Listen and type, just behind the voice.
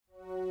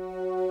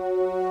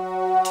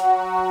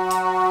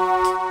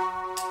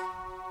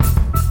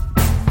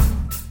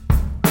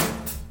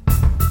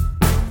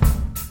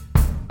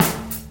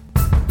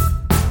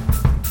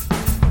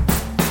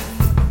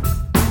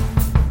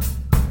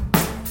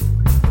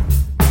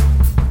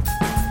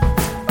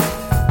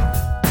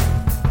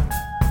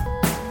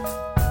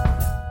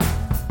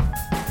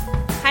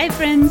Hi,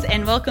 friends,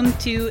 and welcome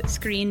to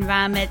Screen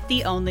Vomit,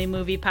 the only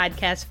movie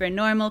podcast for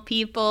normal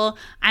people.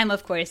 I'm,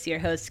 of course, your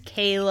host,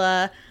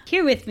 Kayla.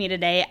 Here with me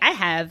today, I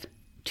have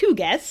two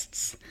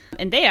guests,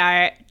 and they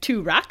are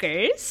two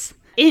rockers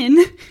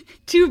in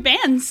two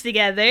bands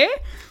together.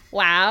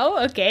 Wow,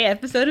 okay,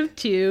 episode of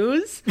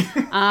twos.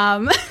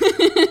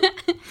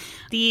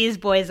 These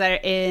boys are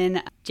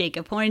in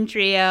Jacob Horn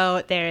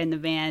Trio. They're in the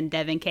band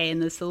Devin K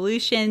and the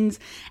Solutions.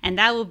 And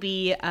that will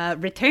be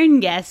return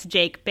guest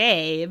Jake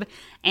Babe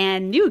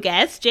and new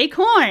guest Jake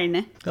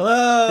Horn.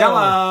 Hello.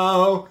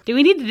 Hello. Do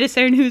we need to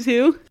discern who's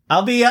who?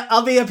 I'll be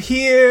up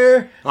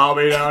here. I'll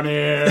be down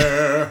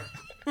here.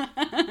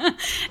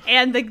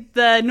 And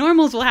the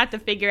normals will have to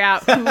figure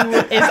out who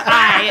is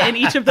I in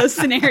each of those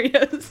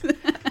scenarios.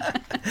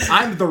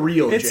 I'm the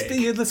real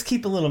Jake. Let's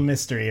keep a little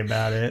mystery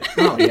about it.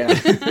 Oh,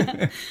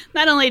 yeah.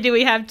 Not only do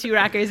we have two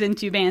rockers in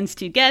two bands,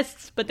 two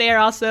guests, but they are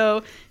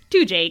also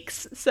two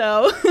Jakes.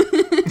 So,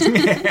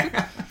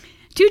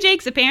 Two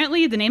Jakes,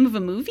 apparently the name of a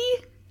movie?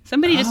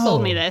 Somebody just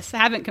told me this. I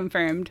haven't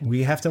confirmed.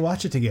 We have to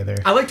watch it together.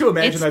 I like to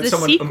imagine It's that the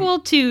someone... sequel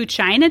to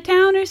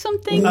Chinatown or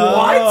something?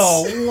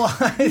 Oh,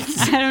 what?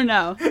 I don't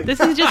know. This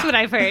is just what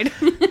I've heard.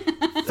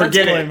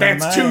 Forget blowing it. my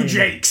That's two mind.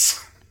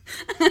 Jakes.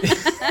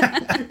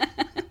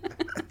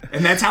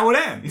 And that's how it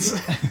ends.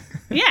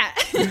 Yeah.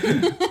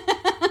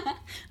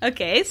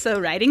 Okay, so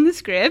writing the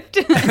script.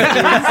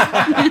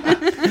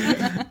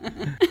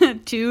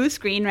 Two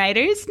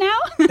screenwriters now.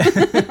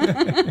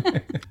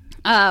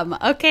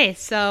 Okay,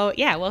 so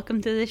yeah,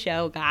 welcome to the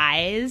show,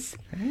 guys.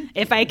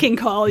 If I can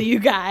call you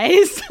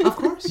guys. Of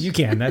course. You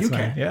can. That's You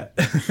fine. can. Yeah.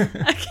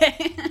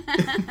 Okay.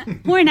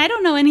 Warren, I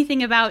don't know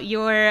anything about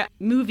your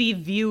movie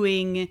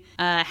viewing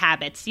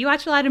habits. Do you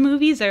watch a lot of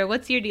movies, or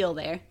what's your deal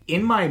there?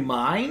 In my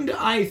mind,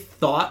 I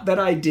thought that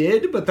I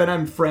did, but then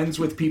I'm friends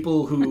with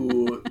people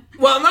who...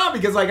 Well, no,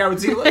 because I would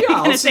see... Like, yeah, I'm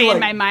I'll going to see, say like, in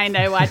my mind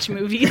I watch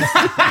movies.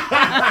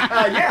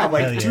 yeah,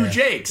 like Hell two yeah.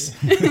 Jakes.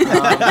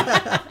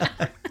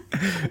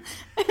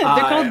 They're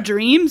called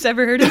Dreams.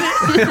 Ever heard of it?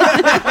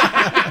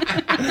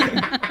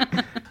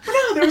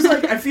 No, there's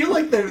like, I feel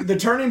like the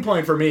turning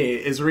point for me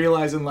is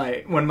realizing,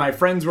 like, when my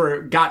friends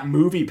got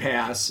Movie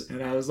Pass,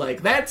 and I was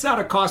like, that's not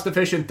a cost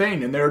efficient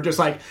thing, and they were just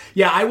like,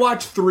 yeah, I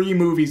watch 3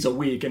 movies a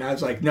week, and I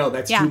was like, no,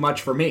 that's too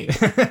much for me.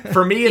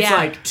 For me, it's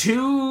like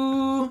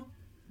 2,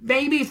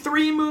 maybe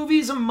 3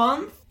 movies a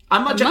month.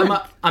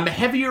 I'm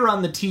heavier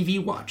on the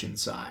TV watching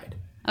side.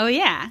 Oh,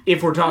 yeah.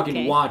 If we're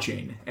talking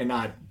watching and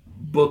not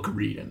book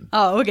reading.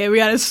 Oh, okay. We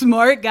got a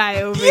smart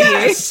guy over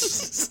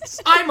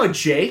Yes! I'm a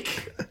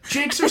Jake.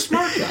 Jakes are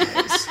smart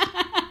guys. here.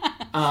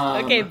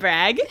 Okay,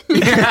 brag.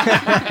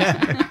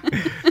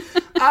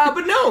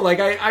 But no,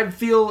 like, I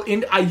feel...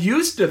 I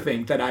used to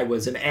think that I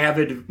was an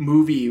avid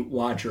movie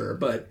watcher,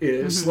 but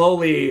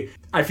slowly,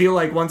 I feel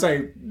like once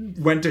I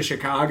went to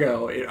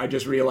Chicago, I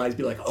just realized,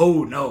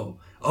 oh no,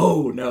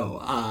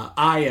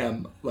 I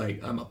am,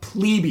 like, I'm a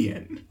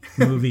plebeian.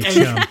 Movie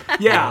chump.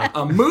 Yeah,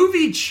 a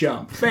movie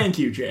chump. Thank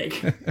you,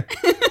 Jake.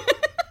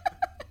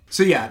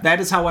 So yeah, that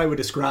is how I would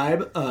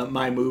describe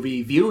my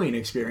movie viewing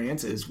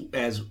experience,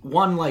 as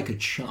one like a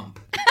chump.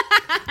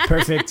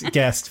 Perfect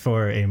guest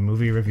for a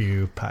movie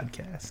review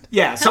podcast.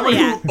 Yeah, someone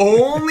who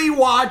only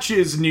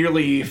watches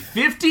nearly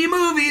 50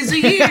 movies a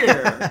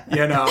year,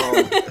 you know.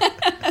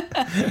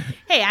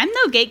 Hey, I'm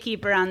no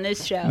gatekeeper on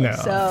this show. No.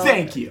 So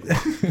Thank you.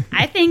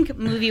 I think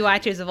movie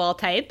watchers of all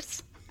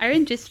types are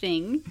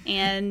interesting.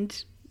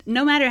 And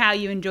no matter how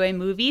you enjoy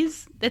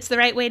movies, that's the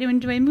right way to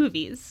enjoy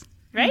movies.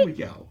 Right? There we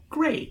go.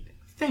 Great.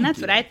 Thank That's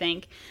you. what I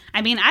think.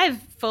 I mean, I've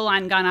full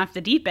on gone off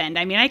the deep end.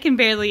 I mean, I've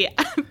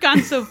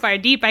gone so far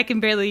deep, I can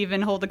barely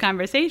even hold a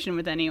conversation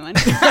with anyone.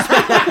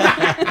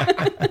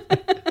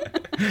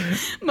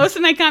 Most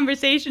of my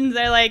conversations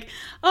are like,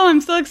 oh, I'm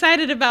so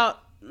excited about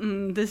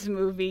this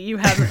movie you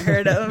haven't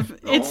heard of.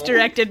 It's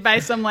directed by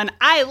someone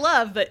I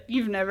love, but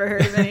you've never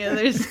heard of any of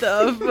their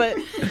stuff.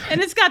 And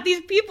it's got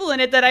these people in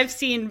it that I've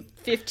seen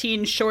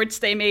 15 shorts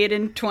they made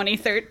in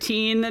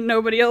 2013 that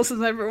nobody else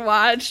has ever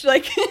watched.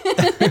 Like,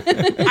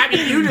 I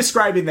mean, you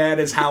describing that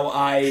as how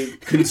I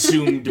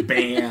consumed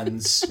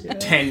bands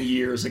 10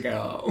 years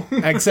ago.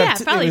 Except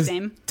Yeah, probably it was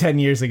same. 10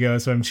 years ago,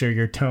 so I'm sure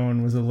your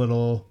tone was a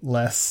little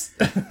less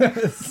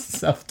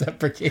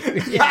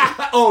self-deprecating.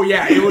 Oh,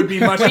 yeah, it would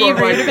be much are you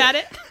more rude like, about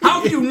it?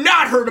 how have you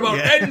not heard about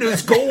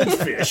Edna's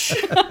Goldfish?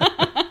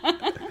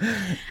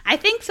 I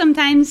think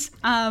sometimes,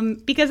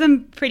 because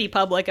I'm pretty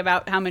public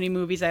about how many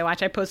movies I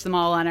watch, I post them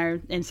all on our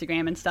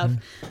Instagram and stuff.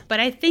 But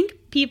I think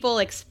people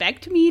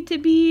expect me to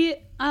be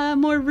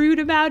more rude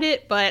about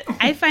it, but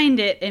I find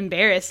it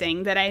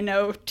embarrassing that I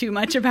know too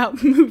much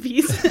about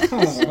movies.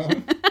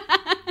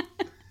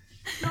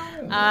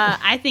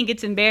 I think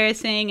it's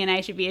embarrassing, and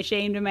I should be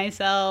ashamed of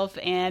myself,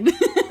 and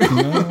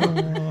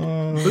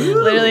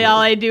literally all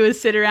I do is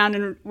sit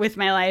around with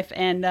my life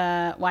and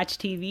watch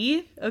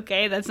TV.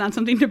 Okay, that's not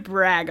something to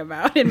brag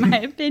about, in my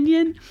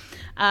opinion.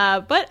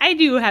 But I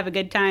do have a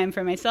good time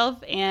for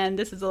myself, and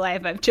this is the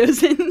life I've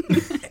chosen.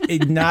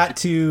 Not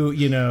to,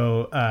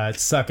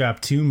 suck up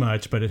too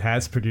much, but it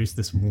has produced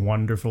this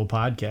wonderful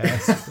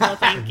podcast. Well,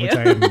 thank you. Which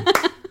I am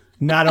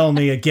not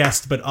only a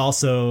guest, but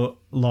also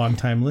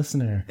longtime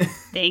listener.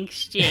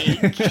 Thanks,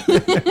 Jake.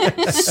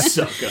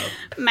 Suck up.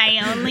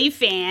 My only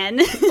fan.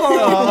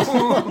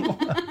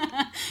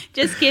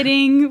 Just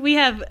kidding. We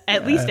have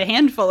at least a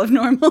handful of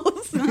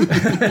normals.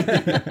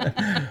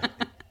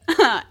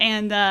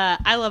 And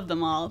I love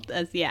them all.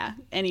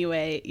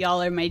 Anyway,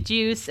 y'all are my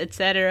juice,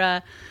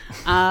 etc.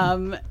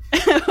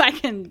 I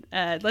can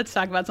let's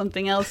talk about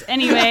something else.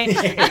 Anyway,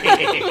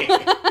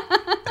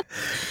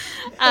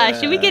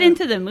 should we get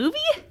into the movie?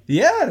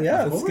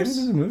 Yeah. Let's get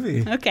into the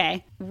movie.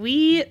 Okay,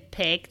 we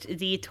picked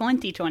the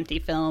 2020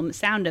 film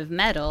Sound of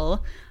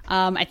Metal.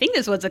 I think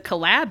this was a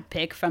collab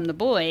pick from the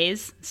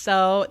boys.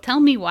 So tell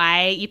me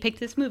why you picked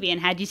this movie,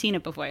 and had you seen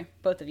it before,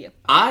 both of you?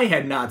 I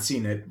had not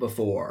seen it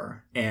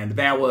before, and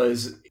that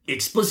was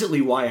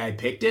explicitly why I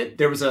picked it.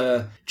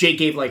 Jake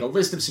gave like a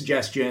list of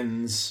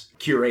suggestions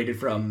curated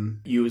from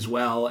you as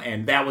well,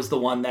 and that was the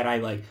one that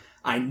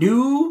I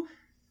knew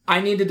I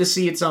needed to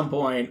see at some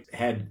point.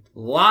 Had a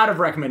lot of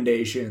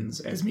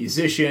recommendations as a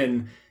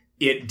musician,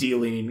 it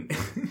dealing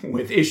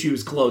with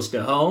issues close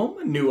to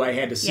home, knew I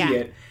had to see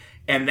it.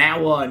 And that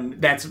one,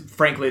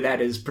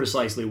 that is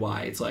precisely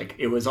why. It's like,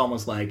 it was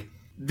almost like,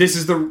 this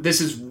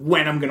is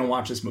when I'm going to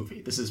watch this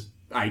movie.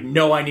 I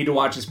know I need to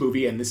watch this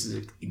movie, and this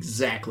is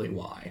exactly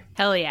why.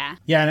 Hell yeah.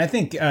 Yeah, and I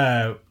think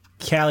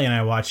Callie and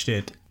I watched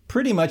it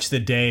pretty much the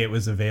day it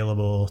was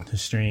available to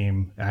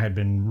stream. I had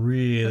been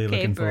really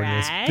looking forward to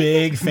this.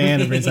 Big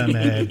fan of Riz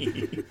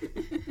Ahmed.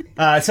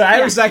 So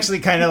I was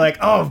actually kind of like,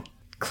 oh,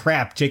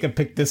 crap, Jacob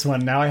picked this one.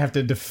 Now I have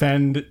to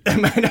defend. I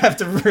might have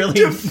to really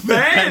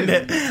defend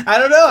it. I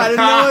don't know. I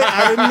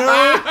didn't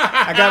know.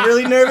 I got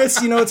really nervous.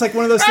 It's like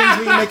one of those things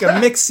where you make a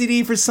mix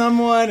CD for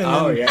someone, and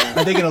are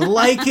they going to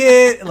like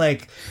it?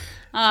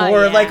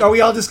 Are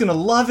we all just going to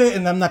love it,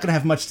 and I'm not going to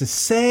have much to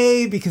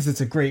say because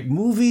it's a great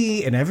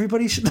movie and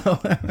everybody should know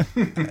it.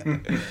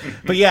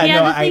 But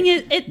the thing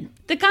is,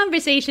 the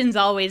conversations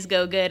always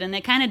go good, and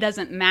it kind of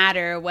doesn't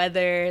matter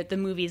whether the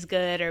movie's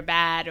good or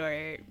bad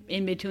or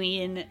in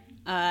between.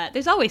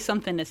 There's always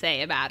something to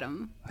say about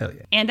them. Hell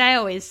yeah. And I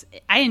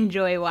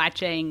enjoy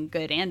watching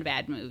good and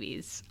bad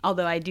movies.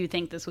 Although I do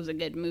think this was a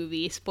good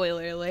movie.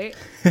 Spoiler alert.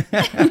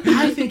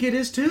 I think it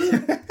is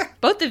too.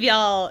 Both of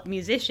y'all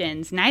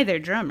musicians, neither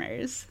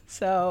drummers.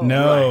 So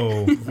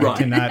no, I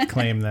cannot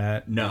claim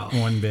that. No.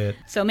 One bit.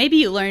 So maybe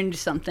you learned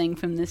something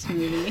from this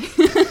movie.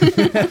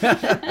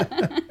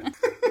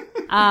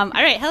 All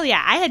right, hell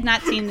yeah. I had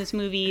not seen this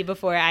movie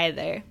before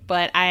either,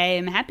 but I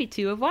am happy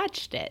to have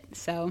watched it.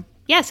 So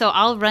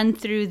I'll run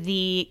through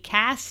the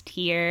cast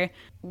here.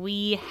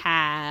 We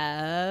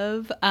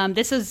have,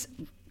 this is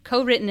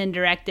co-written and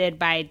directed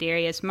by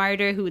Darius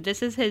Marder,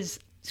 this is his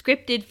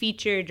scripted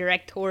feature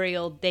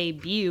directorial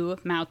debut,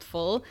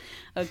 mouthful.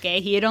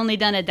 Okay, he had only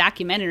done a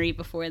documentary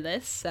before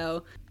this,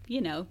 so,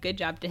 good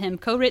job to him.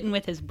 Co-written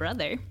with his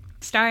brother.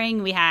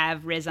 Starring, we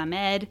have Riz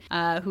Ahmed,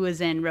 who is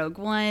in Rogue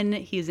One.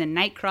 He's in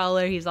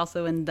Nightcrawler. He's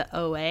also in The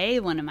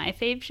OA, one of my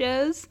fave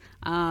shows.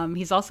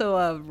 He's also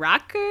a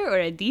rocker or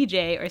a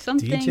DJ or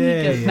something. He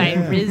goes by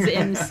Riz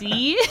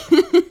MC.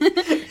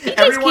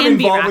 Everyone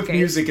involved with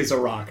music is a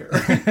rocker.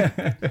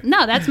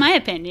 No, that's my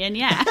opinion,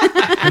 yeah.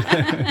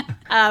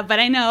 But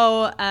I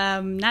know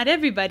not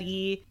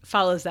everybody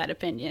follows that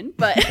opinion.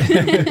 But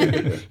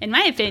in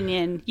my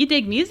opinion, you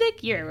dig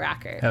music, you're a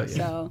rocker. Hell yeah.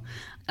 So...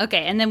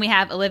 Okay, and then we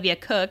have Olivia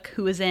Cook,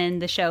 who was in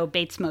the show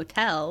Bates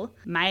Motel,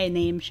 my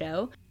name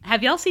show.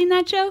 Have y'all seen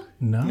that show?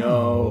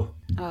 No.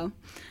 Oh.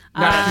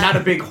 Not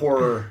a big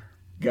horror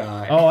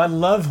guy. Oh, I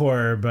love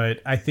horror, but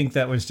I think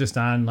that was just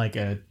on like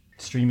a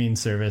streaming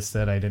service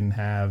that I didn't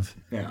have.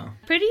 Yeah.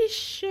 Pretty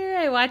sure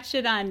I watched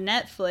it on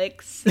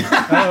Netflix.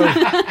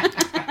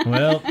 Oh.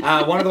 Well.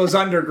 One of those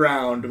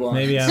underground ones.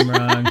 Maybe I'm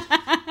wrong.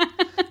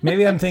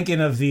 Maybe I'm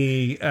thinking of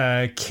the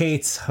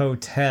Kate's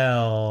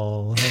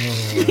Hotel.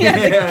 Oh.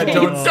 Yeah,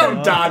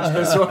 don't dodge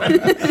this one.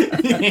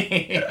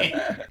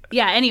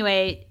 Yeah,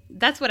 anyway,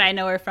 that's what I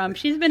know her from.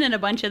 She's been in a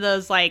bunch of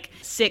those,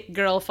 sick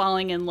girl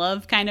falling in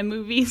love kind of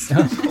movies.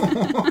 Since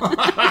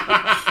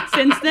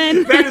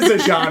then. That is a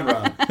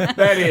genre.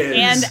 That is.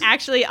 And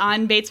actually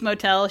on Bates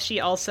Motel, she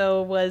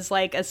also was,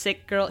 a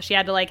sick girl. She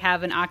had to,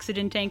 have an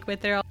oxygen tank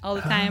with her all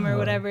the time or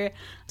whatever.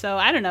 So,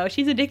 I don't know.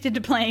 She's addicted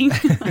to playing,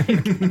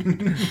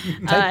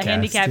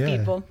 handicapped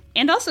people.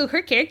 And also,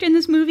 her character in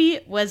this movie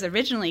was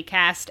originally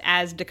cast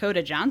as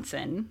Dakota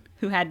Johnson,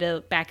 who had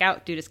to back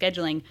out due to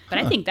scheduling. But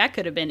I think that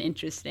could have been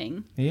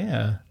interesting.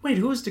 Yeah. Wait,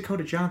 who is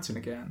Dakota Johnson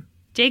again?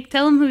 Jake,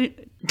 tell him who...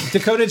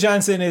 Dakota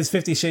Johnson is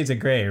 50 Shades of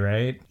Grey,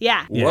 right?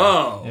 Yeah.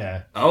 Whoa.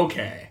 Yeah.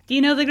 Okay. Do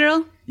you know the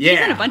girl? Yeah.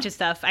 She's in a bunch of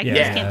stuff. I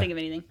just can't think of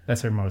anything.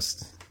 That's her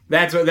most...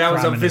 That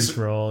was a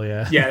visceral role,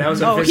 yeah. Yeah, that was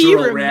a visceral he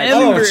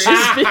remembers.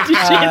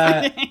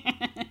 reaction.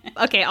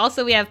 Okay,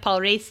 also we have Paul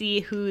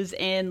Raci, who's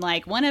in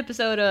one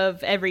episode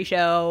of every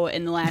show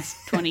in the last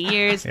 20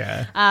 years.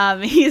 Yeah.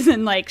 He's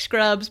in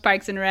Scrubs,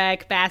 Parks and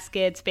Rec,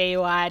 Baskets,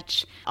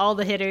 Baywatch, all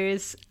the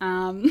hitters.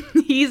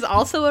 He's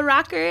also a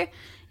rocker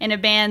in a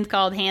band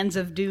called Hands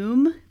of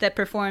Doom that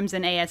performs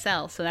in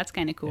ASL, so that's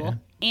kind of cool.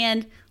 Yeah.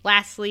 And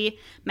lastly,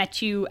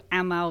 Mathieu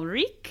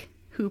Amalric,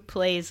 who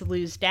plays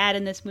Lou's dad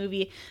in this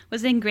movie,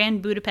 was in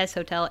Grand Budapest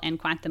Hotel and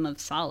Quantum of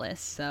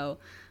Solace. So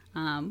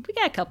we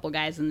got a couple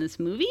guys in this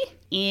movie.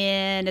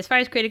 And as far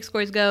as critic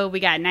scores go, we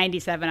got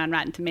 97 on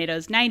Rotten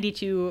Tomatoes,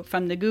 92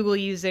 from the Google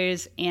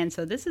users. And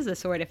so this is a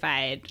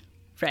certified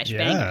fresh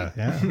banger.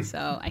 Yeah.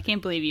 So I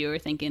can't believe you were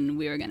thinking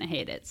we were going to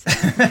hate it. So.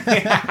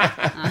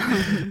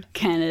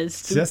 Kind of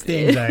stupid. Just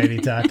the anxiety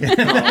talking.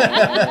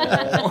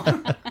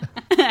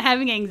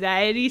 Having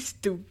anxiety,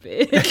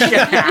 stupid.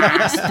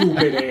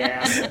 Stupid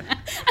ass.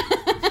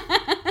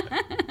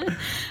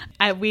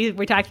 We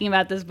were talking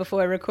about this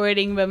before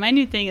recording, but my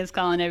new thing is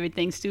calling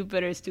everything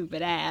stupid or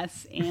stupid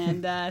ass.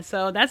 And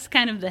so that's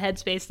kind of the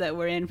headspace that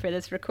we're in for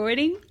this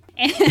recording.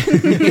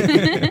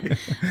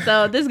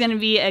 So this is going to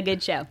be a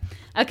good show.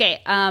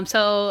 Okay,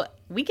 so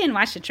we can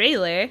watch the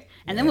trailer,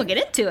 and then we'll get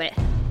into it.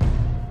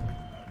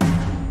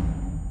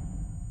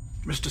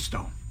 Mr.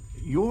 Stone,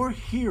 your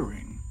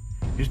hearing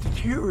is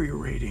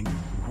deteriorating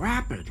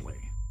rapidly.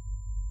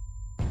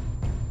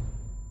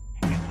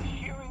 And the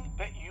hearing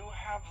that you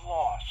have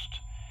lost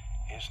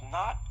is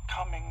not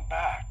coming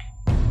back.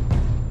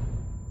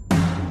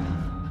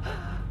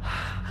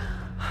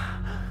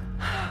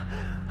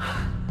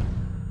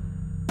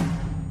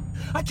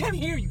 I can't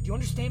hear you. Do you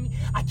understand me?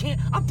 I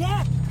can't. I'm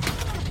deaf.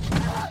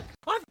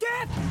 I'm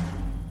deaf.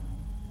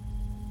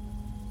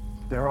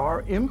 There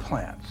are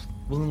implants.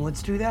 Well, then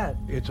let's do that.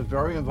 It's a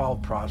very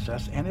involved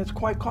process, and it's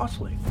quite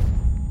costly.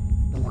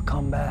 Then we'll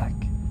come back.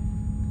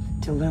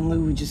 Till then,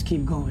 Lou, we just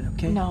keep going,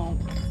 okay? No.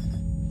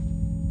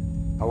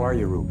 How are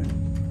you, Ruben?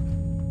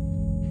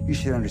 You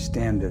should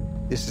understand that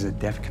this is a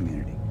deaf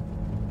community.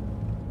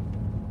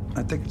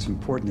 I think it's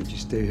important that you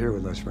stay here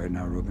with us right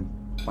now, Ruben.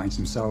 Find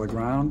some solid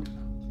ground.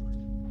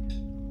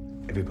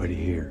 Everybody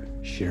here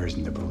shares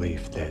in the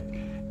belief that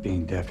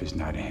being deaf is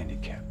not a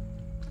handicap,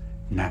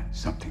 not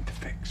something to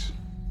fix.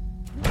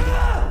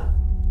 I'm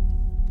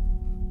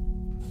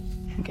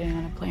getting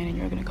on a plane and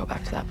you're gonna go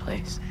back to that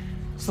place.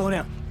 Slow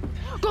down.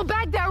 Go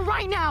back there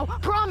right now!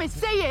 Promise,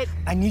 say it!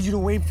 I need you to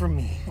wait for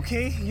me,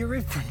 okay? You're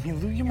it for me,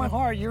 Lou. You're my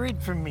heart. You're it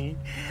for me.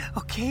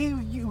 Okay?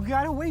 You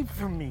gotta wait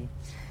for me.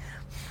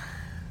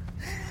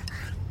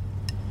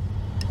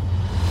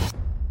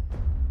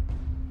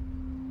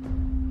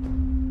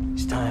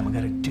 It's time. I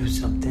gotta do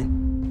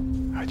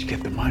something. How'd you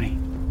get the money?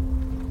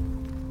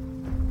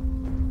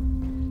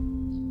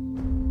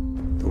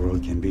 The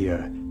world can be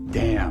a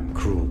damn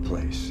cruel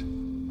place.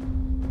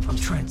 I'm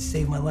trying to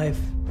save my life.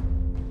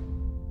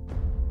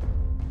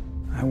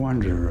 I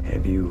wonder,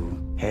 have you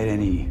had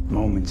any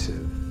moments of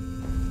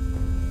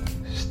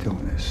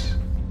stillness?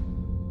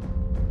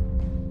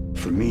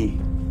 For me,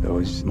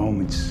 those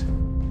moments,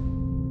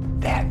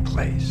 that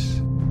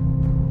place,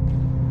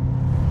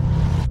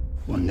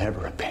 will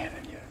never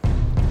abandon you.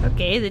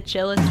 Okay, the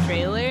chillest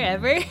trailer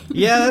ever.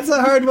 Yeah, that's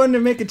a hard one to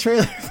make a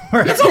trailer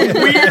for. That's a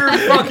weird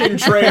fucking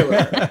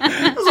trailer.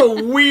 That's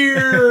a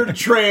weird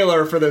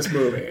trailer for this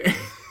movie.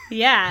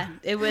 Yeah,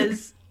 it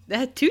was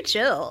too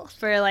chill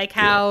for like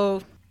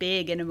how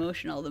big and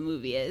emotional the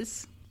movie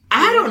is.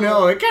 I don't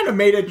know. It kind of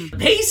made it.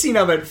 Pacing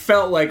of it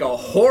felt like a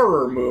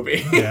horror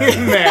movie in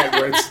that,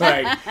 where it's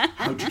like,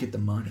 how'd you get the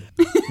money?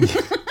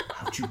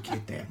 How'd you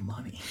get that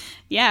money?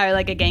 Yeah, or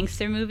like a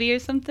gangster movie or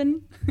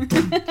something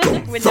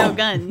with no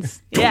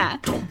guns. Yeah.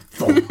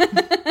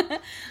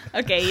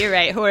 Okay, you're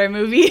right. Horror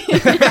movie.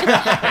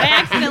 I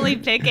accidentally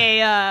pick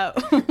a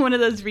one of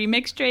those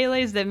remix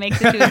trailers that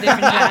makes it to a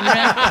different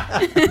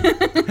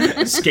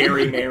genre.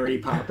 Scary Mary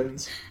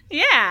Poppins.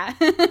 Yeah.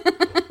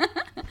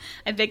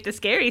 I picked the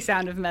scary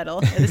sound of metal,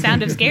 or the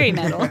sound of scary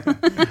metal.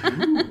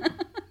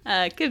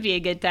 Could be a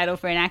good title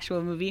for an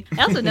actual movie.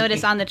 I also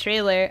noticed on the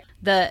trailer,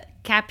 the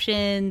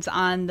captions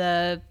on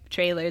the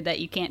trailer that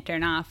you can't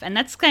turn off. And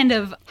that's kind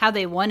of how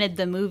they wanted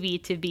the movie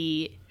to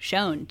be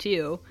shown,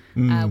 too,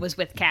 was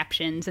with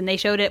captions. And they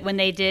showed it when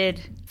they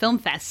did film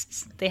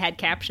fests. They had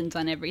captions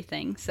on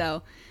everything.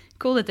 So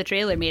cool that the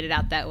trailer made it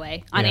out that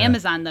way. On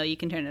Amazon, though, you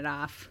can turn it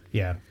off.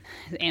 Yeah.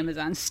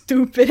 Amazon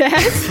stupid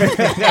ass.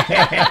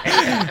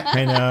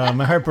 I know.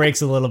 My heart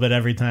breaks a little bit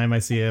every time I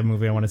see a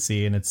movie I want to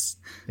see, and it's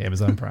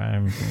Amazon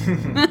Prime.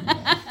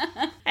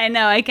 I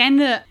know. I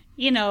kind of,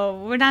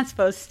 we're not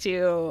supposed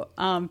to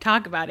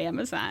talk about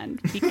Amazon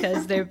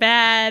because they're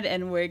bad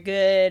and we're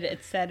good,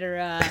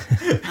 etc.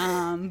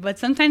 But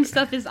sometimes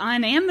stuff is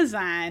on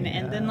Amazon,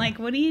 and then,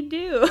 what do you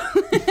do?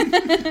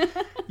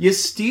 You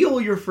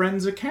steal your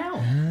friend's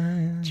account.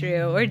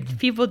 True. Or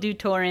people do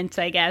torrents,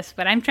 I guess,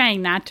 but I'm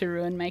trying not to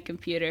ruin my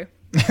computer.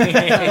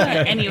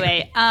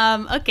 Anyway,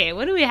 okay,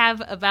 what do we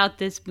have about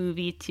this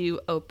movie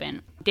to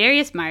open?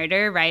 Darius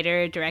Marder,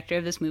 writer, director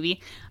of this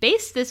movie,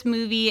 based this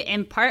movie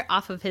in part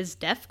off of his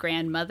deaf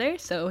grandmother,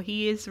 so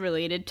he is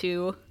related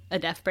to a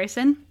deaf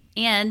person.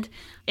 And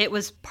it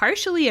was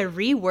partially a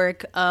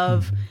rework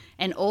of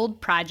an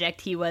old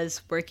project he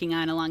was working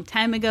on a long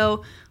time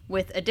ago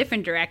with a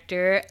different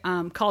director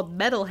called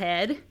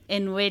Metalhead,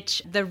 in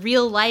which the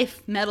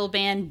real-life metal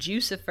band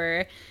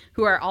Jucifer,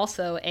 who are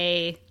also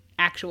a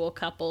actual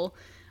couple,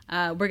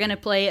 we're going to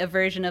play a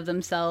version of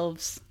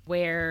themselves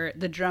where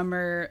the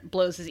drummer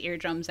blows his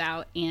eardrums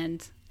out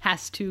and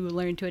has to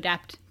learn to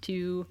adapt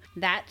to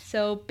that.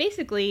 So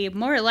basically,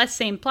 more or less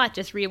same plot,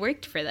 just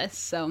reworked for this.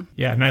 So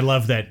yeah, and I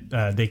love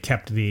that they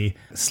kept the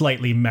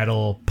slightly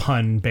metal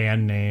pun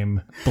band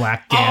name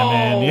Black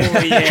Gammon. Oh,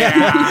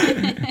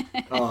 yeah.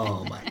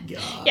 Oh, my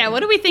God. Yeah,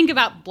 what do we think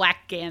about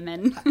Black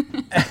Gammon?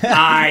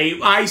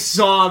 I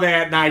saw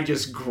that and I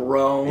just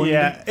groaned.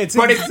 Yeah, it's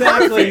perfect.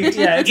 It's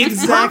It's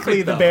exactly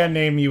perfect, the though. band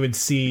name you would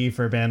see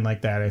for a band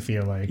like that, I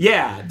feel like.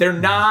 Yeah, they're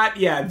not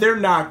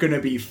going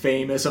to be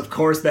famous. Of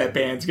course that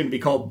band's going to be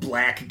called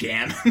Black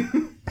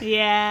Gammon.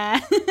 Yeah.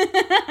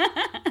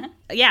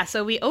 Yeah,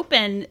 so we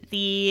open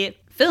the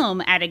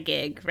film at a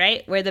gig,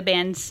 right? Where the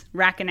band's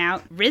rocking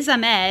out. Riz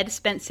Ahmed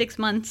spent 6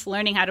 months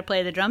learning how to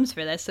play the drums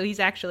for this, so he's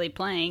actually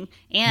playing.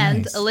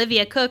 And Nice.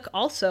 Olivia Cook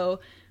also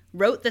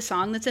wrote the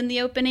song that's in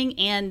the opening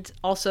and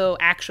also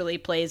actually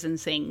plays and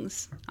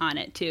sings on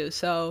it too.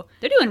 So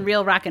they're doing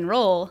real rock and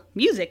roll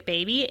music,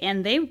 baby,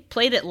 and they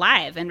played it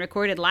live and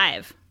recorded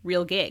live.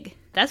 Real gig.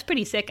 That's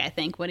pretty sick, I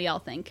think. What do y'all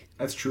think?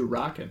 That's true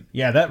rockin'.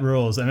 Yeah, that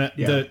rules. And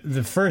Yeah.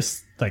 the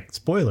first, like,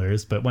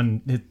 spoilers, but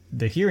when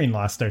the hearing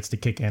loss starts to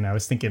kick in, I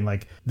was thinking,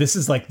 like, this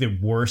is, like, the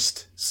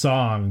worst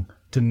song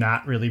to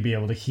not really be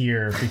able to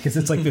hear because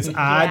it's, like, this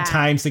odd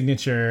time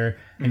signature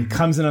and it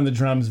comes in on the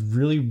drums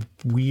really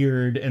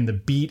weird and the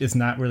beat is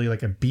not really,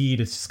 like, a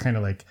beat. It's just kind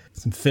of, like,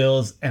 some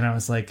fills. And I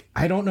was like,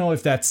 I don't know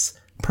if that's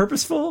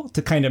purposeful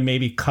to kind of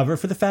maybe cover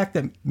for the fact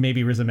that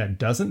maybe Riz Ahmed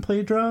doesn't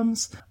play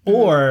drums,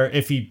 or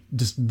if he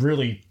just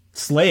really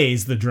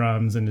slays the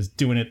drums and is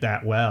doing it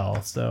that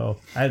well. So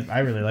I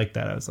really like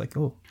that. I was like,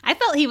 oh. I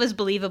felt he was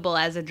believable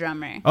as a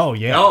drummer. Oh,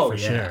 yeah. Oh, for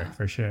yeah. sure.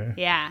 For sure.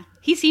 Yeah.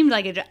 He seemed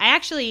like I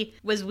actually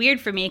was weird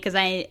for me because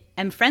I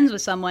am friends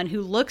with someone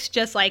who looks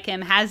just like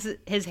him, has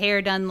his hair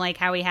done like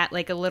how he had,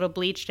 like a little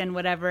bleached and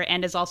whatever,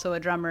 and is also a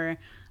drummer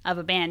of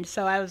a band.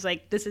 So I was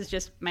like, this is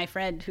just my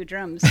friend who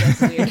drums.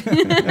 That's weird.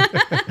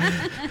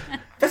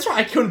 That's why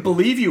I couldn't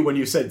believe you when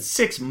you said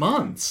 6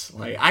 months.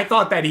 Like, I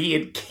thought that he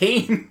had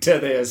came to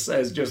this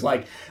as just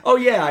like, oh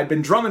yeah, I've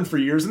been drumming for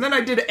years, and then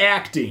I did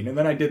acting, and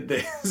then I did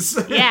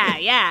this.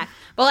 Yeah.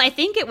 Well, I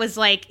think it was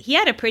like he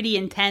had a pretty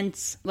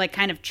intense, like,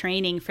 kind of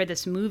training for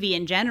this movie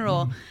in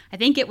general. I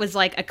think it was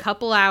like a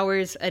couple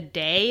hours a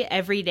day,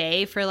 every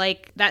day for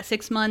like that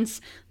 6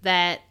 months.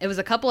 That it was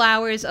a couple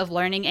hours of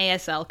learning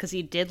ASL because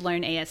he did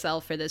learn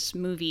ASL for this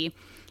movie,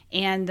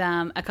 and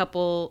a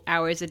couple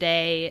hours a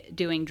day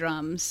doing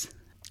drums.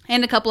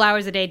 And a couple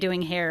hours a day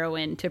doing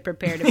heroin to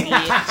prepare to be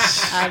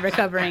a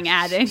recovering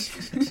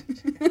addict.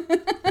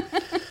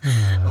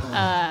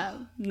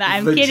 No,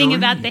 I'm kidding dream.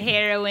 about the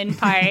heroin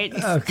part.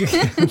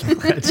 Okay. I'm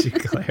glad you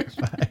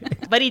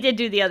clarified. But he did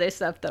do the other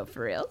stuff, though,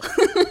 for real.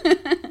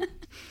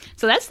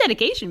 So that's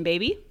dedication,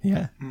 baby.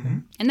 Yeah.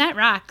 And that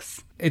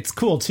rocks. It's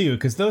cool too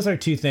because those are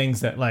two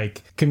things that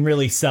like can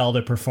really sell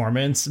the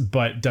performance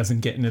but doesn't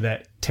get into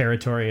that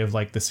territory of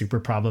like the super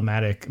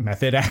problematic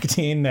method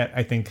acting that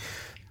I think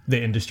the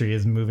industry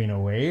is moving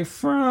away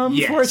from,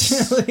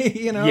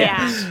 fortunately, you know?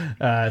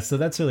 Yeah. So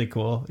that's really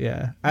cool.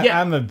 Yeah.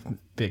 I'm a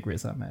big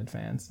Riz Ahmed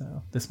fan,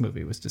 so this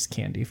movie was just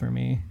candy for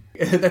me.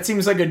 That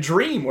seems like a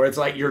dream where it's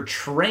like you're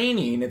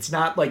training. It's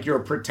not like you're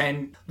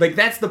pretend. Like,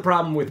 that's the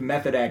problem with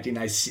method acting,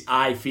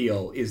 I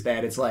feel, is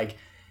that it's like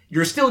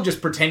you're still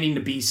just pretending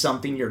to be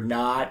something you're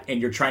not,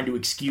 and you're trying to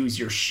excuse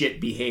your shit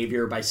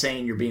behavior by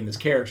saying you're being this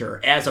character,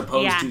 as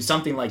opposed to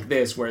something like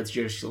this where it's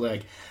just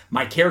like,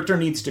 my character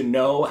needs to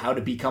know how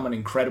to become an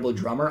incredible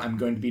drummer. I'm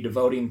going to be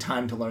devoting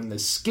time to learn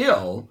this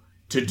skill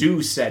to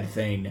do said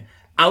thing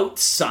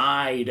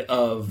outside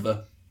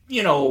of,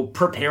 you know,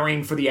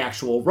 preparing for the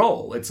actual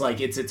role. It's like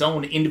it's its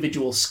own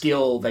individual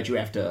skill that you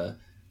have to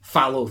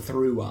follow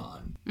through on.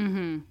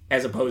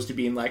 As opposed to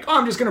being like, oh,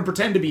 I'm just going to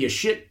pretend to be a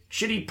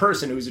shitty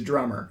person who's a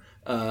drummer,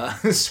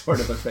 sort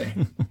of a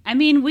thing. I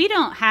mean, we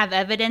don't have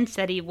evidence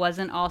that he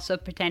wasn't also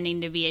pretending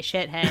to be a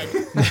shithead.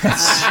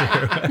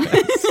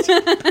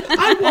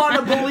 I want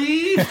to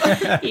believe.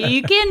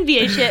 You can be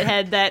a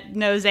shithead that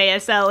knows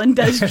ASL and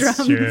does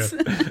drums. True.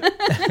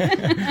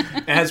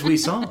 As we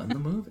saw in the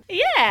movie.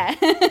 Yeah.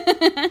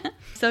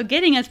 So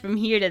getting us from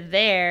here to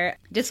there,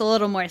 just a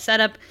little more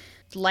setup.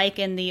 Like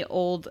in the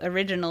old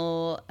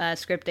original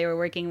script they were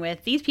working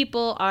with, these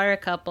people are a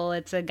couple.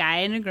 It's a guy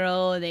and a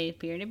girl. They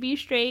appear to be a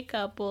straight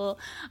couple.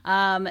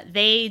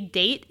 They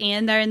date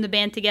and are in the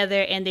band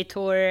together, and they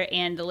tour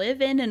and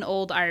live in an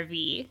old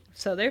RV.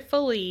 So they're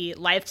fully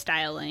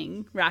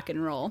lifestyling rock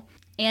and roll.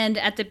 And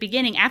at the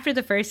beginning, after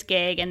the first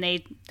gig, and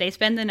they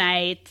spend the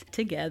night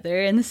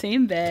together in the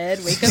same bed,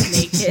 wake up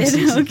naked.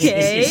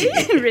 Okay,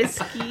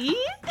 risky.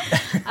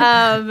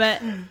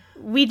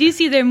 We do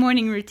see their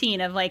morning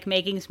routine of like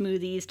making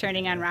smoothies,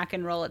 turning on rock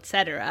and roll,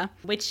 etc.,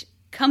 which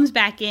comes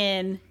back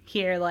in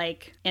here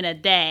like in a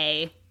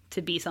day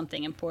to be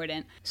something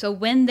important. So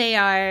when they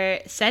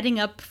are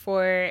setting up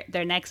for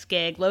their next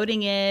gig,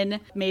 loading in,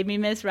 made me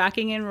miss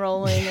rocking and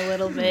rolling a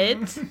little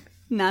bit.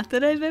 Not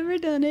that I've ever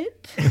done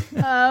it.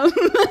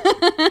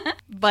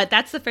 But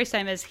that's the first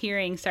time his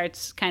hearing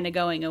starts kind of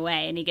going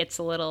away and he gets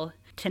a little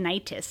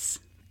tinnitus.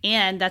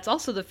 And that's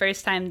also the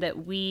first time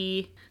that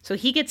we So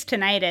he gets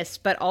tinnitus,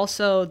 but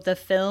also the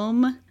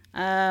film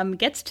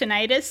gets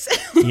tinnitus.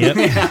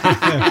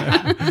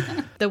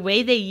 Yep. The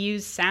way they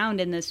use sound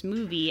in this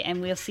movie,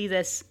 and we'll see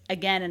this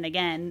again and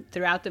again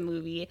throughout the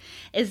movie,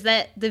 is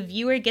that the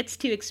viewer gets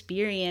to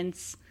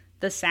experience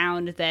the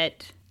sound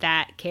that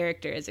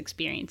character is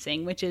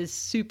experiencing, which is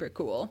super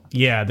cool.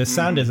 Yeah, the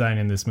sound design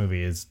in this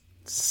movie is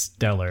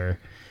stellar.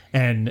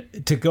 And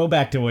to go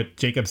back to what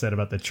Jacob said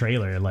about the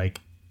trailer, like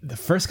the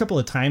first couple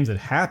of times it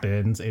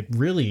happens, it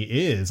really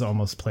is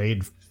almost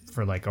played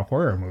for like a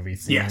horror movie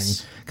scene.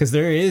 Yes. Because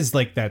there is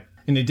like that,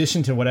 in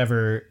addition to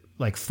whatever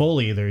like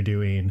Foley they're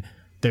doing,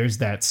 there's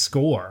that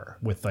score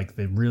with like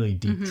the really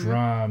deep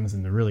drums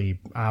and the really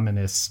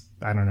ominous,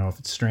 I don't know if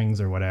it's strings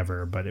or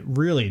whatever, but it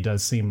really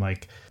does seem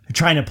like they're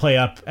trying to play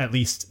up at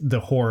least the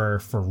horror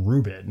for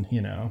Ruben,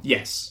 you know?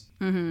 Yes.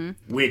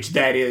 Which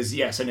that is,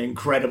 yes, an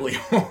incredibly,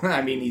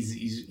 I mean,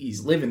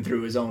 he's living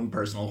through his own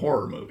personal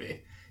horror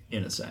movie,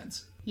 in a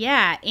sense.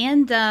 Yeah,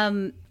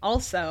 and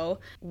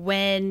also,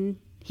 when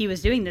he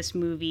was doing this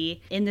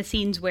movie, in the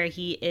scenes where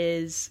he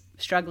is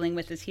struggling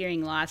with his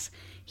hearing loss,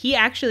 he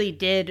actually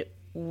did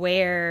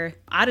wear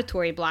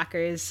auditory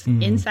blockers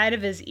inside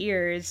of his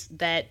ears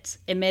that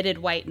emitted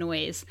white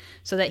noise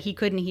so that he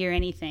couldn't hear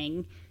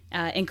anything,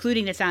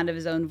 including the sound of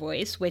his own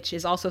voice, which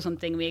is also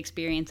something we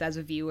experience as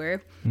a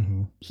viewer.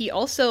 He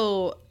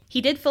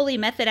did fully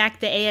method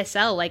act the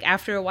ASL. Like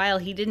after a while,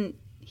 he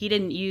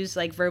didn't use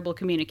like verbal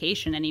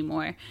communication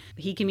anymore.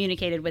 He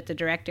communicated with the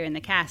director and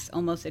the cast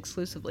almost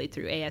exclusively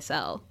through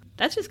ASL.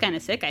 That's just kind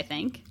of sick, I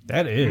think.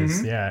 That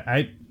is,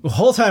 yeah. The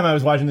whole time I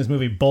was watching this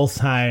movie, both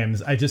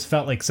times, I just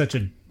felt like such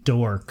a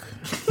dork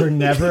for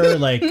never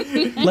like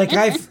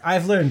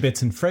I've learned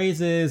bits and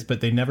phrases,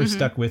 but they never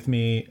stuck with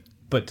me.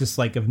 But just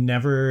like of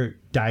never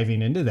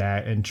diving into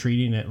that and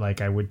treating it like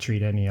I would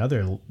treat any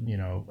other, you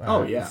know,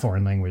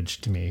 foreign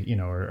language to me, you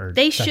know, or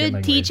they second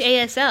should teach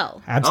language.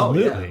 ASL.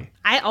 Absolutely. Oh, yeah.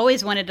 I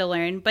always wanted to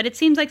learn, but it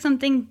seems like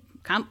something.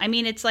 I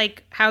mean, it's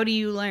like, how do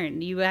you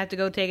learn? You have to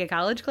go take a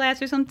college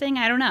class or something?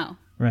 I don't know.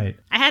 Right.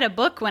 I had a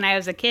book when I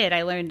was a kid.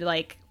 I learned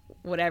like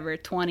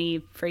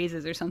 20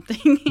 phrases or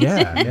something.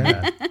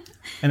 Yeah.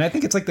 And I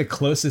think it's like the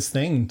closest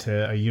thing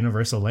to a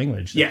universal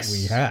language that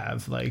we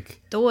have.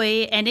 Like,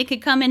 and it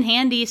could come in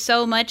handy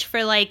so much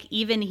for like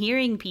even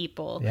hearing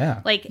people.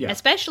 Yeah. Like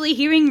especially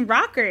hearing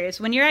rockers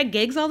when you're at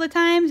gigs all the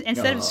time.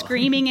 Instead of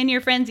screaming in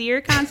your friend's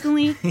ear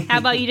constantly, how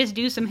about you just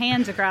do some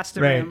hands across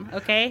the room?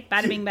 Okay,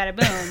 bada bing, bada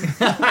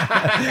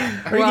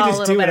boom. Or you can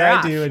just do what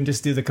I do and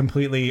just do the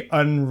completely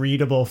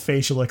unreadable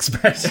facial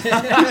expression,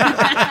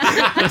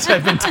 which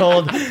I've been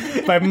told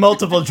by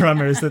multiple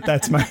drummers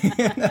that's my.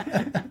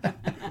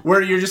 Where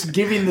you're just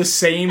giving the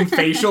same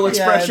facial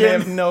expression. Yeah, they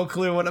have no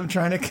clue what I'm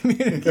trying to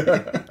communicate.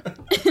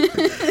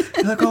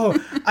 Like, oh,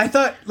 I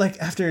thought like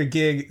after a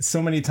gig,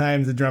 so many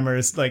times the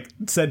drummers like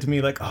said to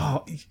me like,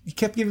 oh, you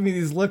kept giving me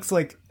these looks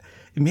like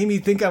it made me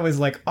think I was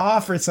like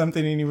off or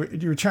something, and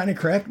you were trying to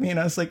correct me, and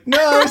I was like, no,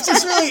 I was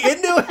just really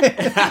into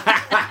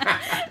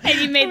it. And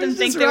you made them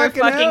think they were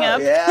fucking up.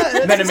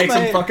 Yeah, then it makes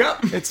them fuck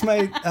up. It's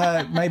my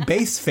my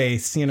bass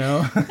face, you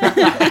know.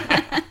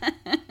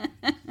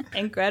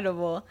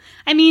 Incredible.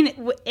 I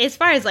mean, as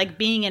far as like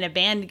being in a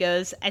band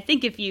goes, I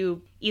think if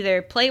you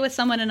either play with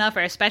someone enough,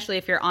 or especially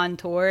if you're on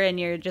tour and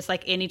you're just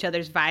like in each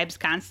other's vibes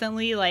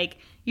constantly, like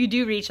you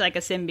do reach like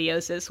a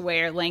symbiosis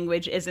where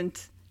language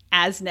isn't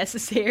as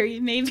necessary,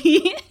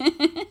 maybe.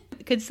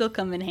 It could still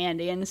come in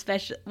handy, and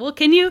especially, well,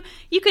 you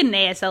couldn't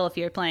ASL if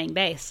you're playing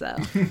bass, so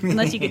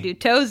unless you could do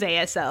toes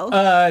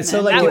ASL,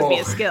 so like that would be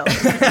a skill.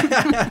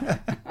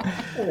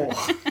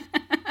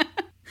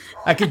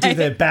 I could do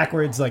the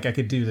backwards, like I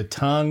could do the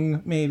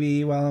tongue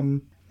maybe while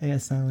I'm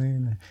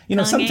ASLing. You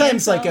know, Tongue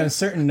sometimes ASL? like on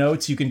certain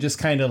notes you can just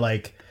kind of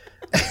like,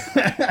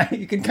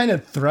 you can kind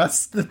of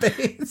thrust the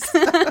bass.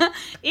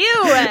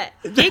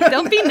 Ew, Jake,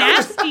 don't be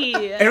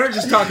nasty. And we're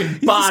just talking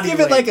body. Just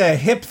give it like a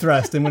hip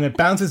thrust, and when it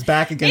bounces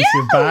back against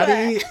your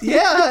body,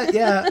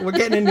 we're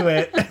getting into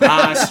it.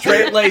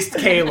 Straight-laced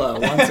Kayla,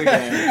 once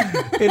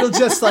again. It'll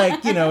just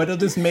like, you know, it'll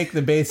just make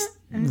the bass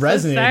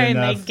resonate Sorry,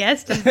 enough. my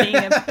guest is being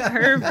a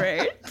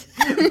pervert.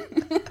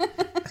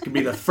 This could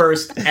be the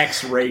first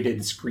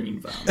X-rated screen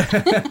phone.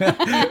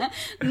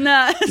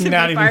 No, it's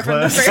Not even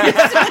close. From the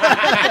first.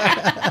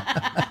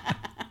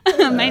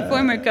 My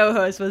former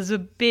co-host was a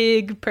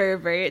big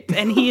pervert,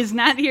 and he is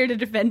not here to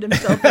defend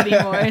himself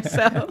anymore.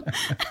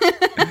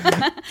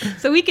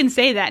 So we can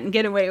say that and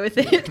get away with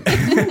it.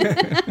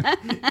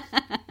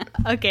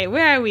 Okay,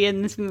 where are we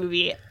in this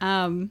movie?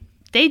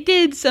 They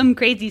did some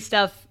crazy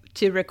stuff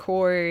to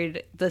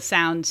record the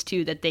sounds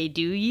too that they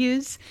do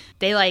use.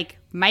 They like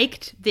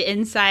mic'd the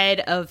inside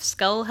of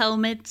skull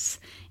helmets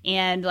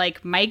and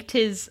like mic'd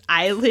his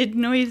eyelid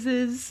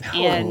noises,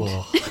 and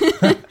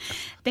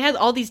they had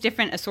all these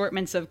different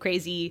assortments of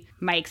crazy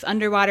mics,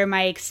 underwater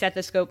mics,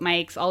 stethoscope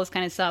mics, all this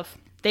kind of stuff.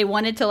 They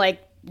wanted to like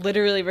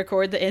literally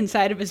record the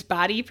inside of his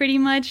body pretty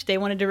much. They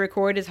wanted to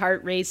record his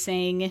heart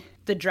racing,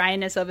 the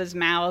dryness of his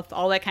mouth,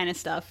 all that kind of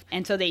stuff.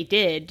 And so they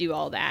did do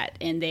all that,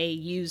 and they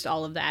used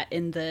all of that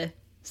in the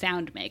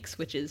sound mix,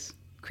 which is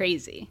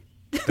crazy.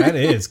 That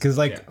is, because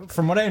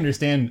from what I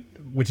understand,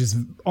 which is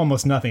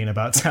almost nothing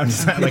about sound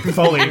design, like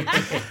Foley,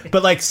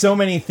 but like so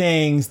many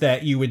things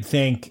that you would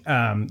think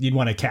you'd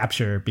want to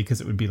capture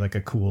because it would be like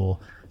a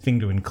cool thing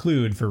to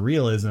include for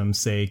realism's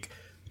sake,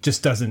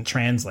 just doesn't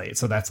translate.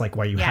 So that's like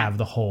why you have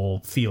the whole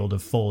field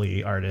of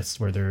Foley artists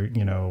where they're,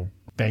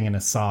 banging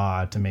a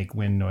saw to make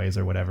wind noise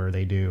or whatever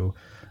they do.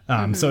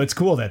 So it's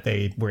cool that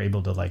they were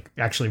able to like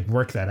actually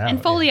work that out.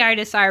 And Foley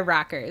artists are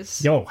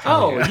rockers. Yo,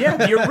 yeah,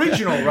 the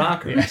original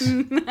rockers.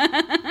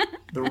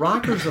 The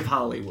rockers of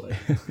Hollywood.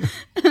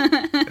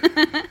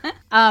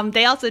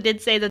 They also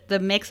did say that the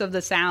mix of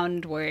the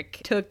sound work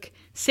took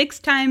 6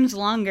 times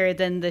longer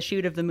than the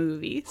shoot of the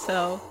movie.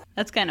 So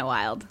that's kind of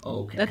wild.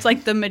 Okay. That's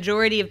like the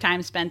majority of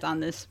time spent on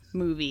this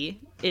movie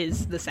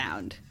is the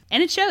sound.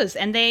 And it shows.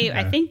 And they,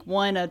 I think,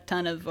 won a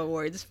ton of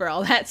awards for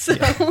all that. So,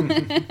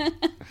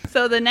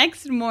 so the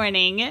next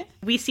morning,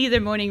 we see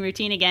their morning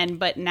routine again,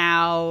 but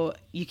now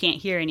you can't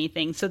hear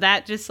anything. So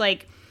that just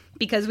like,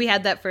 because we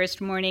had that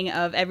first morning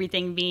of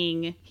everything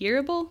being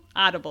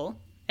audible,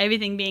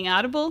 everything being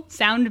audible,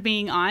 sound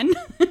being on,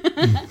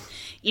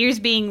 ears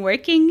being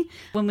working.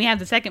 When we have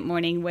the second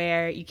morning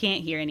where you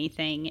can't hear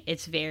anything,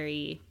 it's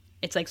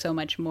like so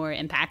much more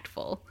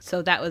impactful.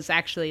 So that was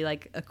actually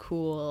like a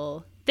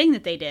cool thing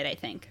that they did, I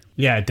think.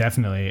 Yeah,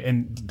 definitely.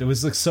 And it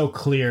was like so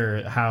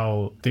clear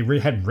how they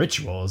had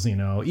rituals,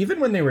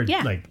 even when they were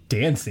like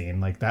dancing,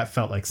 like that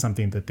felt like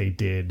something that they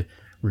did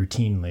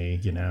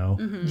routinely,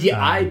 Mm-hmm.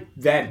 Yeah,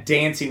 that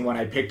dancing one,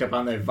 I picked up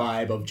on that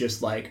vibe of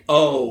just like,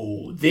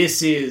 oh,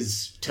 this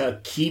is to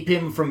keep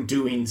him from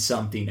doing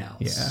something else.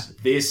 Yeah.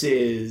 This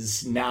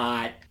is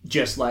not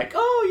just like,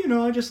 oh,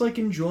 I just like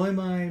enjoy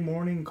my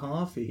morning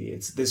coffee.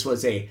 This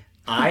was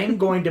I'm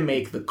going to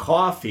make the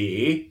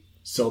coffee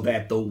so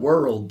that the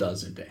world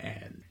doesn't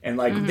end. And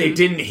like they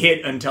didn't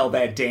hit until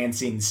that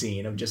dancing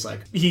scene of just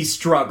like, he's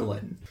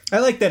struggling. I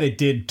like that it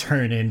did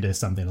turn into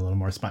something a little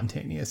more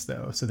spontaneous,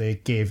 though. So they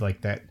gave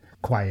like that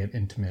quiet,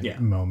 intimate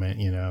moment,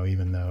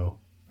 even though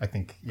I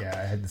think, I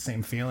had the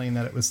same feeling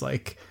that it was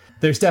like,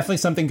 there's definitely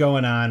something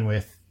going on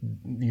with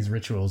these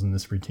rituals and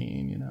this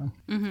routine,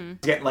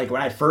 Like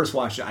when I first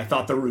watched it, I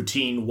thought the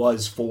routine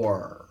was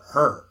for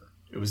her.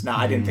 It was not,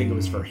 I didn't think it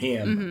was for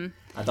him.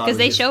 Because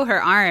they show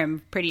her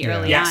arm pretty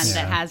early on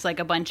that has like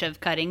a bunch of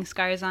cutting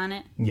scars on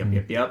it.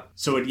 Yep.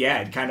 So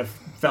it kind of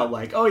felt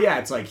like,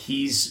 it's like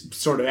he's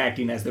sort of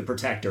acting as the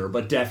protector,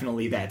 but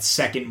definitely that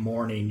second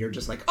morning, you're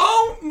just like,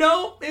 oh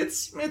no,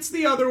 it's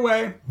the other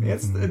way.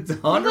 It's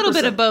 100%. A little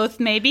bit of both,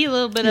 maybe a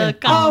little bit of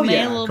column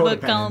A, a little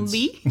bit column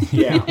B.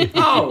 Yeah.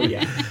 Oh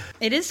yeah.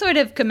 It is sort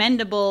of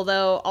commendable,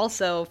 though,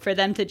 also for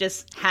them to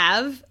just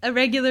have a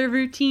regular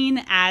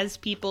routine as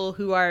people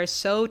who are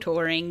so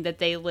touring that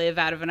they live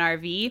out of an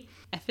RV.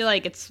 I feel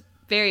like it's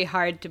very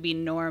hard to be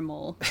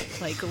normal,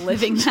 like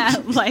living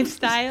that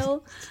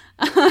lifestyle,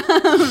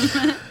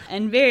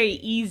 and very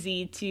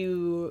easy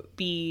to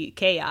be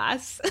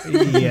chaos.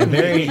 Yeah,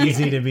 very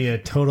easy to be a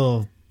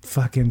total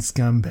fucking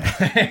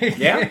scumbag.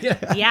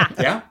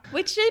 Yeah.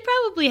 Which they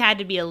probably had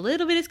to be a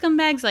little bit of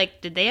scumbags.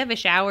 Like, did they have a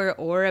shower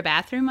or a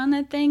bathroom on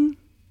that thing?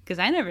 Because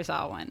I never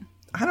saw one.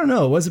 I don't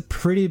know. It was a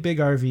pretty big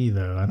RV,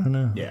 though. I don't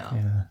know.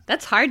 Yeah.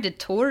 That's hard to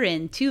tour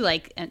in, too.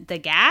 Like, the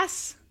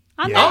gas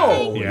on that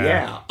thing.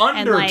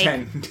 Under like,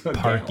 10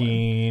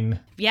 parking.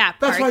 Yeah,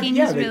 that's parking's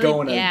why, they really,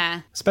 go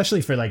in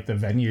especially for like the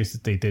venues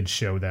that they did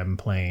show them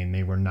playing,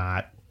 they were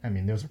not,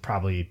 those are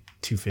probably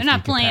 250 They're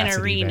not playing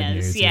capacity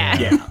arenas, venues.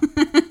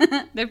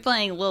 Yeah. They're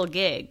playing little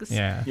gigs.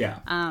 Yeah.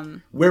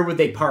 Where would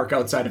they park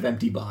outside of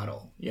Empty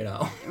Bottle,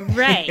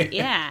 Right,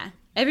 yeah.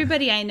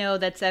 Everybody I know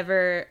that's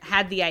ever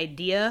had the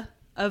idea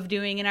of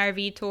doing an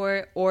RV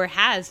tour or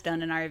has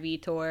done an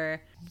RV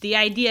tour, the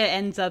idea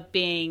ends up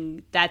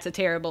being that's a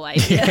terrible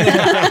idea.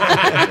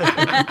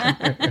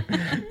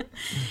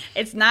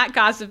 It's not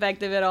cost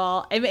effective at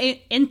all. I mean,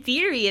 in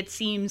theory, it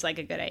seems like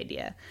a good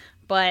idea.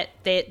 But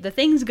the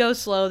things go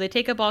slow. They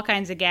take up all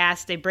kinds of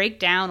gas. They break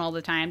down all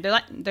the time.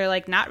 They're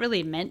like not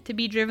really meant to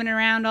be driven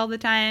around all the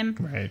time.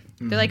 Right.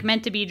 They're like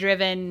meant to be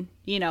driven,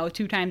 2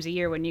 times a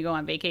year when you go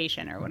on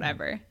vacation or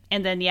whatever.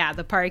 And then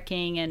the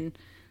parking and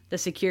the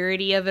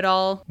security of it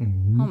all.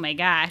 Oh my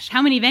gosh.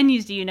 How many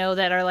venues do you know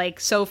that are like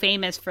so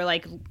famous for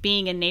like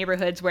being in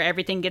neighborhoods where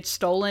everything gets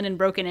stolen and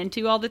broken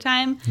into all the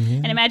time?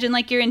 And imagine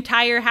like your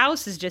entire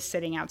house is just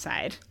sitting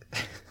outside.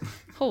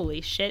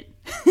 Holy shit.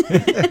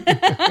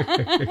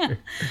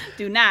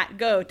 Do not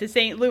go to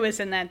St. Louis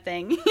in that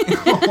thing.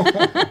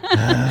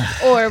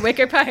 Or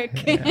Wicker Park.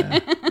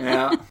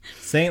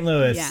 St.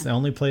 Louis, the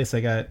only place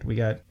we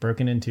got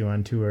broken into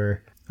on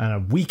tour, on a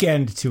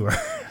weekend tour.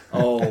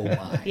 Oh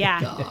my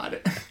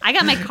God. I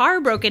got my car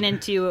broken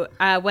into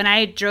when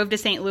I drove to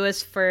St.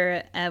 Louis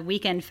for a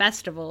weekend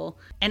festival,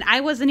 and I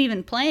wasn't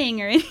even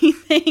playing or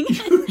anything.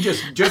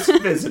 just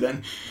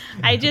visiting.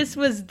 I just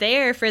was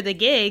there for the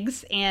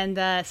gigs,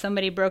 and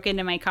somebody broke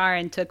into my car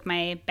and took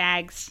my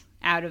bags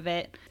out of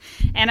it.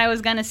 And I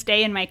was going to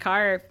stay in my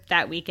car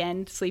that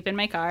weekend, sleep in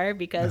my car,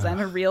 because I'm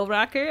a real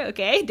rocker,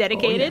 okay,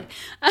 dedicated.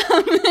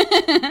 Oh,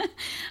 yeah.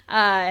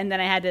 And then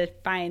I had to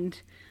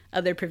find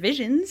other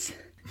provisions.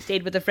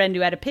 Stayed with a friend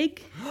who had a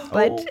pig.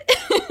 But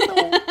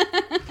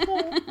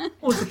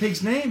What was the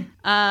pig's name?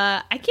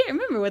 I can't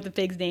remember what the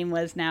pig's name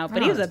was now,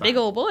 but he was a big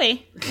old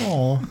boy.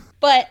 Oh.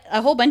 But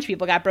a whole bunch of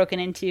people got broken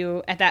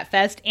into at that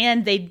fest,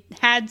 and they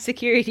had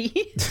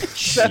security.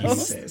 So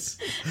Jesus.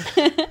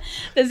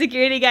 the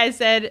security guy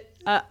said,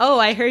 oh,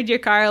 I heard your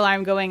car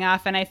alarm going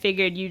off, and I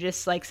figured you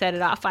just, like, set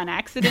it off on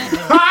accident.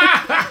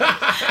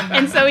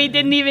 And so he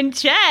didn't even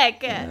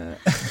check.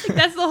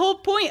 That's the whole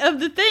point of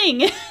the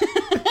thing.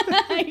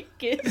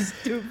 Get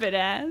stupid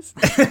ass.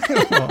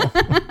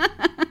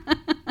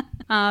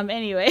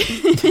 Anyway.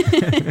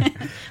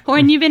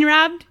 Horn, you been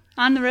robbed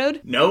on the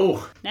road?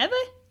 No. Never?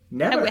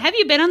 Never. Have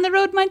you been on the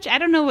road much? I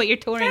don't know what your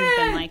touring's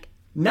been like.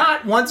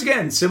 Not, once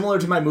again, similar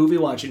to my movie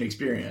watching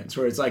experience,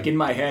 where it's like in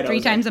my head.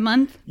 3 times a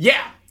month?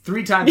 Yeah,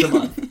 3 times a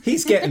month.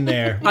 He's getting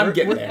there. I'm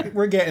getting there.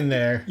 We're getting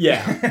there.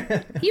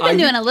 Yeah. You've been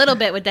doing a little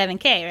bit with Devin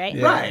K, right?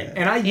 Yeah. Right.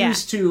 And I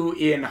used to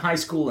in high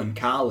school and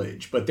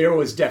college, but there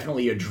was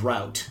definitely a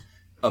drought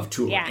of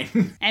touring. Yeah.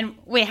 And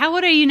wait, how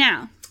old are you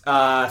now?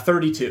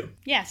 32.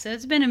 Yeah, so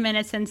it's been a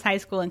minute since high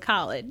school and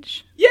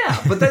college. Yeah,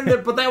 but then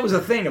but that was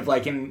a thing of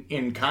like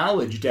in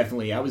college,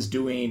 definitely I was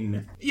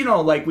doing, you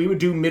know, like we would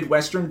do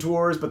Midwestern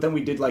tours, but then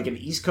we did like an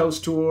East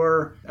Coast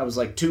tour. That was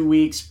like 2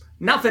 weeks.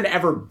 Nothing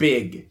ever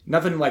big.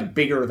 Nothing like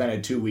bigger than a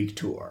 2-week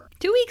tour.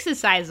 2 weeks is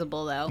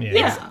sizable, though.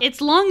 Yeah.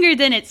 It's longer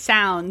than it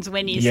sounds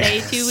when you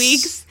say 2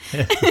 weeks.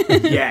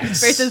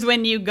 Yes. Versus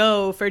when you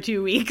go for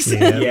 2 weeks.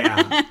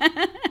 Yeah.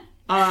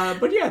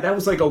 But yeah, that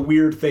was like a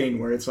weird thing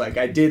where it's like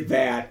I did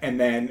that, and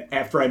then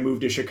after I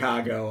moved to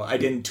Chicago, I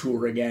didn't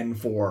tour again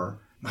for,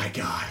 my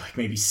God, like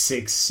maybe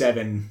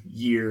 6-7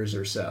 years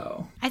or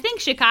so. I think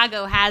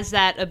Chicago has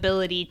that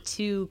ability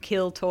to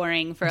kill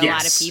touring for a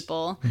lot of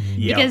people.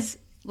 Yep. Because,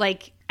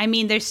 like, I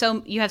mean,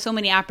 you have so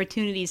many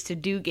opportunities to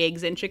do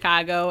gigs in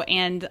Chicago,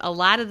 and a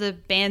lot of the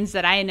bands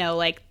that I know,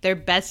 like, their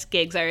best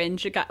gigs are in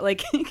Chicago,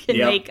 like, can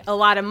make a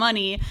lot of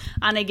money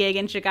on a gig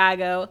in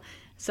Chicago.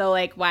 So,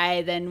 like,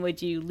 why then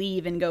would you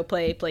leave and go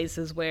play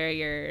places where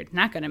you're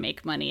not going to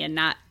make money and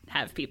not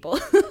have people?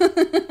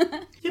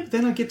 Yeah, but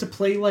then I get to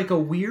play, like, a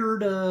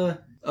weird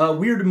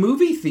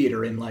movie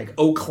theater in, like,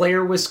 Eau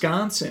Claire,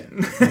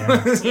 Wisconsin.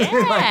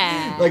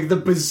 Yeah. like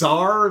the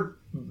bizarre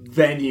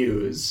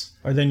venues.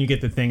 Or then you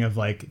get the thing of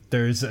like,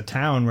 there's a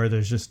town where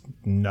there's just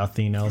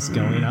nothing else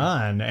going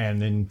on,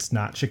 and then it's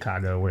not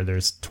Chicago where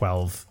there's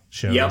 12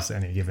 shows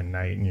any given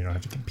night, and you don't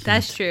have to compete.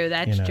 That's true.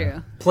 That's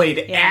true.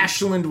 Played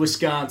Ashland,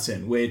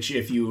 Wisconsin, which,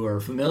 if you are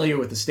familiar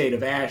with the state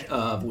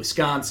of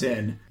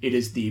Wisconsin, it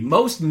is the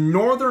most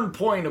northern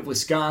point of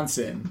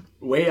Wisconsin,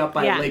 way up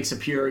by Lake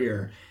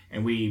Superior.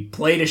 And we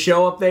played a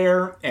show up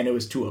there, and it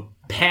was to a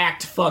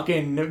packed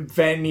fucking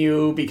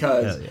venue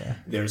because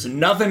there's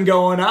nothing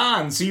going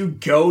on, so you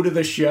go to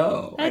the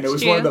show. That's and it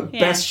was true. one of the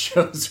best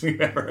shows we've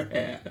ever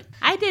had.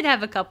 I did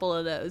have a couple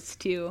of those,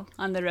 too,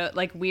 on the road,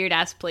 like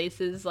weird-ass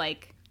places,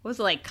 like, what was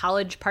it, like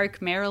College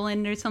Park,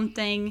 Maryland or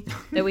something,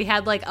 that we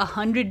had like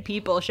 100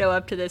 people show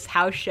up to this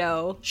house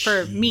show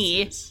for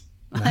me.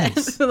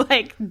 Nice.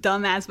 Like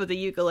dumbass with a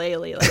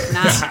ukulele, like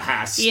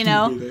not, you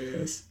know,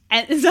 Stupid-ass.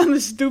 and some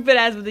stupid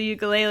ass with a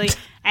ukulele,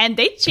 and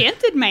they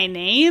chanted my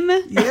name. Yeah.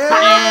 And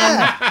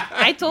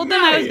I told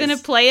them I was Nice. going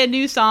to play a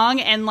new song,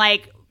 and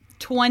like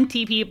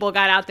 20 people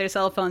got out their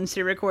cell phones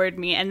to record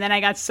me, and then I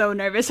got so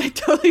nervous I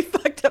totally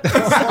fucked up the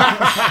song.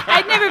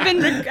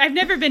 I've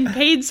never been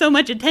paid so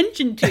much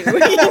attention to.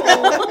 You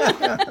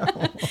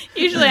know?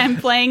 Usually I'm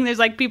playing, there's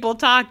like people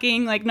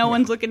talking, like no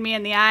one's looking me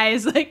in the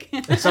eyes, like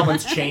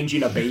Someone's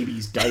changing a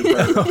baby's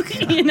diaper.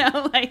 you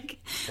know, like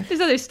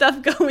there's other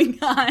stuff going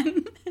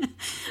on.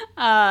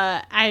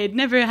 I had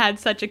never had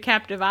such a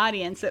captive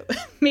audience. It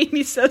made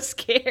me so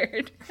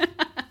scared.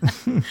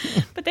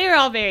 But they were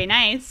all very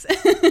nice.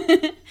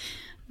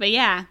 But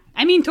yeah,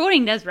 I mean,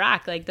 touring does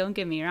rock. Like, don't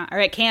get me wrong. Or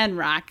it can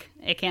rock.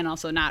 It can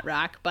also not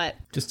rock. But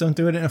Just don't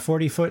do it in a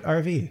 40-foot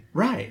RV.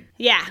 Right.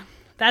 yeah,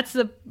 that's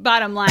the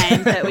bottom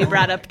line that we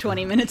brought up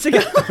 20 minutes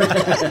ago.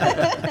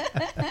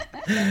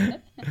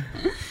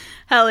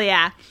 Hell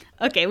yeah.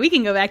 Okay, we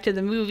can go back to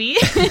the movie.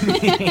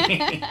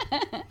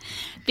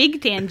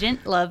 Big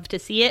tangent. Love to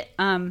see it.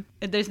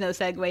 There's no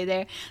segue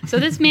there. So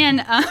this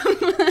man,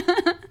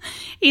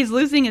 he's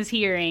losing his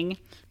hearing.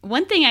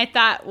 One thing I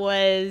thought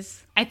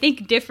was, I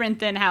think, different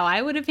than how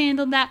I would have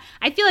handled that.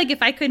 I feel like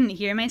if I couldn't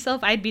hear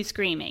myself, I'd be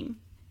screaming.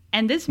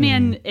 And this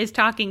man is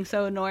talking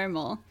so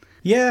normal.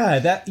 Yeah,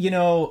 that, you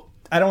know,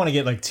 I don't want to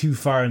get like too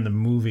far in the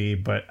movie,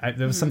 but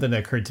there was something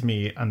that occurred to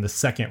me on the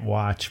second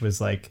watch was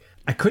like,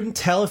 I couldn't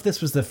tell if this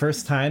was the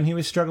first time he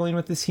was struggling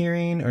with his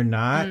hearing or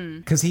not,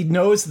 because he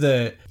does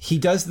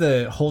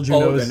the hold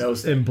your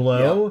nose and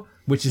blow,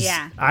 which is,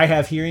 I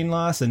have hearing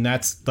loss, and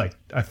that's like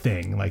a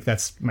thing. Like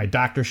that's, my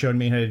doctor showed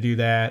me how to do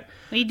that.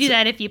 Well, you do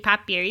that if you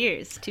pop your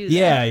ears too.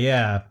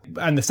 Yeah.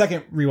 On the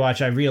second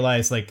rewatch, I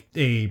realized like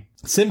a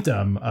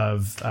symptom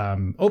of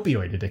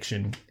opioid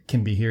addiction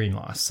can be hearing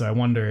loss. So I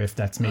wonder if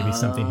that's maybe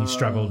something he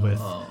struggled with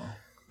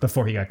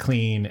before he got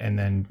clean, and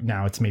then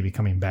now it's maybe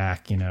coming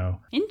back, you know.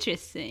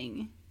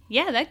 Interesting.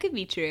 Yeah, that could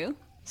be true.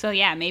 So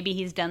yeah, maybe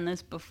he's done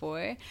this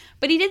before.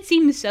 But he did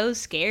seem so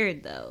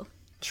scared, though.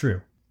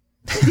 True.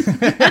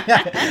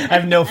 I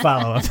have no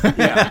follow-up.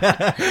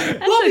 Yeah.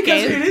 Well,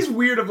 because okay. it is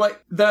weird of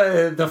like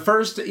the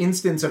first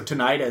instance of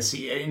tinnitus,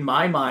 in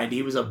my mind,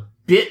 he was a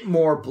bit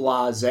more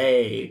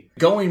blasé,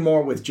 going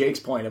more with Jake's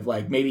point of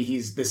like, maybe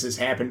this has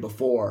happened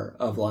before,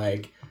 of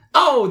like,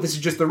 oh, this is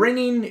just the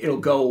ringing, it'll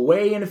go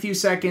away in a few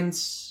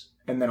seconds,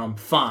 and then I'm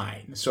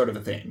fine, sort of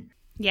a thing.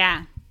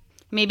 Yeah.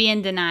 Maybe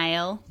in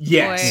denial.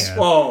 Yes. Yeah.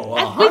 Oh,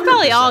 We've 100%.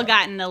 probably all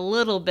gotten a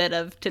little bit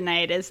of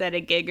tinnitus at a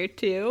gig or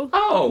two.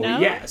 Oh, No?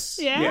 yes.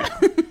 Yeah.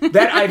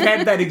 That I've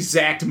had that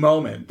exact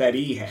moment that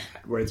he had,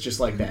 where it's just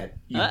like that.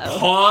 You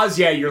pause,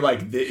 yeah, you're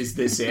like, is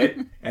this it?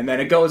 And then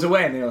it goes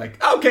away, and then you're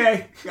like,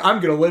 okay, I'm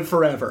going to live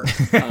forever.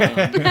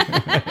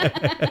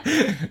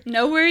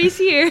 No worries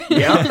here.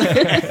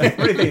 Yep.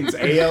 Everything's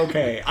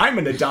A-okay. I'm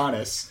an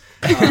Adonis.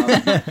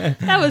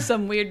 That was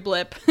some weird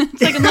blip.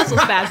 It's like a muscle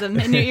spasm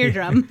in your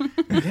eardrum.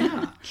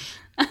 Yeah.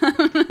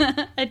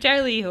 A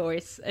Charlie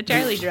horse, a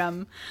Charlie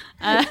drum.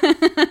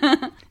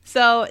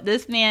 So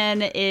this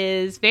man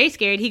is very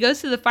scared. He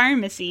goes to the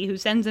pharmacy, who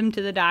sends him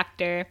to the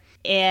doctor,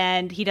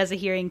 and he does a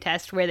hearing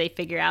test where they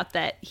figure out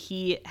that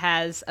he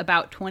has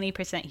about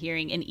 20%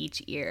 hearing in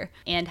each ear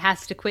and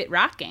has to quit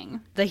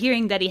rocking. The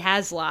hearing that he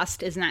has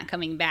lost is not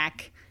coming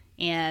back.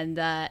 And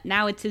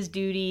now it's his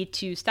duty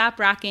to stop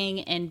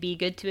rocking and be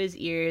good to his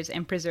ears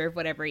and preserve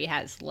whatever he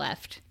has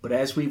left. But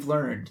as we've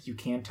learned, you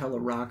can't tell a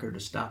rocker to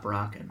stop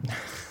rocking.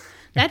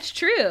 That's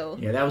true.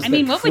 Yeah, that was what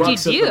would you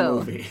crux of the do?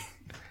 movie.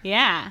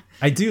 Yeah.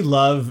 I do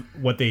love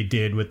what they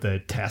did with the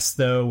test,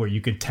 though, where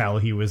you could tell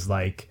he was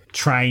like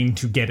trying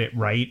to get it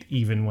right,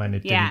 even when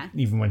it didn't,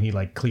 even when he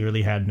like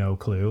clearly had no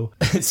clue.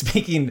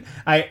 Speaking,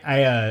 I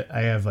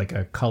have like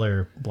a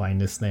color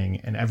blindness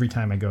thing, and every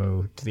time I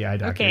go to the eye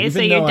doctor, Okay, even so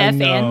you're though deaf I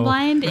know, and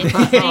blind?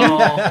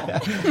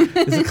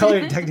 it's a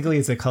color. Technically,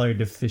 it's a color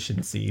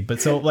deficiency.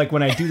 But so, like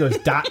when I do those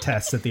dot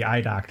tests at the eye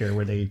doctor,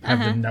 where they have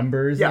the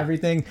numbers and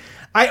everything,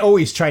 I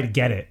always try to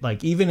get it.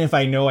 Like even if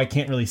I know I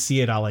can't really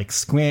see it, I'll like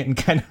squint and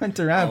kind of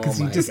hunt around because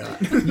you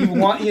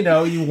want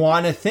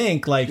to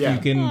think like you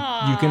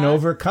can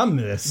overcome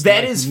this.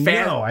 That like, is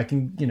I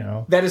can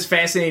That is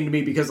fascinating to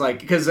me because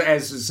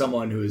as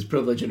someone who is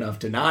privileged enough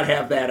to not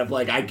have that, of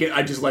like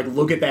I just like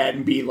look at that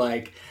and be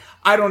like,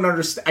 I don't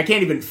understand. I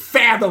can't even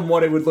fathom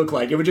what it would look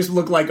like. It would just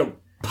look like a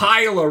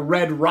pile of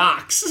red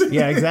rocks.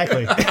 Yeah,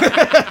 exactly.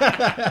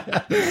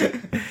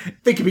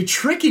 They could be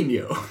tricking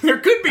you. There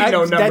could be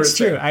no numbers. That's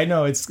true. There. I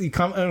know. I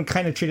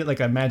kind of treat it like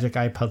a magic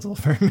eye puzzle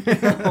for me.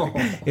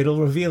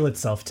 It'll reveal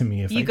itself to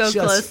me if you I go just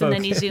close focus. and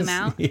then you zoom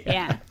out.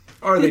 Yeah.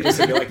 Or they just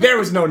be like, there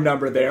was no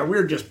number there.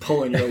 We're just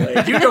pulling your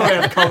leg. You don't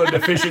have color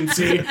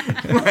deficiency.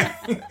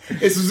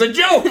 This is a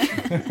joke.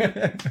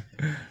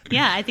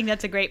 Yeah, I think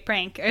that's a great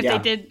prank. Or if Yeah.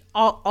 they did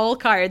all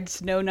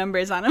cards, no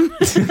numbers on them.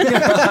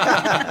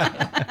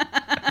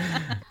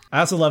 I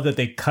also love that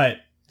they cut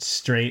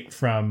straight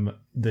from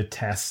the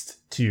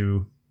test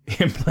to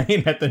him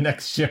playing at the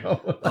next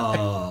show.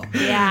 Oh.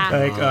 Yeah.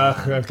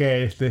 Like,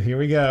 okay, here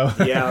we go.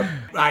 Yeah.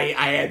 I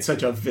had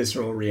such a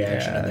visceral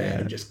reaction to that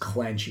and just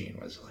clenching.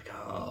 Was like,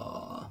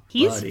 oh,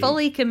 He's buddy.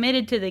 fully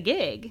committed to the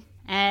gig.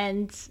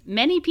 And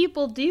many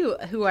people do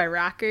who are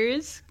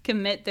rockers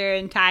commit their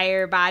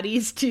entire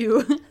bodies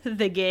to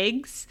the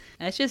gigs.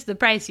 That's just the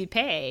price you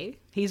pay.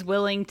 He's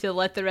willing to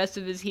let the rest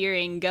of his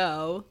hearing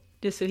go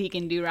just so he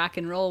can do rock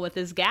and roll with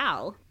his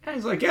gal. And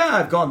he's like, yeah,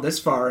 I've gone this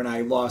far and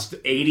I lost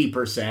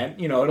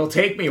 80%. It'll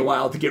take me a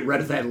while to get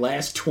rid of that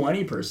last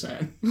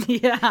 20%.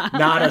 Yeah.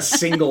 Not a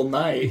single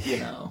night,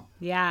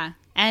 Yeah.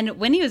 And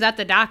when he was at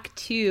the doc,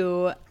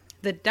 too,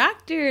 the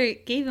doctor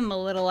gave him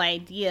a little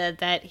idea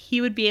that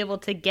he would be able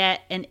to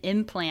get an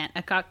implant,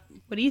 what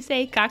do you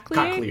say,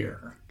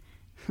 cochlear?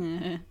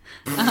 Cochlear.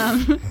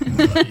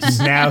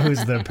 Now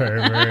who's the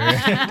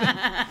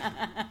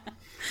pervert?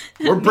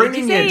 We're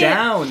bringing say you it.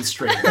 down,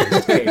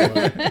 straight-laced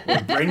Taylor.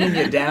 We're bringing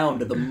you down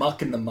to the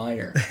muck and the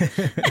mire.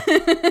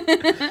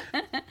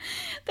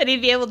 That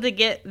he'd be able to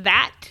get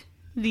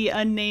the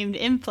unnamed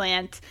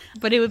implant,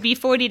 but it would be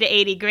 40 to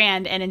 80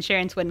 grand and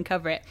insurance wouldn't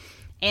cover it.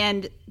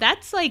 And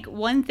that's like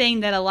one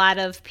thing that a lot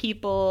of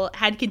people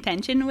had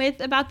contention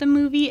with about the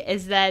movie,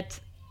 is that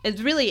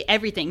it's really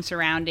everything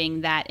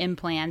surrounding that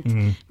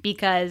implant,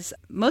 because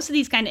most of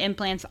these kind of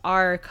implants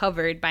are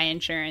covered by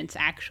insurance,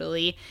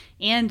 actually.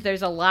 And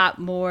there's a lot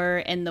more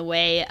in the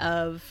way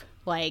of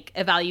like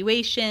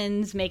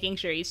evaluations, making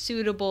sure he's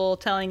suitable,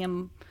 telling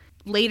him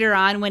later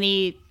on when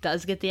he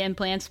does get the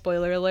implant,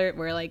 spoiler alert,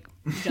 we're like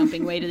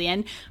jumping way to the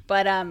end.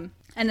 But, and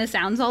the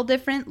sound's all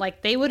different.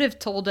 Like they would have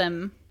told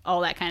him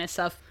all that kind of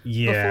stuff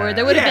before.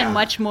 There would have been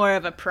much more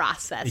of a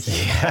process.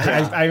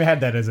 Yeah. I had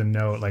that as a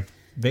note. Like,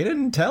 they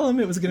didn't tell him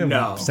it was going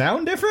to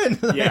sound different.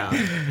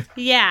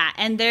 Yeah,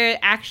 and they're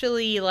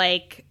actually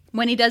like,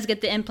 when he does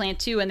get the implant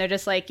too, and they're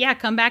just like, yeah,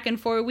 come back in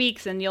 4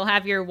 weeks and you'll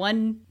have your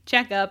one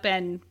checkup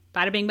and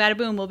bada bing, bada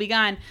boom, we'll be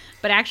gone.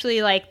 But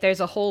actually, like, there's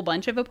a whole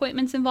bunch of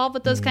appointments involved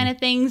with those kind of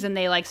things, and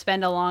they like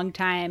spend a long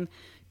time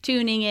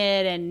tuning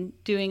it and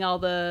doing all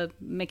the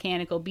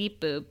mechanical beep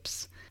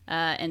boops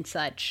and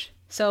such.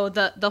 So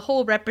the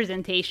whole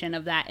representation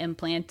of that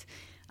implant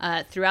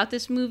throughout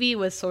this movie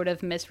was sort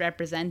of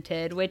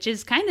misrepresented, which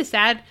is kind of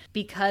sad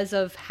because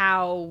of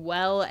how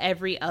well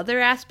every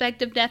other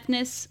aspect of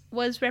deafness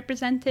was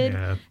represented,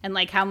 and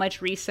like how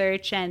much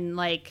research and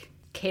like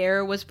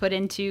care was put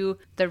into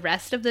the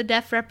rest of the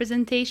deaf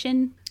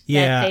representation,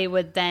 that they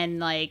would then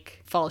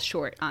like fall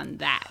short on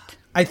that.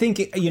 I think,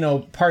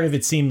 part of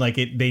it seemed like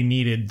they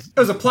needed... It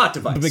was a plot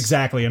device.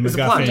 Exactly, a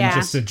MacGuffin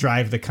just to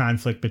drive the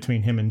conflict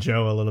between him and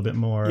Joe a little bit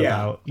more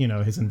about,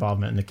 his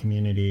involvement in the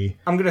community.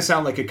 I'm going to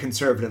sound like a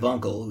conservative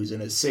uncle who's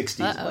in his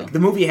 60s. Like, the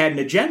movie had an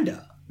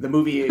agenda. The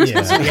movie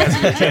explicitly has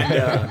an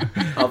agenda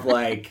of,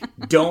 like,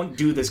 don't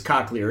do this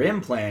cochlear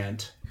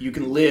implant. You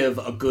can live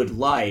a good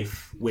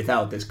life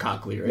without this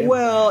cochlear implant.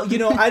 Well,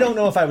 I don't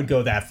know if I would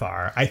go that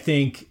far. I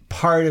think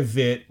part of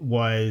it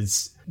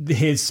was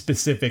his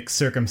specific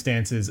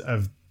circumstances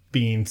of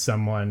being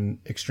someone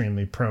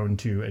extremely prone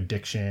to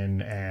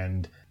addiction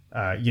and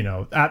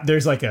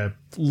there's like a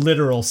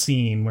literal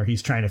scene where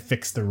he's trying to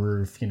fix the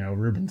roof,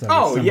 Ruben's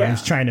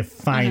he's trying to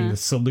find the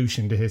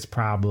solution to his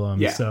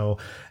problem. So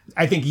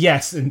I think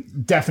yes,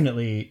 and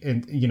definitely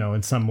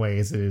in some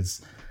ways it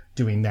is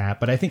doing that,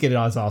 but I think it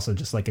is also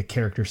just like a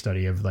character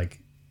study of like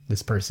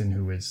this person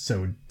who is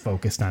so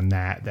focused on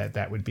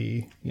that would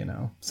be,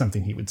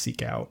 something he would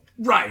seek out.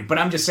 Right, but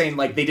I'm just saying,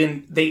 like,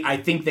 I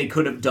think they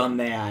could have done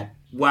that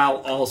while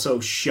also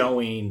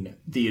showing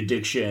the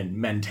addiction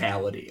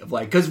mentality of,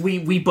 like, because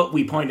we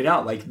pointed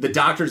out, like, the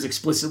doctors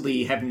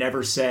explicitly have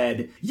never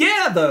said,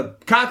 the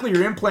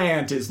cochlear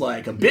implant is,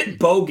 like, a bit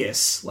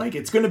bogus. Like,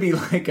 it's going to be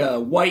like a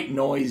white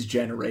noise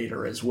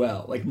generator as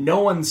well. Like, no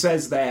one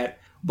says that.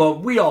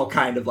 But we all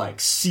kind of, like,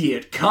 see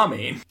it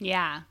coming.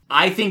 Yeah.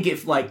 I think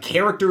if, like,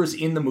 characters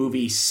in the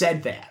movie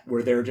said that,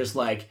 where they're just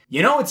like,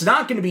 it's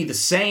not going to be the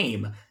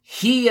same,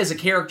 he as a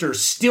character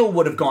still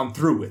would have gone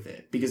through with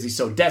it because he's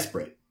so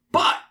desperate.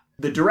 But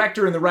the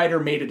director and the writer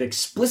made an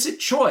explicit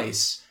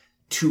choice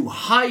to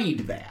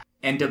hide that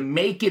and to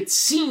make it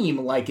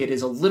seem like it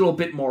is a little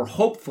bit more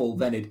hopeful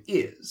than it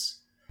is.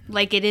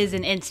 Like it is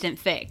an instant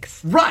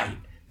fix. Right.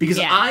 Because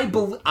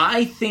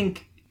I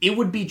think... it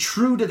would be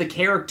true to the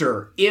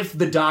character if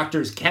the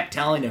doctors kept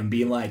telling him,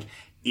 being like,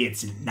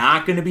 it's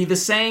not going to be the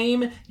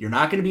same. You're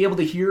not going to be able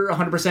to hear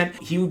 100%.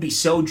 He would be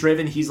so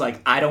driven. He's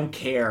like, I don't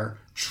care.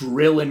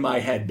 Drill in my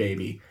head,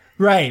 baby.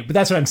 Right. But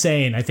that's what I'm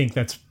saying. I think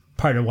that's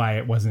part of why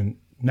it wasn't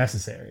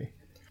necessary.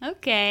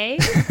 Okay.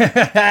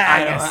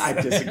 I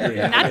disagree.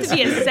 Not to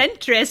be a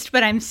centrist,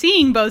 but I'm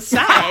seeing both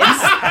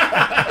sides.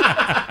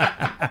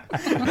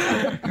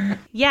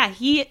 Yeah,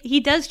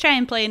 he does try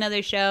and play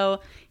another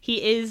show.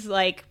 He is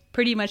like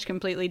pretty much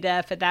completely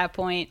deaf at that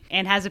point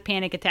and has a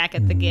panic attack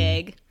at the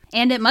gig.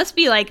 And it must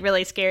be like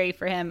really scary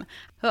for him.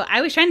 Oh,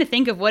 I was trying to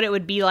think of what it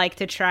would be like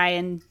to try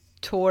and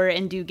tour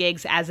and do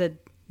gigs as a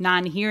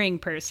non-hearing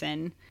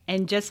person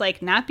and just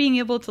like not being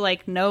able to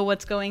like know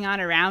what's going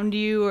on around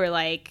you, or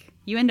like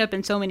you end up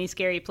in so many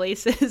scary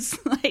places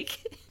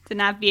like to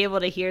not be able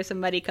to hear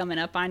somebody coming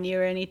up on you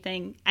or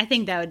anything. I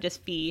think that would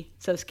just be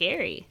so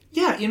scary.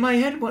 Yeah, in my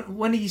head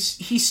when he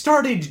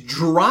started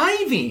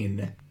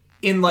driving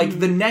in like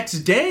the next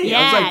day,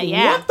 I was like,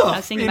 what the I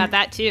was thinking about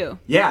that too.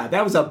 Yeah,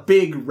 that was a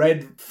big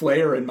red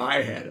flare in my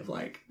head of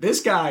like,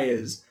 this guy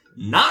is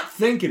not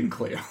thinking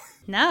clearly.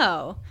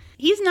 No,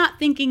 he's not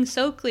thinking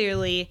so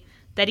clearly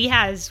that he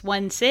has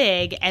one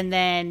cig and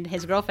then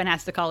his girlfriend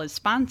has to call his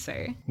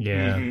sponsor.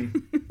 Yeah.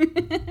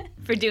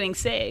 For doing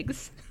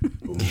cigs.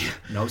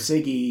 No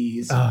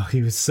ciggies. Oh,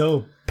 he was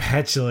so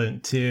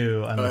petulant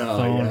too on the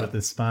phone with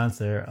the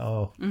sponsor.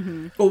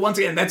 Well, once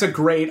again,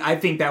 I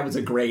think that was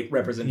a great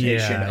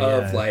representation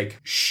of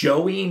like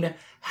showing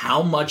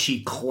how much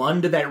he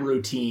clung to that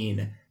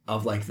routine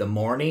of like the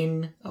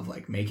morning of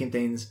like making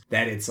things,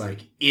 that it's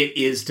like it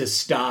is to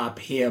stop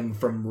him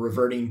from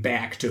reverting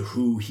back to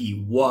who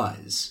he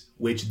was,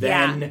 which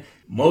then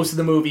most of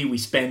the movie we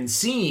spend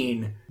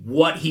seeing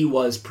what he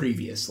was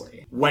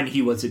previously when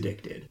he was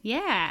addicted.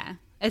 Yeah.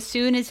 As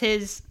soon as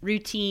his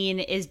routine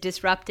is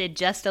disrupted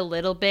just a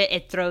little bit,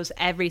 it throws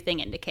everything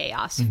into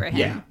chaos for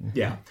him.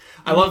 Yeah.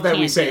 I love that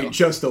we say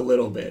just a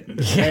little bit.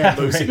 And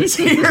losing his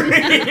hearing.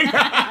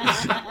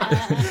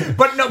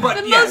 But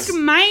the most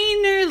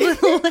minor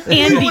little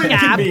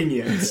handicap.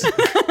 Inconvenience.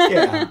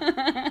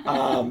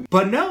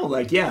 But no,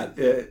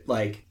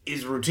 like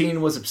his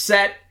routine was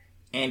upset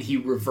and he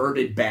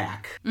reverted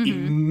back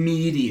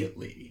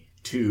immediately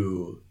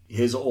to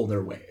his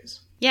older ways.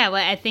 Yeah,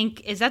 well, I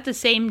think, is that the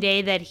same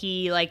day that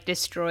he, like,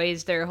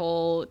 destroys their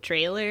whole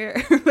trailer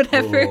or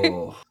whatever?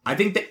 Oh, I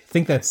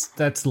think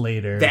that's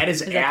later. That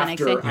is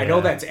after, I know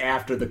that's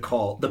after the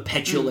call, the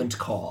petulant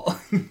call.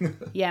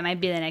 Yeah, it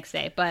might be the next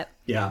day, but...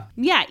 Yeah,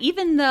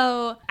 even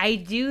though I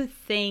do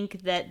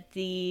think that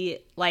the,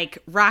 like,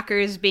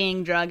 rockers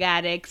being drug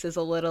addicts is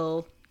a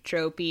little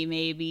tropey,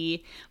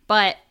 maybe,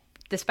 but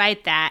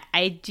despite that,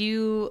 I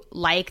do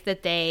like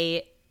that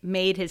they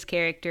made his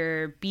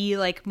character be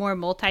like more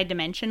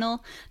multidimensional.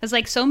 There's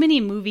like so many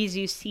movies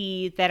you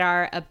see that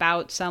are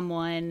about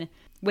someone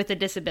with a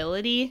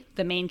disability,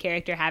 the main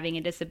character having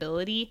a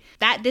disability,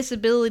 that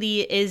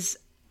disability is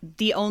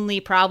the only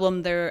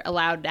problem they're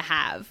allowed to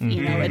have.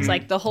 You know, it's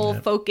like the whole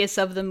focus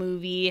of the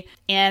movie.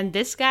 And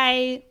this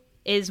guy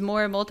is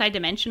more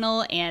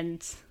multidimensional,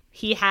 and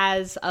he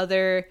has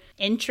other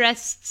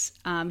interests.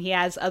 He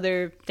has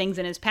other things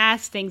in his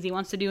past, things he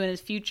wants to do in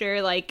his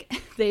future. Like,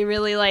 they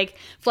really like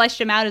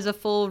fleshed him out as a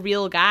full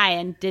real guy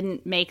and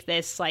didn't make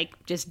this like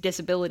just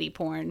disability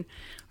porn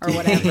or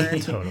whatever.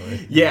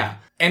 Totally. Yeah.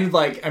 And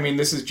like, I mean,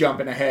 this is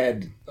jumping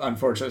ahead,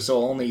 unfortunately,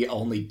 so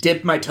only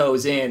dip my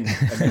toes in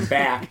and then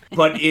back.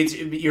 But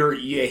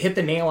you hit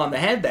the nail on the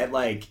head that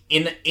like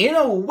in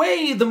a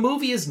way the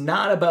movie is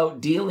not about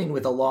dealing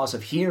with a loss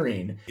of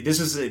hearing. This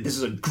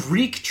is a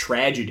Greek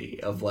tragedy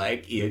of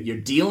like you're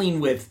dealing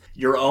with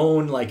your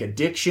own like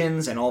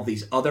addictions and all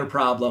these other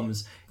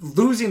problems.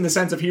 Losing the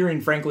sense of hearing,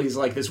 frankly, is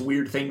like this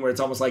weird thing where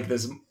it's almost like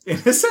this, in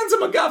a sense, a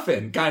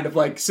MacGuffin, kind of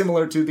like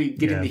similar to the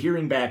getting the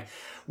hearing back,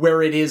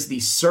 where it is the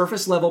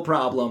surface level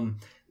problem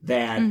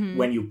that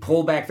when you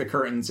pull back the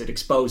curtains, it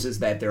exposes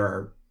that there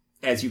are,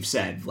 as you've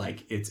said,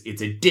 like it's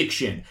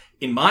addiction.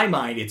 In my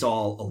mind, it's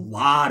all a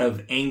lot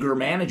of anger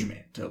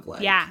management of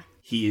like,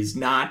 he is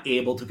not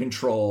able to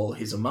control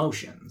his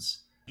emotions.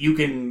 You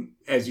can,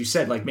 as you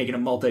said, like making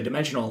it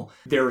multidimensional,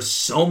 there are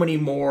so many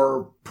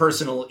more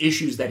personal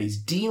issues that he's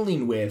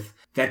dealing with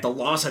that the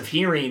loss of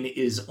hearing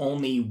is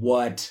only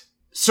what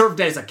served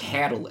as a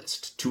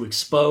catalyst to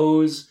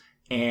expose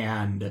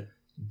and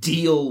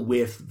deal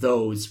with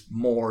those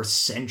more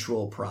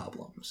central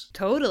problems.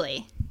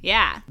 Totally.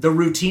 Yeah. The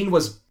routine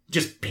was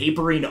just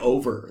papering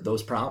over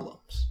those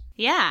problems.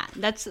 Yeah.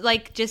 That's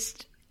like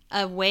just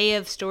a way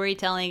of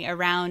storytelling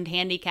around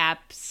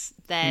handicaps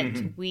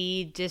that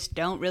we just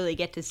don't really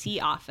get to see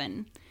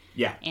often.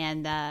 Yeah.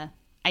 And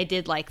I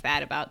did like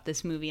that about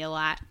this movie a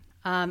lot.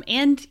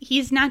 And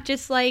he's not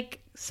just like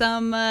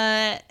some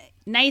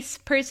nice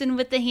person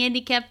with the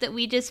handicap that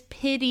we just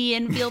pity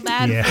and feel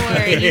bad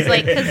for. He's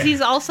like, because he's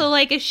also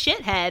like a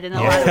shithead in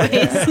a lot of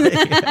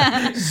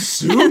ways.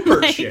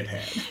 Super like,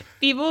 shithead.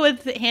 People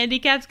with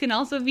handicaps can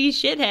also be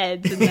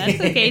shitheads, and that's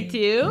okay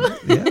too.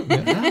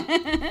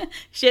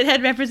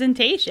 Shithead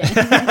representation.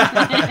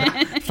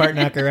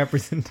 Fartknocker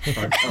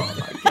representation. Oh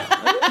my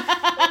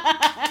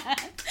god.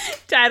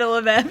 Title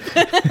of it.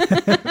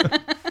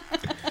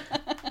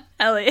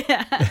 Hell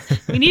yeah.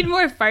 We need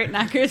more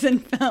Fartknockers in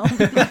film.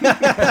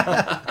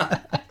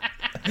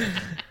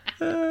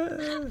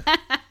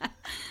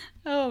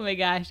 Oh my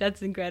gosh,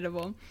 that's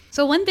incredible.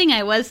 So one thing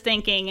I was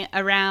thinking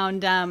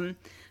around,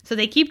 so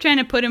they keep trying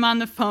to put him on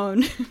the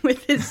phone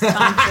with his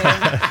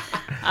sponsor.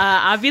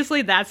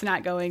 Obviously that's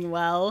not going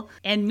well.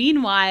 And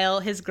meanwhile,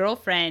 his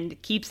girlfriend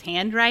keeps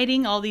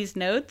handwriting all these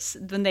notes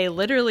when they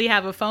literally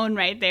have a phone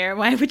right there.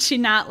 Why would she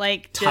not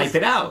like just type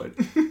it out?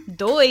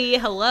 Doi,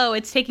 hello.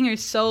 It's taking her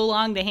so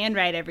long to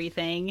handwrite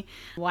everything.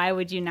 Why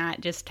would you not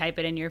just type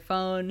it in your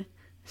phone?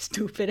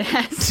 Stupid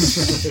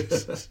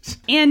ass.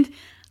 And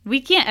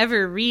we can't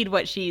ever read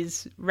what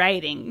she's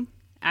writing.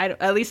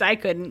 At least I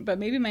couldn't, but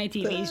maybe my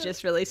TV's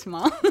just really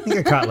small. I think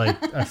I caught like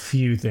a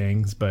few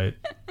things, but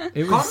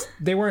it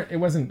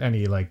wasn't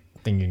any like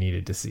thing you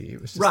needed to see.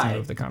 It was just to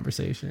move the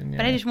conversation. Yeah.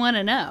 But I just want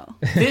to know.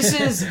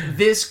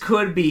 This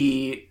could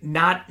be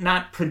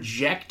not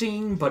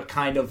projecting, but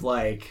kind of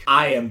like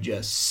I am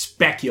just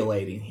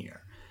speculating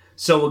here.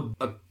 So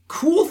a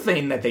cool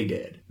thing that they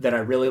did that I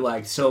really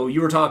liked. So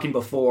you were talking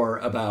before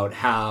about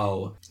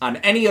how on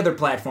any other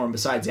platform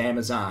besides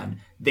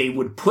Amazon, they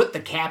would put the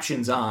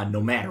captions on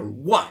no matter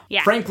what.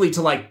 Yeah. Frankly,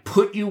 to like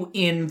put you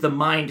in the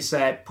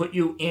mindset, put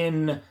you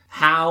in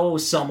how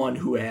someone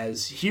who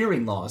has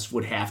hearing loss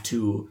would have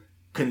to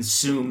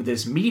consume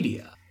this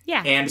media.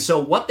 Yeah. And so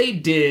what they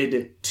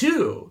did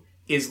too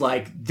is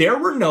like there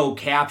were no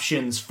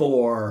captions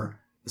for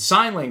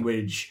sign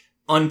language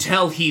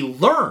until he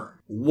learned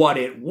what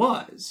it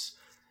was.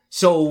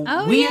 So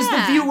as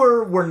the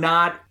viewer were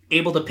not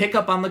able to pick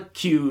up on the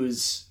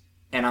cues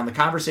and on the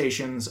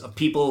conversations of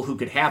people who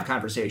could have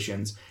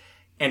conversations.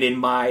 And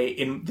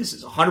this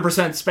is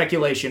 100%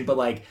 speculation, but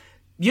like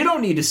you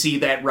don't need to see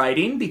that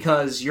writing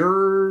because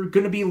you're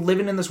going to be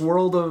living in this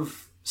world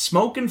of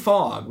smoke and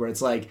fog where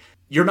it's like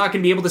you're not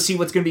going to be able to see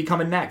what's going to be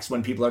coming next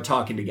when people are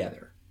talking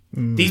together.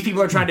 These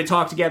people are trying to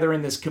talk together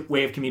in this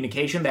way of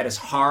communication that is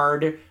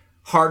harder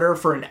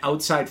for an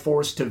outside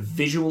force to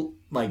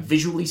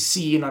visually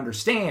see and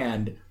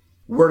understand.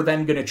 We're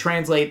then going to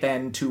translate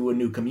then to a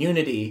new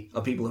community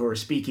of people who are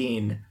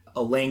speaking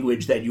a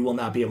language that you will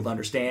not be able to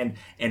understand.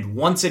 And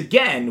once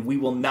again, we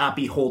will not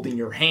be holding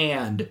your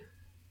hand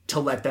to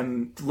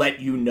let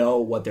you know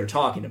what they're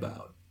talking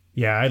about.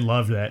 Yeah, I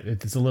love that.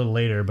 It's a little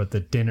later, but the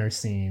dinner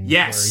scene.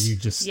 Yes. Where you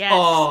just,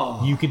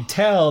 yes. You could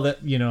tell that,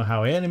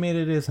 how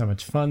animated it is, how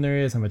much fun there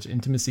is, how much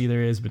intimacy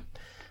there is, but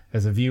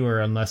as a viewer,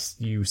 unless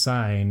you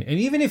sign, and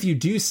even if you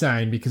do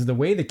sign, because the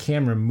way the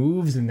camera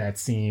moves in that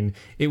scene,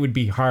 it would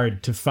be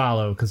hard to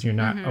follow because you're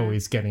not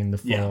always getting the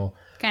full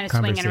kind of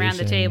swinging around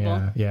the table.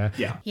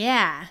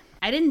 Yeah.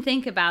 I didn't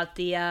think about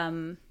the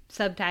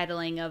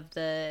subtitling of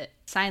the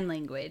sign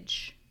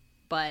language,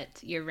 but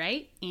you're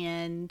right.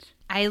 And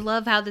I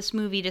love how this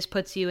movie just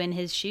puts you in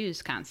his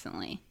shoes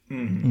constantly.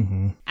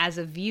 As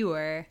a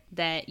viewer,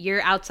 that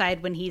you're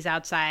outside when he's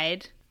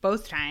outside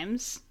both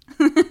times.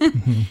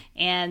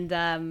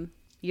 And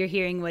you're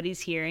hearing what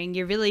he's hearing.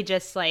 You're really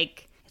just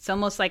like, it's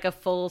almost like a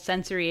full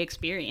sensory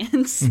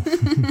experience. Now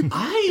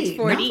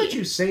that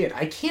you say it,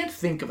 I can't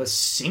think of a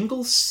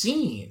single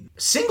scene,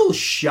 single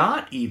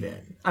shot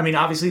even. I mean,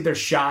 obviously there's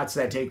shots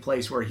that take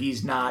place where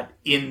he's not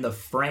in the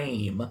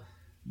frame,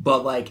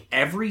 but like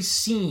every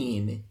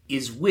scene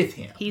is with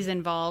him. He's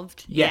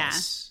involved.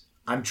 Yes.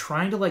 Yeah. I'm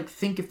trying to like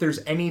think if there's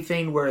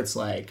anything where it's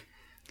like,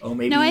 oh,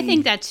 maybe. No, I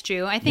think that's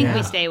true. I think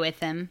we stay with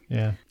him.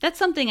 Yeah. That's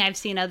something I've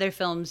seen other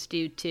films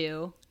do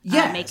too.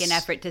 Yes. Make an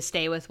effort to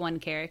stay with one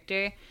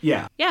character.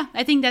 Yeah. Yeah,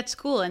 I think that's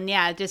cool. And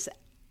yeah, just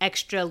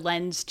extra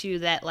lens to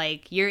that,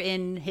 like, you're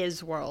in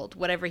his world.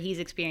 Whatever he's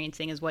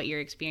experiencing is what you're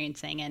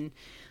experiencing. And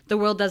the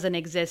world doesn't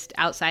exist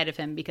outside of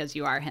him because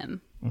you are him.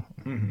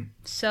 Mm-hmm.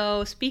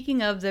 So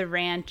speaking of the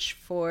ranch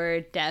for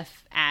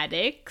deaf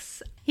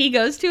addicts, he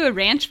goes to a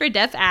ranch for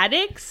deaf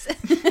addicts,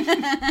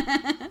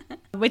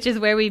 which is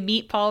where we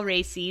meet Paul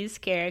Raci's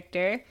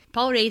character.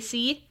 Paul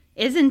Raci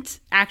isn't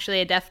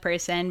actually a deaf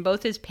person.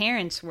 Both his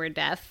parents were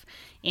deaf,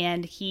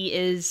 and he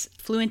is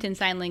fluent in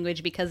sign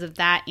language because of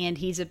that, and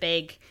he's a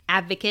big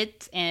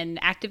advocate and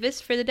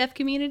activist for the deaf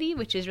community,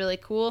 which is really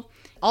cool.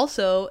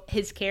 Also,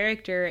 his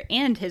character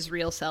and his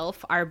real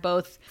self are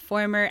both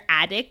former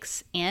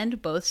addicts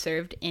and both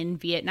served in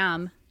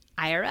Vietnam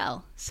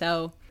IRL.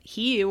 So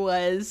he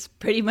was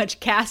pretty much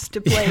cast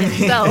to play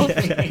himself.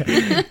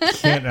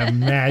 Can't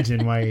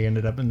imagine why he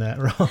ended up in that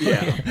role.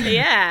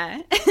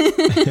 Yeah.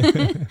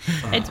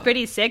 It's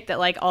pretty sick that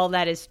like all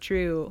that is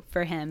true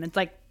for him. It's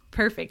like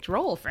perfect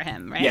role for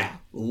him, right? Yeah.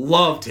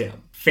 Loved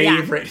him.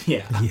 Favorite.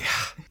 Yeah.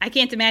 I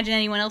can't imagine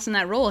anyone else in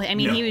that role. I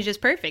mean, he was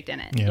just perfect in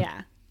it. Yep.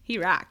 Yeah. He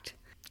rocked.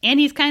 And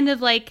he's kind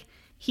of like,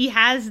 he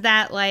has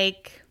that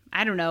like,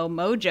 I don't know,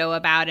 mojo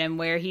about him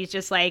where he's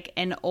just like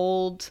an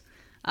old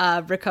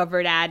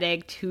recovered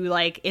addict who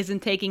like isn't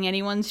taking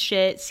anyone's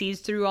shit,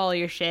 sees through all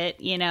your shit,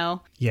 you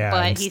know? Yeah.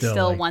 But he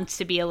still like, wants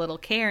to be a little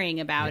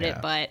caring about it,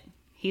 but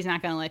he's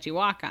not going to let you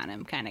walk on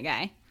him kind of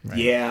guy. Right.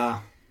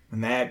 Yeah.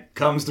 And that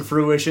comes to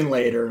fruition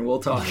later, and we'll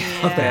talk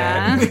about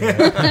that.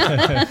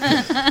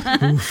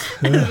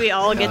 We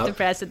all get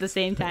depressed at the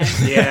same time.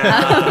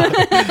 Yeah.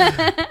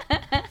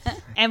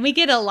 And we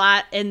get a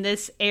lot in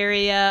this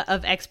area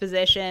of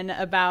exposition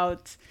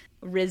about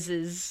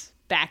Riz's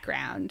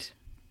background.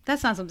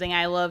 That's not something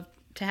I love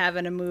to have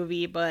in a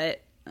movie,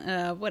 but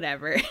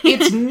whatever.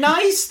 It's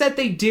nice that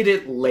they did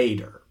it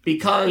later.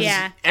 Because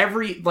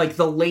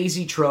the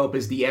lazy trope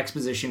is the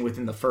exposition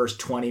within the first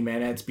 20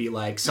 minutes. Be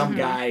like, some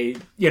guy,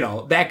 you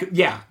know,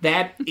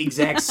 that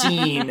exact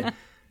scene.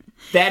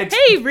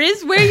 Hey,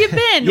 Riz, where you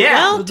been?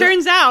 Well,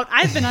 turns out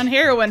I've been on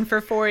heroin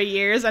for 4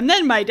 years, and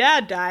then my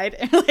dad died.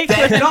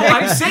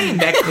 I'm saying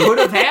that could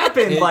have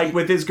happened, like,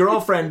 with his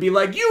girlfriend. Be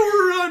like, you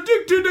were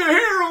addicted to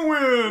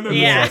heroin. And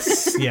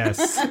yes.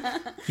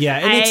 Yeah,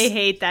 and I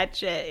hate that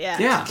shit.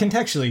 Yeah.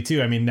 Contextually,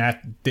 too, I mean,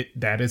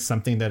 that is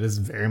something that is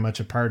very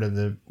much a part of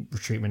the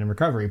treatment and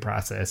recovery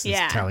process, is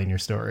telling your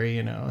story,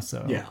 you know?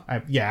 So,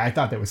 I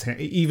thought that was,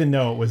 even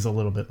though it was a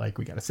little bit like,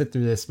 we got to sit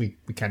through this, we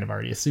kind of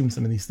already assumed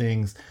some of these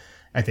things.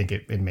 I think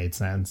it made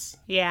sense.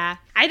 Yeah.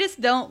 I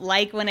just don't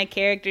like when a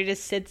character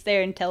just sits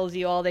there and tells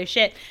you all their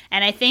shit.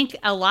 And I think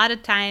a lot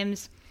of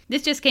times,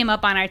 this just came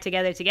up on our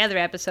Together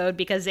episode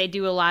because they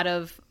do a lot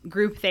of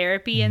group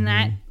therapy in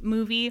that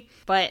movie.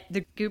 But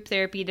the group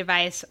therapy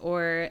device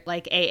or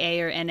like AA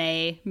or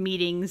NA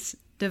meetings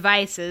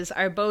devices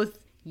are both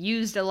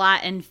used a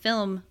lot in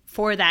film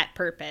for that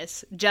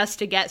purpose, just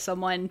to get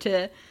someone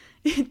to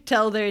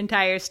tell their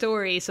entire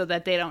story so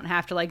that they don't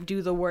have to like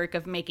do the work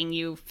of making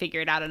you figure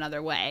it out another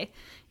way,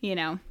 you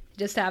know,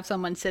 just to have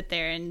someone sit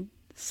there and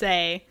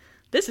say,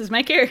 this is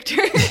my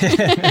character.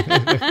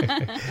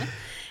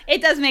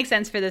 It does make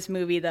sense for this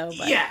movie though.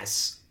 But,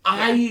 yes.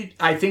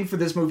 I think for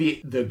this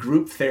movie, the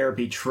group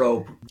therapy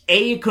trope,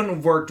 it couldn't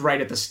have worked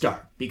right at the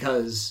start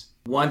because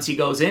once he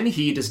goes in,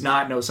 he does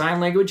not know sign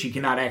language. He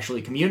cannot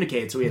actually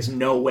communicate. So he has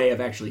no way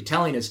of actually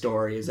telling his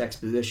story, his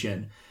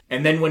exposition.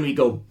 And then when we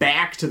go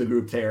back to the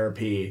group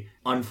therapy,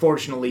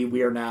 unfortunately,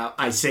 we are now,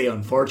 I say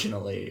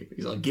unfortunately,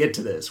 because I'll get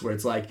to this, where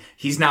it's like,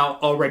 he's now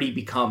already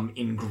become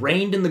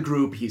ingrained in the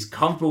group, he's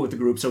comfortable with the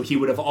group, so he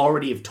would have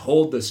already have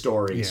told the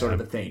story, sort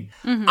of a thing.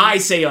 Mm-hmm. I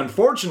say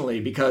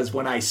unfortunately, because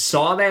when I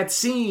saw that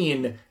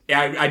scene,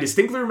 I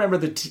distinctly remember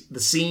the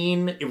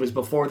scene, it was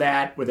before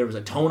that, where there was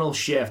a tonal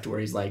shift, where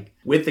he's like,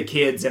 with the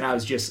kids, and I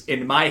was just,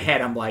 in my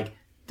head, I'm like,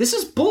 this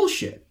is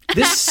bullshit.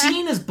 This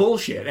scene is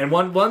bullshit. And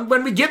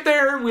when we get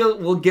there,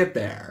 we'll get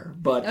there.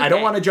 But I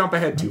don't want to jump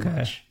ahead too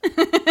much.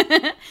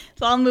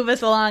 So I'll move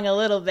us along a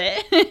little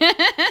bit.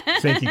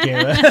 Thank you,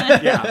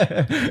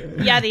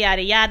 Kayla. Yada,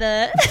 yada,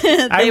 yada.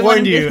 I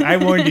warned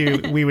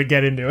you we would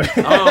get into it.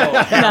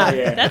 Oh, hell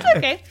yeah. That's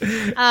okay.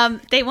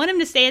 They want him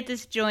to stay at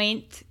this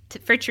joint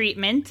for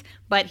treatment,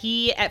 but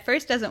he at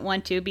first doesn't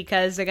want to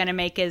because they're going to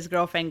make his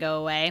girlfriend go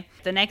away.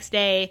 The next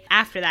day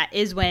after that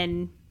is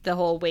when the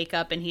whole wake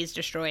up and he's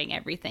destroying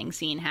everything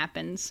scene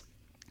happens.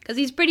 Because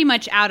he's pretty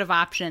much out of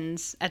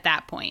options at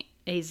that point.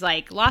 He's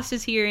like lost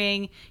his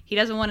hearing. He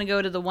doesn't want to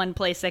go to the one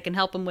place that can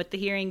help him with the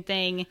hearing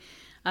thing.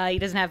 He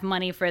doesn't have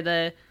money for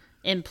the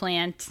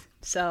implant.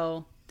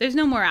 So there's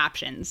no more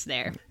options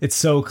there. It's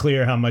so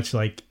clear how much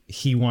like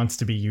he wants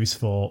to be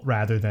useful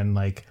rather than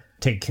like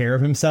take care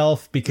of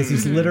himself, because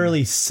he's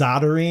literally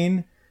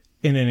soldering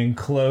in an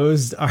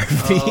enclosed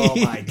RV. Oh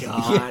my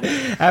God.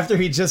 After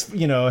he just,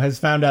 has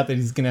found out that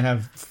he's going to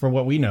have, for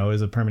what we know,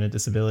 is a permanent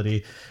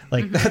disability.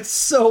 Like, that's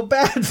so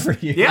bad for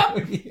you.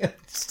 Yep.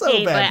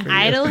 So bad but for you.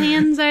 idle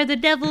hands are the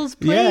devil's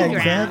playground.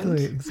 Yeah,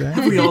 exactly.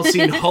 Have we all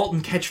seen *Halt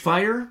and Catch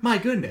Fire*? My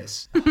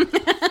goodness.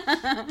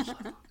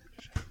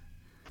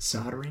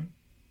 Soldering?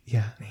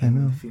 Yeah, I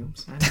know.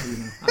 Fumes.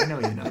 I know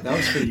you know. That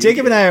was for you.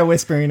 Jacob and I are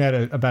whispering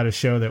about a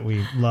show that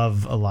we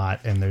love a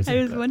lot, and there's I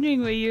was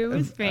wondering what you were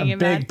whispering a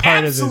about. big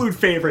part Absolute of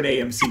favorite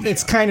AMC.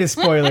 It's kind of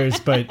spoilers,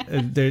 but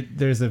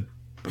there's a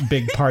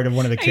big part of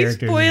one of the Are you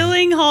characters.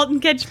 spoiling *Halt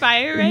and Catch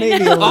Fire* right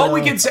Maybe now? a little. All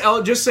we can say,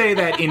 I'll just say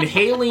that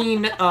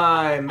inhaling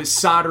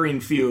soldering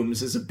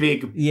fumes is a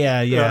big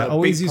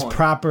Always big use point.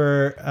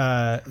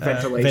 proper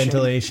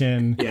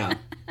ventilation. Yeah.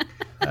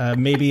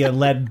 Maybe a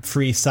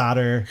lead-free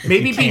solder. if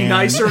Maybe you be can.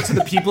 nicer to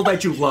the people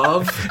that you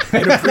love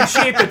and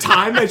appreciate the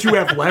time that you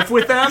have left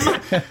with them.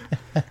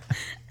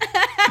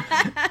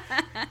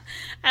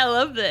 I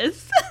love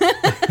this.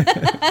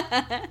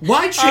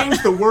 Why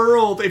change the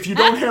world if you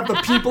don't have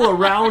the people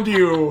around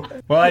you?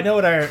 Well, I know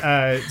what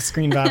our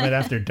Screen Vomit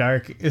After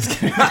Dark is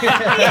going to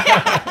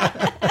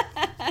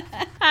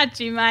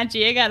Hachi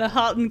Machi, I got a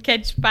 *Halt and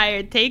Catch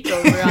Fire*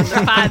 takeover on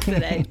the pod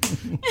today.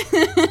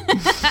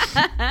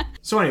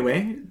 So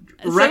anyway,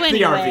 wreck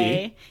the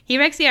RV. He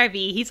wrecks the RV.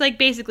 He's like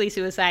basically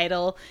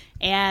suicidal.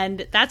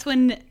 And that's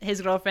when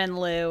his girlfriend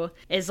Lou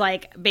is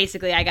like,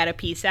 basically, I gotta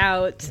peace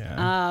out.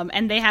 Yeah.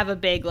 And they have a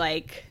big,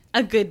 like,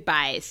 a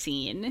goodbye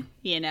scene,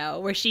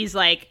 where she's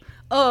like,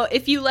 oh,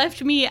 if you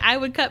left me, I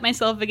would cut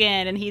myself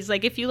again. And he's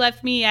like, if you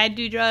left me, I'd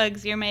do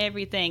drugs. You're my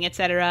everything,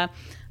 etc.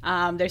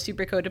 They're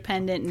super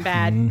codependent and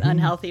bad,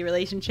 unhealthy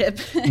relationship,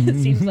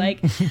 it seems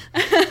like.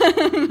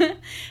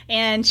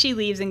 And she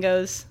leaves and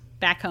goes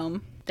back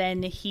home.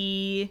 Then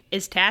he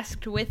is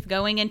tasked with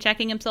going and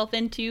checking himself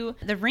into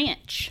the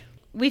ranch.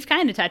 We've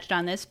kind of touched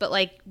on this, but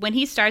like when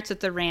he starts at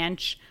the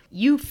ranch,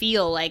 you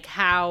feel like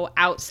how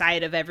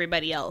outside of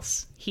everybody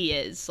else he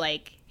is.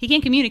 Like he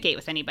can't communicate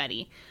with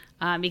anybody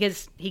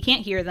because he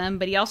can't hear them,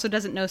 but he also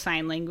doesn't know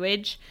sign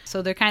language.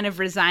 So they're kind of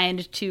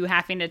resigned to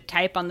having to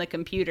type on the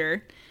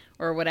computer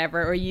or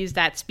whatever, or use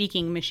that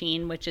speaking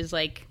machine, which is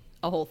like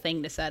a whole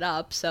thing to set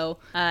up. So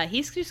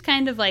he's just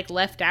kind of like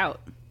left out.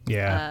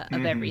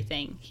 Of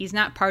everything. He's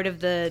not part of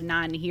the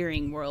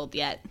non-hearing world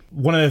yet.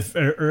 One of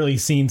the early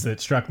scenes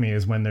that struck me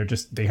is when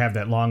they have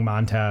that long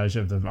montage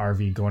of the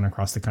RV going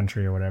across the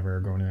country or whatever,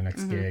 going to the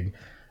next gig.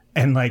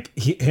 And like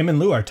him and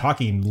Lou are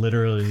talking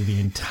literally the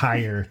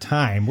entire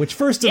time, which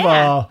first of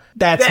all,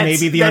 that's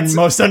maybe the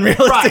most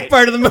unrealistic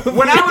part of the movie.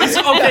 When I was,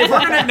 we're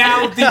going to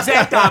now, the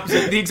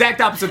exact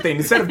opposite thing.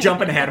 Instead of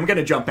jumping ahead, I'm going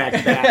to jump back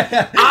to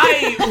that.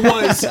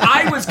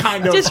 I was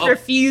kind of... Just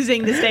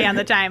refusing to stay on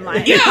the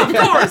timeline. Yeah, of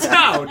course.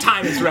 No,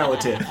 time is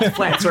relative.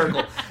 Flat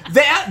circle.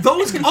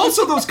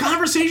 Those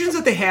conversations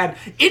that they had,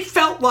 it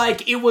felt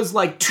like it was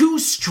like two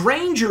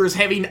strangers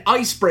having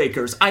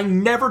icebreakers. I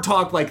never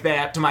talk like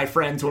that to my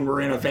friends when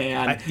we're in a van.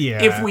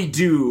 If we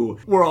do,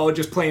 we're all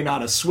just playing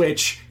on a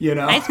Switch,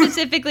 I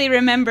specifically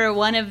remember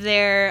one of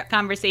their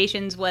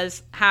conversations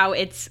was how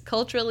it's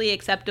culturally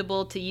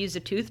acceptable to use a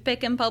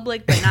toothpick in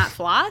public but not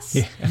floss.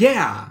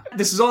 Yeah.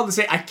 This is all to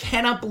say, I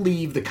cannot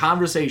believe the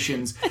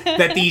conversations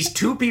that these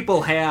two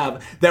people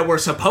have that we're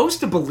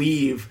supposed to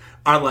believe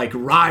are like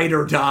ride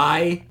or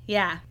die.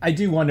 Yeah. I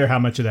do wonder how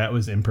much of that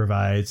was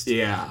improvised.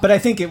 Yeah. But I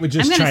think it would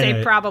just I'm going to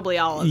say probably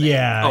all of it.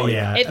 Yeah. Oh,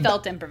 yeah. It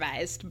felt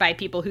improvised by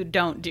people who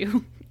don't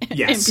do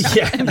Yes.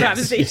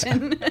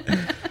 improvisation.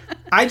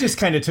 I just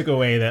kind of took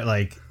away that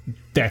like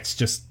that's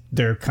just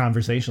they're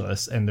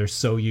conversationalists and they're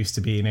so used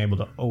to being able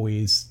to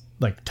always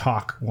like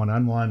talk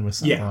one-on-one with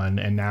someone,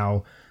 and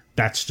now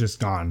that's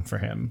just gone for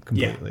him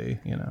completely,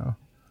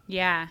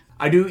 Yeah.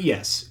 I do,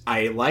 yes.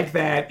 I like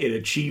that. It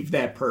achieved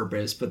that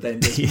purpose, but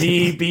then just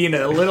me being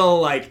a little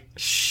like,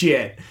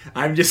 shit.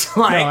 I'm just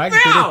like, I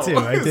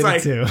did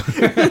it too.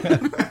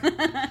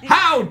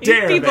 How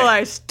dare These people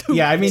they? are stupid.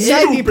 Yeah, I mean,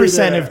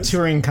 90% of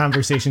touring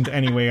conversations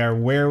anyway are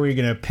where are we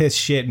going to piss,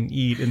 shit, and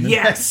eat in the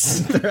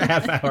next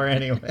half hour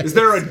anyway. Is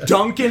there a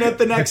Dunkin' at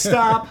the next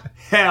stop?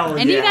 Hell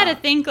And yeah. you got to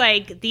think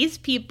like these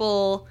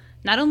people...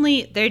 Not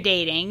only they're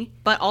dating,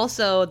 but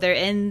also they're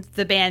in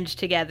the band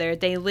together.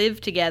 They live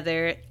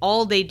together.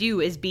 All they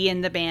do is be in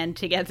the band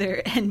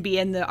together and be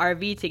in the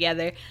RV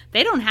together.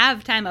 They don't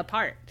have time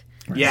apart.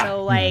 Yeah.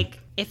 So, like,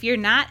 if you're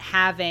not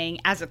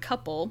having, as a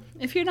couple,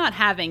 if you're not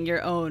having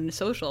your own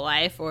social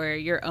life or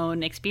your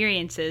own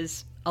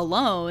experiences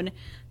alone,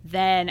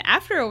 then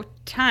after a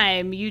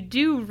time, you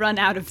do run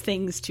out of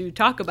things to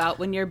talk about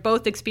when you're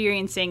both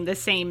experiencing the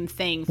same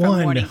thing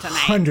from morning to night.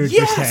 100%.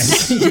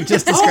 Yes! You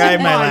just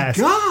described my last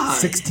God.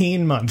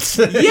 16 months.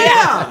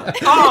 Yeah.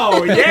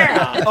 Oh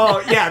yeah.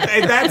 Oh yeah.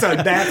 And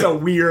that's a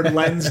weird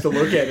lens to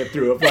look at it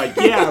through. Of like,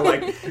 yeah,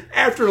 like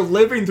after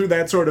living through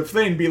that sort of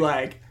thing, be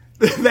like,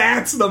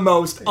 that's the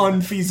most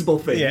unfeasible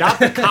thing. Yeah. Not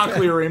the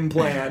cochlear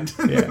implant.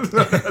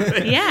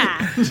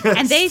 Yeah.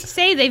 And they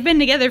say they've been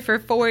together for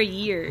 4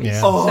 years. Yeah.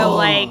 So,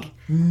 like,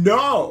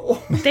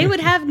 No. they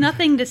would have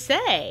nothing to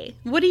say.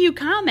 What do you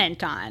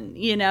comment on,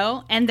 you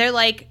know? And they're,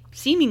 like,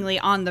 seemingly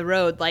on the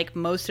road, like,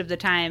 most of the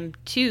time,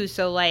 too.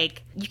 So,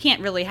 like, you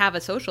can't really have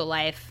a social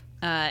life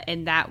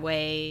in that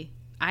way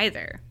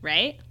either,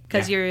 right?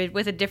 Because you're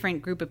with a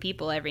different group of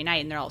people every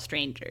night, and they're all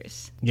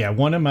strangers. Yeah,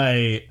 one of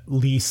my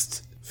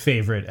least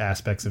favorite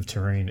aspects of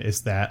touring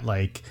is that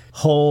like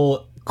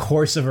whole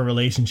course of a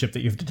relationship that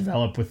you have to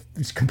develop with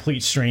these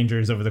complete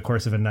strangers over the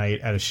course of a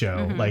night at a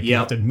show. Like you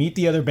have to meet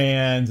the other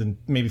bands and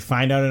maybe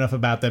find out enough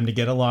about them to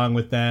get along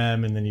with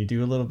them, and then you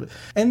do a little bit,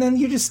 and then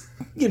you just,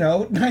 you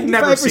know,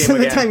 95% of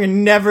the time you're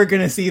never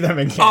gonna see them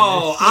again.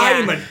 Oh,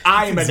 I'm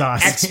an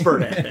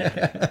expert at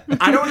it.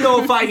 I don't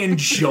know if I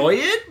enjoy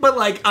it, but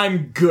like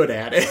I'm good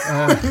at it.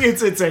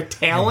 It's a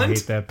talent. I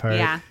hate that part.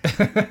 Yeah.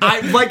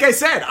 Like I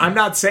said, I'm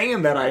not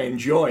saying that I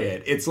enjoy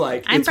it. It's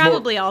like I'm it's more-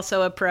 probably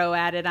also a pro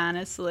at it,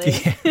 honestly.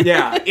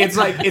 yeah,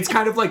 it's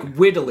kind of like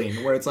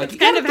whittling, where it's like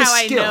kind of how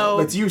I skill know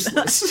that's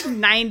useless.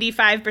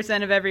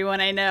 95% of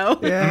everyone I know.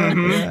 Yeah,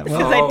 yeah. Because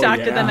Well, I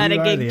talked to them at a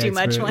you are gig the too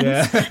much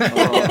expert,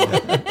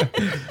 once.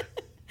 yeah.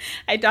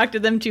 I talked to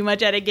them too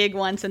much at a gig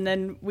once, and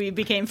then we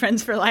became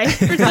friends for life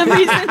for some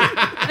reason.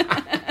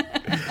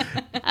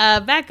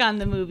 Back on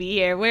the movie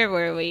here. Where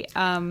were we?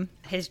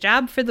 His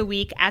job for the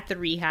week at the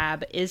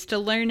rehab is to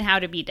learn how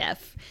to be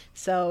deaf.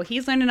 So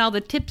he's learning all the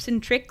tips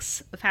and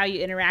tricks of how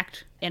you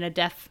interact in a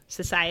deaf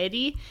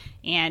society,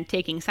 and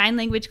taking sign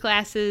language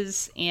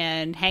classes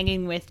and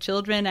hanging with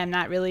children. I'm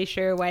not really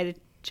sure why the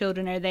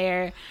children are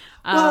there.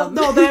 Well,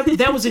 no,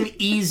 that was an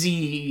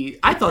easy...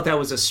 I thought that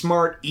was a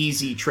smart,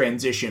 easy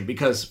transition,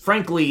 because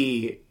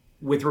frankly,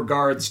 with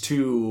regards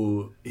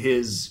to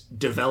his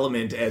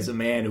development as a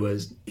man who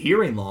has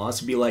hearing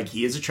loss, be like,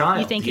 he is a child.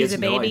 You think he's a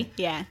baby?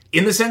 Yeah.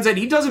 In the sense that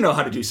he doesn't know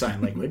how to do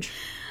sign language.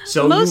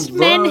 So most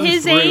men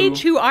his through...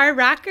 age who are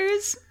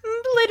rockers,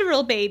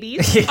 literal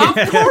babies.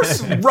 Of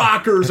course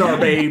rockers are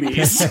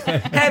babies.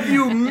 Have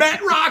you met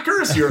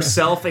rockers? You're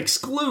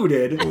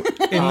self-excluded.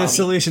 In the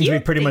solutions, we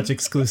pretty much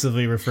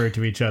exclusively refer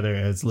to each other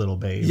as little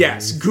babies.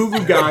 Yes, goo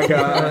goo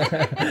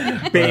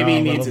gaga.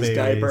 Baby needs his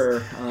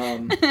diaper.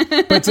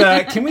 But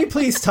can we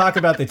please talk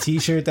about the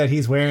t-shirt that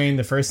he's wearing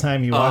the first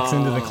time he walks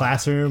into the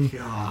classroom?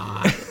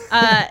 God.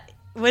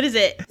 What is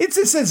it? It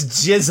just says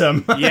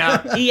Jism.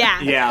 Yeah. Yeah.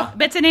 Yeah.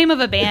 But it's the name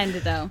of a band,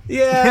 though.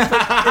 Yeah,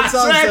 but it's So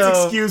also...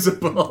 that's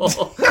excusable.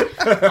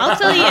 I'll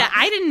tell you,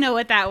 I didn't know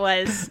what that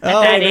was at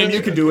that Then age.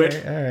 you can do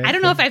it. All right. I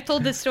don't know if I've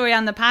told this story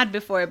on the pod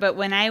before, but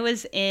when I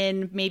was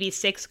in maybe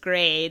 6th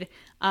grade,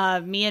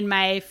 me and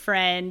my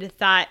friend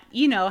thought,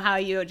 you know how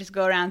you just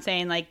go around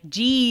saying like,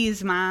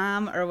 geez,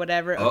 mom, or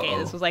whatever. Okay,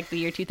 this was like the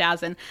year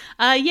 2000.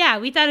 Yeah,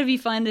 we thought it'd be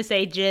fun to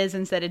say jizz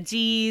instead of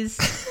geez.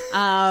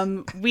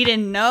 We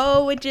didn't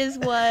know what jizz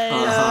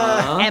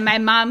was. And my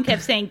mom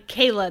kept saying,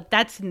 Kayla,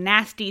 that's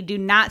nasty. Do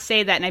not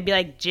say that. And I'd be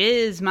like,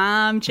 jizz,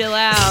 mom, chill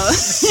out.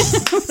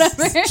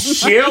 Whatever.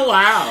 Chill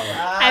out.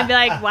 I'd be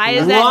like, why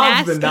is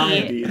Love that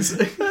nasty?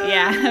 the 90s.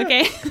 Yeah,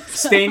 okay.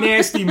 Stay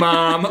nasty,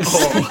 mom.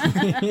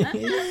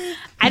 Oh.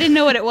 I didn't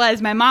know what it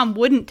was. My mom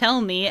wouldn't tell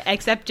me,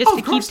 except just to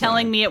keep course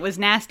telling not. me it was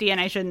nasty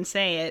and I shouldn't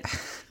say it.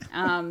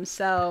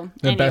 So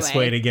The best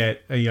way to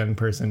get a young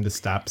person to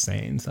stop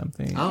saying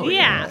something. Oh,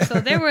 yeah.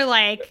 So there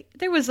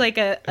was like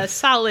a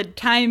solid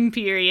time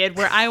period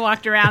where I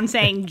walked around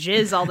saying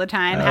jizz all the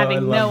time, I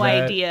having love no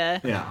that.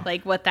 idea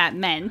like what that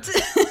meant.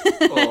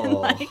 Oh.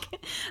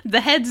 Like the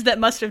heads that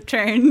must have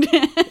turned.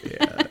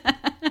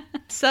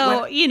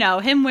 So, you know,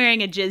 him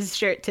wearing a jizz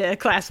shirt to a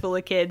class full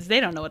of kids, they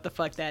don't know what the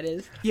fuck that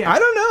is. Yeah. I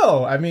don't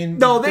know. I mean,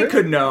 No, they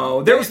could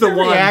know. There was the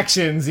one.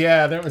 reactions.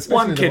 Yeah, there was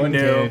One the kid one knew.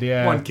 kid.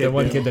 Yeah, One kid the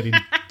one knew. kid that he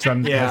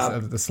drummed Yeah.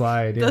 the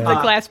slide. The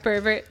Yeah. class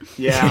pervert.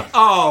 Yeah.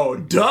 Oh,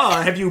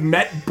 duh. Have you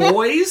met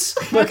boys?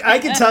 Look, I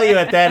can tell you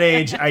at that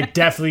age, I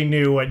definitely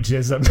knew what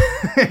jism.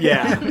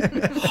 Yeah.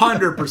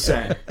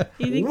 100%.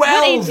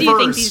 What age do you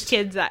think versed. these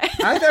kids are?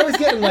 I thought I was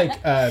getting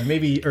like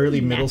maybe early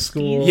middle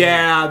school.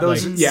 Yeah,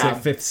 those. like Yeah.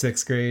 5th,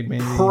 6th grade,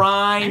 maybe.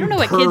 Prime I don't know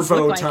what kids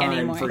look pervo like time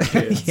anymore. for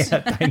kids.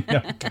 Yeah, I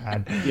know.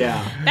 God.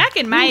 Yeah. Back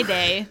in my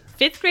day,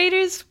 5th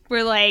graders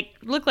were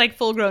look like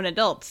full grown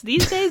adults.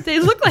 These days, they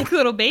look like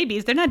little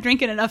babies. They're not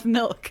drinking enough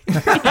milk. You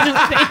know what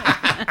I'm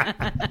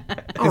saying?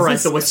 All right,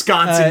 the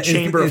Wisconsin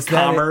Chamber is of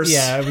Commerce.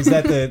 Yeah, was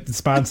that the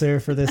sponsor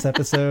for this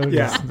episode?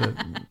 Yeah. Was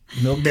the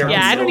milk.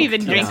 Yeah, I don't Milk,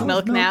 even drink yeah.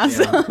 milk now.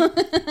 So.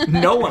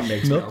 No one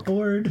makes Milk milk.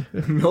 board.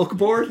 Milk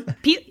board?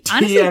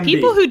 Honestly, TMB.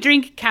 people who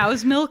drink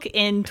cow's milk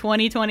in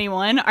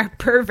 2021 are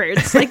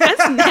perverts. Like,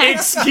 that's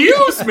nasty.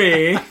 Excuse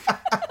me?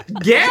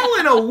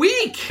 Gallon a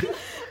week?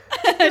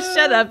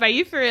 Shut up. Are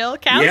you for real?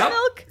 Cow's Yep.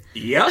 milk?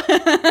 Yep.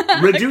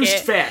 Reduced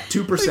Okay. fat,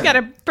 2%. We've got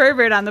a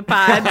pervert on the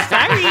pod.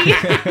 Sorry.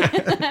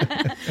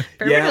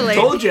 Pervert Yeah, alert.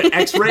 told you.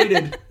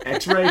 X-rated.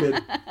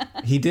 X-rated.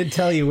 He did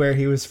tell you where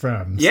he was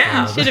from.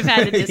 Yeah. Should have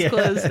had to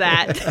disclose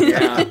that.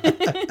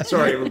 Yeah.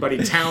 Sorry,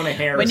 everybody. Town of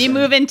Harrison. When you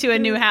move into a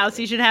new house,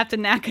 you should have to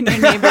knock on your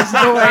neighbor's doors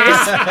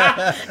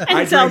and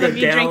I tell drink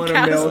them a you drink gallon of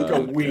cow's milk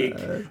milk. a week.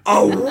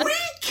 A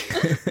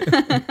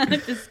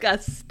week?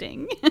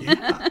 Disgusting.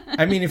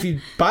 I mean, if you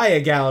buy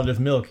a gallon of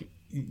milk,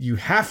 you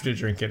have to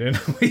drink it in a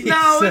week.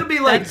 No, it'll be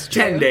like That's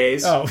 10 true.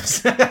 days. Oh,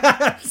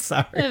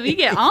 sorry. If you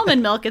get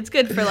almond milk, it's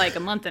good for like a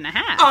month and a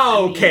half.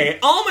 Okay,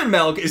 almond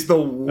milk is the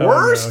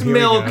worst here we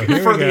milk go,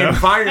 here for we the go.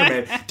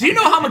 environment. Do you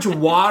know how much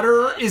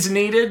water is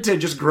needed to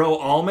just grow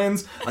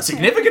almonds? A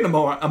significant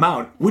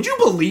amount. Would you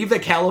believe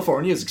that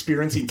California is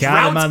experiencing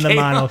Got him droughts? on the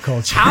Kayla?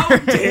 monoculture. How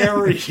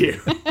dare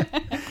you?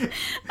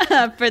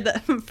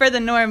 For the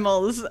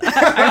normals,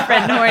 our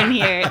friend Horn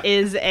here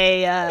is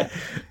a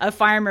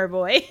farmer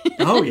boy,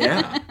 Oh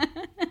yeah.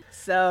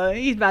 so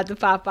he's about to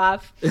pop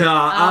off.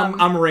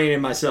 I'm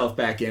reining myself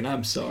back in.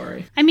 I'm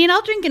sorry. I mean,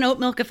 I'll drink an oat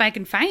milk if I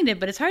can find it,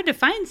 but it's hard to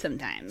find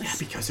sometimes.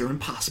 Because they're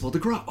impossible to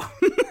grow.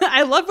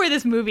 I love where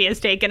this movie has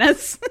taken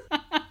us.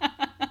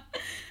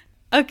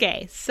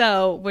 Okay,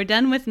 so we're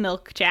done with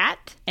milk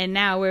chat, and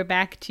now we're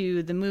back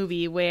to the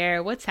movie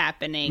where what's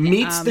happening?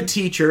 Meets the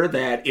teacher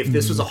that if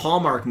this was a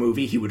Hallmark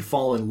movie, he would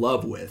fall in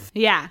love with.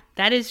 Yeah,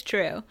 that is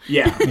true.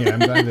 Yeah. Yeah, I'm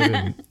glad they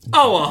didn't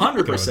Oh,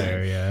 go 100%.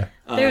 there, yeah.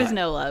 There is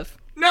no love.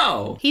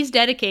 No. He's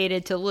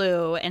dedicated to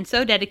Lou, and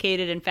so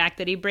dedicated, in fact,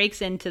 that he breaks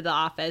into the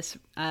office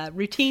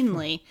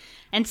routinely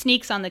and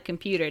sneaks on the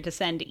computer to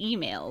send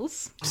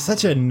emails.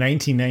 Such a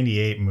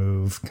 1998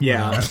 move. Come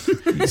Yeah.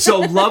 on. So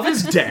love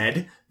is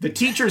dead. The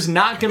teacher's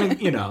not going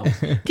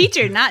to,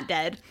 Teacher not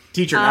dead.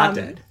 teacher not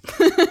dead.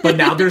 But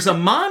now there's a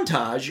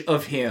montage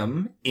of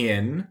him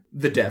in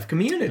the deaf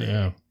community.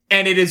 Yeah.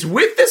 And it is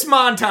with this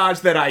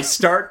montage that I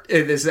start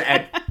this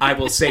I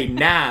will say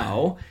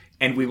now,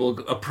 and we will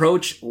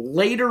approach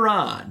later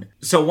on.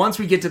 So once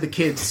we get to the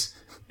kids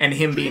and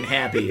him being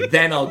happy,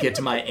 then I'll get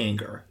to my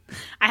anger.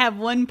 I have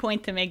one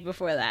point to make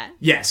before that.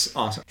 Yes,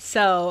 awesome.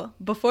 So,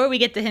 before we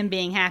get to him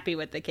being happy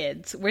with the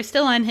kids, we're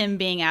still on him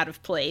being out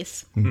of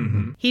place.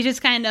 Mm-hmm. He's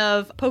just kind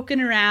of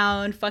poking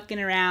around, fucking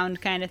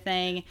around kind of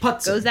thing.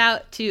 Putzing. Goes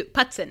out to...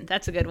 Putzing,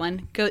 that's a good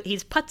one.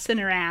 He's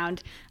putzing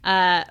around.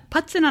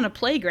 Putzing on a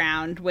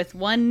playground with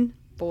one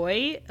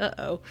boy.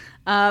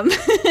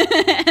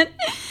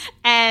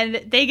 And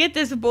they get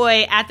this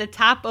boy at the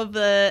top of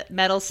the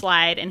metal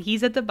slide, and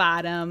he's at the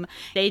bottom.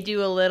 They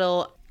do a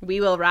little... We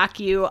Will Rock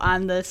You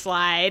on the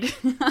slide.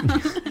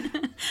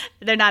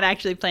 They're not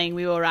actually playing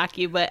We Will Rock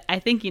You, but I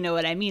think you know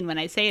what I mean when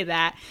I say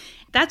that.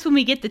 That's when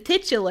we get the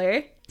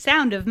titular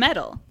sound of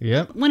metal.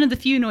 Yep. One of the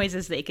few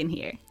noises they can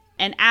hear.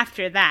 And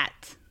after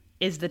that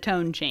is the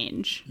tone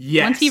change.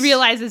 Yes. Once he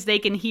realizes they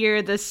can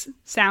hear this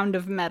sound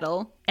of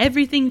metal,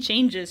 everything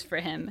changes for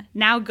him.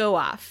 Now go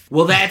off.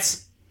 Well,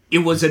 it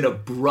was an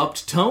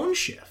abrupt tone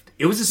shift.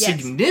 It was a Yes.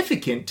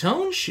 significant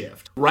tone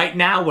shift. Right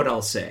now, what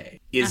I'll say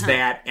is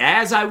that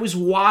as I was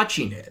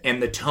watching it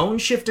and the tone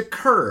shift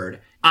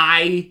occurred,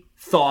 I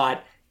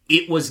thought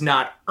it was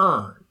not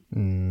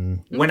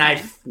earned. When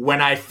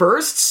I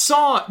first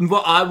saw it,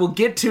 well, I will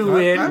get to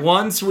it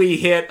once we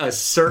hit a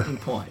certain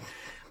point.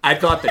 I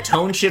thought the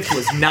tone shift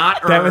was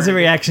not earned. That was a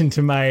reaction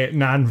to my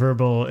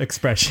nonverbal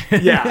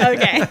expression. Yeah.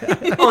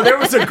 Okay. Oh, there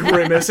was a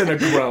grimace and a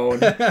groan.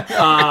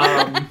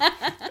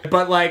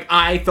 But like,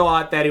 I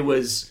thought that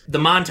the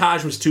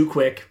montage was too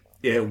quick.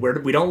 Yeah,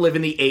 we don't live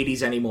in the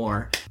 80s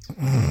anymore.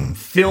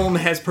 Film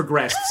has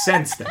progressed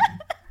since then.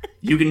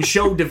 You can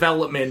show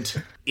development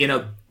in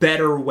a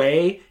better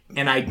way,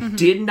 and I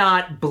did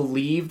not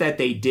believe that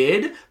they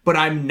did, but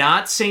I'm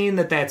not saying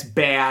that that's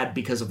bad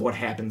because of what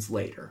happens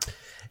later.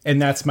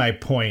 And that's my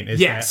point, is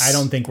Yes. that I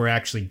don't think we're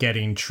actually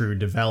getting true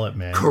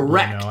development.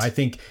 Correct. You know, I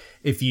think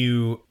if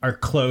you are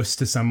close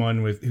to someone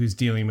who's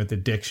dealing with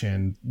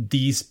addiction,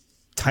 these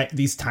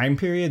time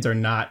periods are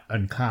not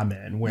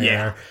uncommon,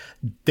 where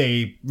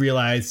they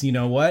realize, you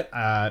know what,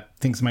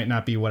 things might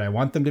not be what I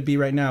want them to be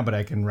right now, but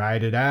I can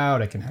ride it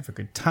out. I can have a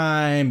good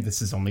time.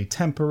 This is only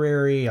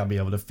temporary. I'll be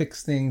able to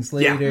fix things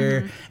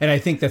later. And I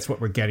think that's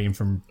what we're getting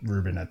from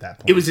Ruben at that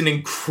point. It was an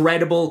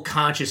incredible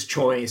conscious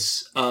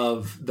choice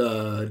of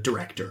the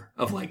director,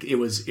 of like, it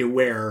was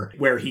where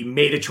he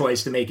made a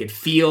choice to make it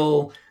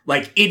feel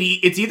like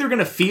it's either going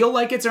to feel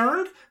like it's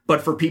earned,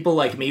 but for people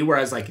like me, where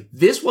I was like,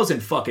 this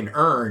wasn't fucking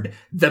earned,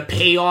 the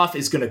payoff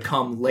is going to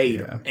come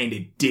later. And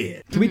it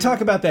did. Can we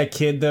talk about that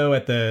kid, though,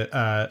 at the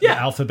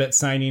alphabet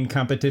signing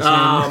competition?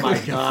 Oh my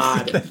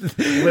God.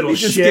 Little He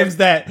just shit. gives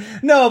that.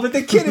 No, but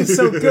the kid is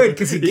so good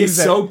because he gives He's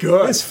that. so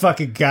good. This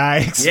fucking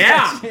guy.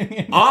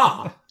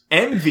 Yeah.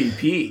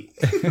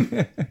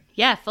 MVP.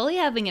 Yeah, fully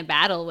having a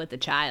battle with a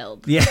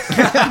child. Yeah.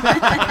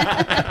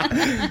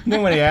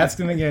 Nobody asked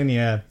him again.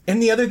 Yeah.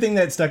 And the other thing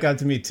that stuck out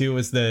to me too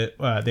was they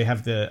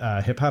have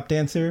the hip hop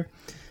dancer,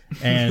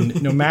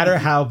 and no matter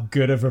how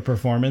good of a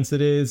performance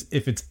it is,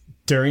 if it's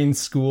during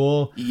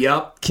school,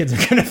 kids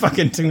are gonna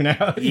fucking tune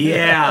out.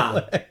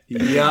 Yeah.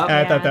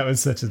 I thought that was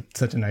such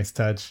a nice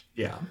touch.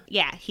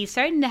 Yeah, he's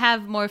starting to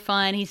have more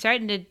fun. He's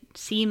starting to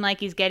seem like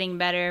he's getting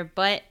better,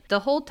 but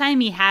the whole time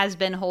he has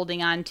been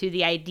holding on to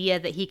the idea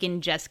that he can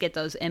just get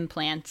those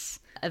implants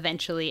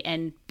eventually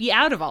and be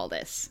out of all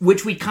this.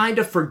 Which we kind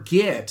of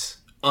forget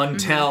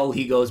until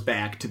he goes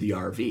back to the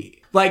RV.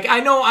 Like, I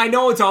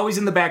know it's always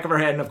in the back of our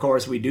head, and of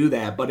course we do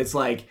that, but it's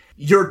like,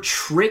 you're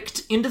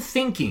tricked into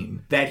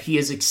thinking that he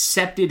has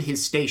accepted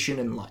his station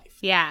in life.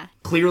 Yeah.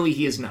 Clearly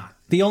he is not.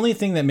 The only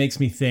thing that makes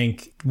me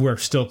think we're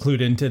still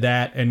clued into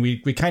that, and we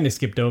kind of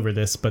skipped over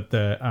this, but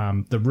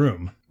the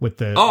room with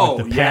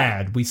the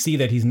pad, we see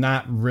that he's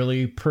not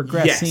really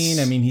progressing.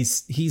 Yes. I mean,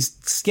 he's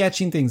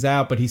sketching things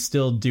out, but he's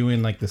still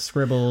doing like the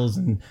scribbles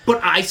and.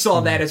 But I saw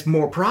that as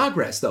more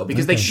progress though,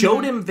 because they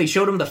showed him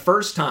the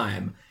first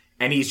time,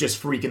 and he's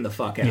just freaking the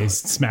fuck out. He's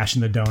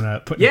smashing the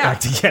donut, putting it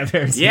back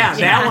together.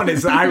 That one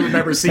is. I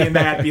remember seeing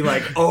that and be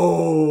like,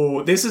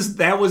 oh,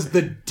 that was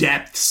the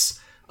depths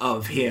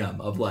of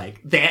him, of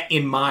like that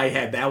in my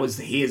head. That was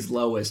his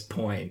lowest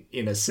point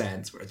in a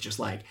sense, where it's just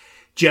like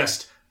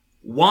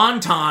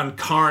wanton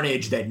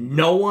carnage that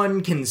no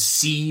one can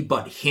see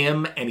but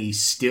him, and he's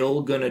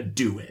still gonna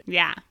do it.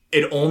 Yeah.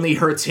 It only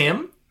hurts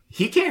him.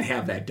 He can't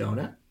have that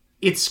donut.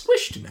 It's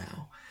squished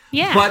now.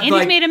 Yeah, but and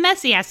he's made a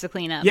mess he has to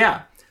clean up.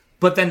 Yeah.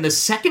 But then the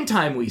second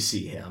time we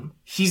see him,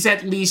 he's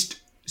at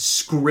least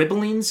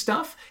scribbling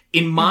stuff.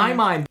 In my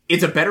mind,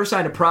 it's a better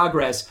sign of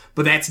progress,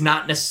 but that's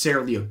not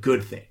necessarily a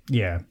good thing.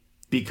 Yeah.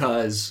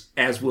 Because,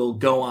 as we'll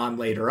go on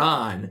later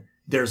on,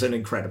 there's an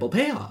incredible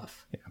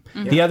payoff. Yeah.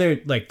 Mm-hmm. The other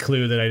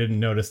clue that I didn't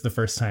notice the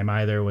first time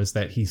either was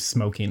that he's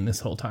smoking this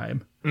whole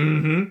time.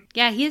 Mm-hmm.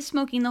 Yeah, he is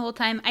smoking the whole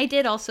time. I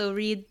did also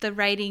read the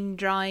writing,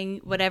 drawing,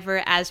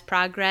 whatever, as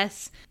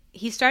progress.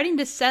 He's starting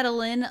to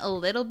settle in a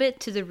little bit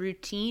to the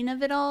routine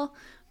of it all.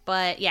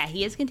 But yeah,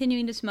 he is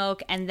continuing to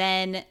smoke. And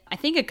then I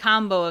think a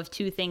combo of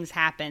two things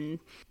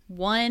happen.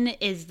 One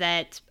is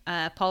that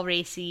Paul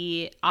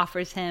Raci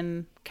offers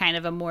him kind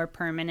of a more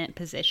permanent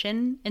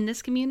position in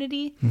this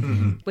community,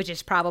 which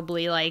is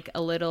probably like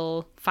a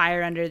little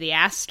fire under the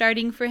ass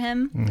starting for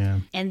him. Yeah.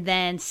 And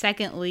then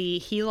secondly,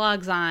 he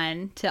logs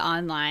on to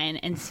online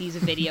and sees a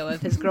video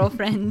of his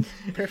girlfriend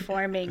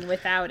performing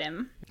without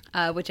him,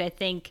 which I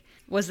think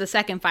was the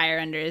second fire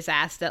under his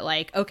ass, that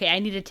like, okay, I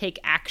need to take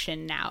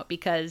action now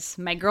because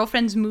my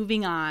girlfriend's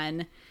moving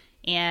on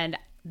and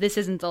this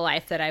isn't the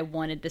life that I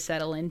wanted to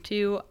settle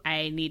into.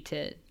 I need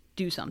to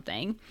do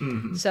something.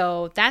 Mm-hmm.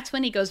 So that's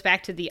when he goes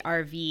back to the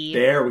RV.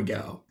 There we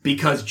go.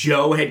 Because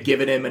Joe had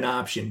given him an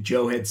option.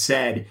 Joe had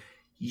said,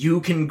 you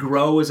can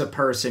grow as a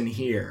person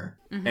here.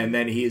 Mm-hmm. And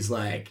then he's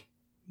like,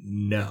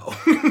 no.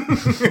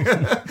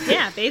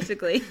 Yeah,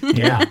 basically.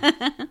 Yeah.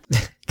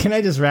 Can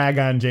I just rag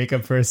on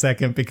Jacob for a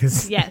second?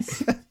 Because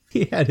yes,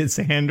 he had his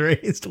hand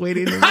raised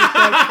waiting to make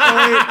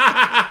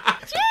that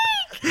point.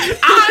 Jake!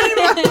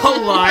 I'm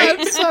polite.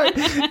 I'm sorry.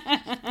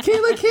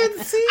 Kayla can't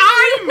see.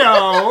 I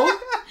know.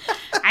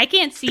 I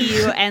can't see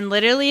you, and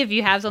literally, if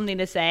you have something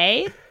to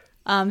say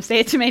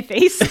it to my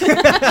face.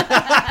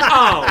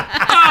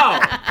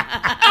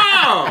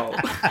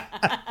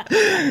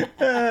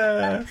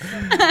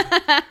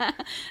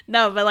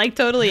 No, but like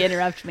totally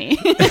interrupt me.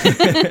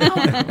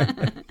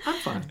 I'm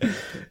fine.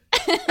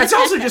 That's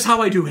also just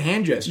how I do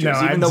hand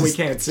gestures, even though we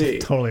can't see.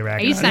 Totally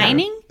ragging. Are you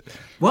signing?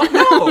 Well,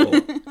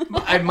 no.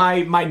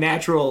 My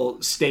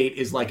natural state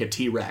is like a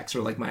T-Rex,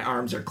 or like my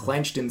arms are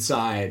clenched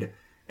inside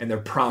and they're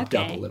propped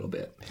up a little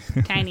bit.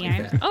 Tiny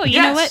arms. Oh,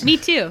 you know what? Me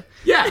too.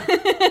 Yeah.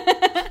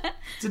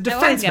 It's a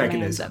defense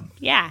mechanism.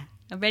 Yeah.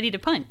 I'm ready to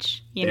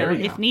punch,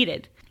 if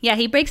needed. Yeah,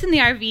 he breaks in the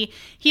RV.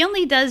 He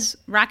only does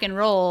rock and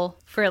roll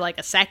for like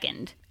a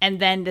second and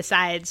then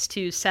decides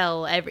to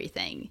sell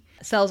everything.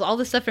 Sells all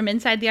the stuff from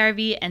inside the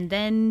RV and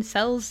then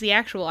sells the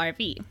actual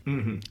RV.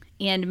 Mm-hmm.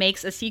 And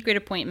makes a secret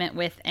appointment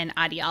with an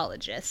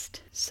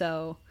audiologist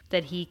so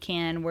that he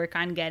can work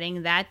on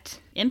getting that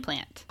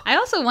implant. I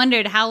also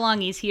wondered how long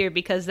he's here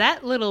because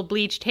that little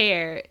bleached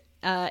hair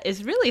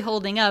is really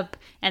holding up,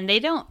 and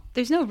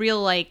there's no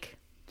real like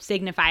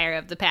signifier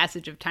of the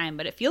passage of time,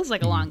 but it feels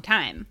like a long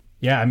time.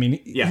 Yeah, I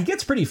mean, he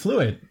gets pretty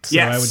fluid,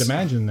 so I would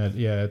imagine that,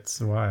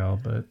 it's a while,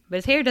 but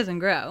his hair doesn't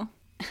grow.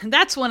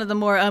 That's one of the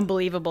more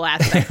unbelievable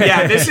aspects.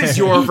 Yeah, this is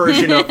your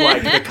version of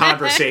like the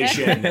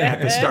conversation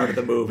at the start of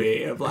the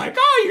movie of like,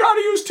 oh, you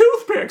gotta use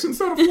toothpicks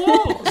instead of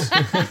walls.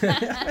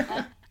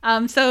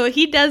 So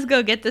he does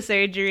go get the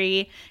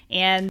surgery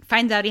and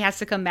finds out he has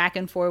to come back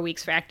in 4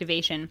 weeks for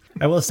activation.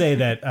 I will say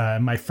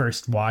that my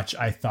first watch,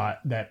 I thought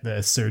that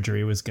the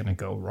surgery was going to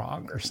go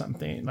wrong or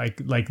something.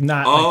 Like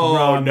not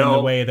wrong in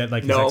the way that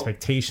like his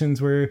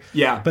expectations were.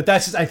 Yeah. But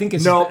that's just, I think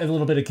it's just a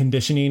little bit of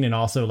conditioning, and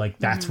also like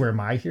that's where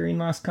my hearing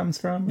loss comes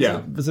from. Yeah.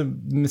 It was a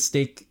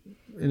mistake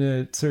in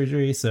a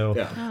surgery, so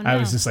I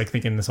was just like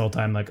thinking this whole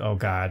time like, oh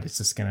god, it's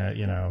just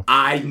gonna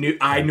I knew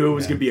it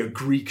was gonna be a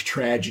Greek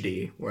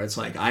tragedy where it's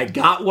like, I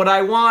got what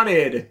I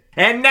wanted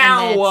and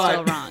now and what?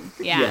 It's still wrong.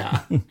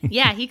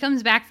 Yeah. He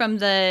comes back from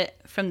the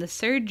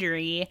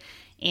surgery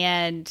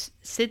and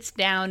sits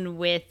down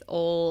with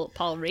old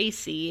Paul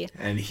Raci.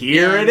 And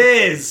here it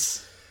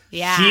is.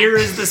 Yeah. Here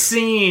is the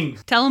scene.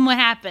 Tell him what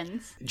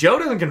happens. Joe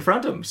doesn't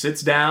confront him.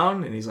 Sits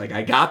down and he's like,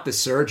 I got the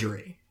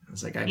surgery. I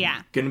was like, I'm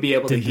going to be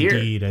able to hear.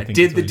 I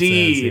did the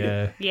deed.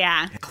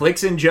 Yeah. It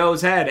clicks in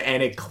Joe's head,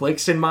 and it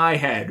clicks in my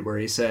head where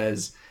he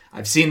says,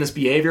 I've seen this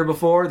behavior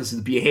before. This is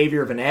the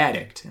behavior of an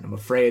addict, and I'm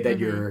afraid that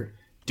you're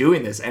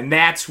doing this. And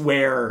that's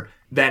where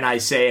then I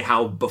say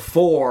how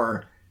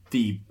before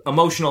the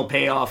emotional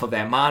payoff of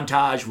that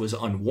montage was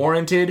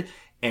unwarranted,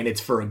 and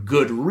it's for a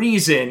good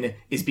reason,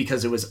 is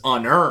because it was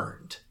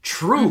unearned,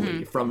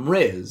 truly, from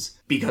Riz,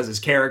 because his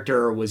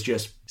character was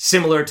just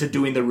similar to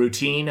doing the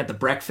routine at the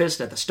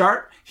breakfast at the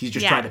start. He's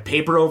just trying to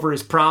paper over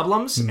his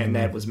problems, and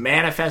that was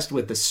manifest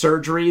with the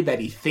surgery that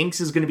he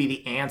thinks is going to be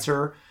the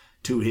answer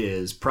to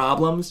his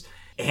problems.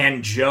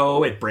 And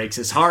Joe, it breaks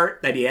his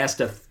heart that he has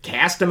to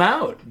cast him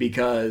out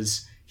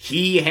because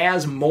he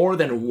has more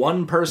than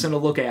one person to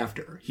look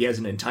after. He has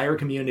an entire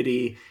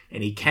community,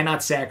 and he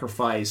cannot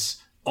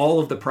sacrifice all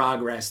of the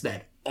progress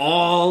that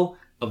all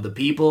of the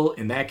people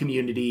in that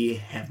community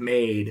have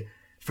made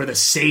for the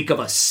sake of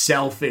a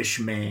selfish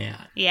man.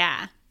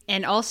 Yeah.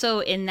 And also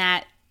in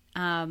that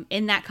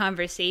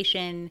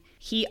conversation,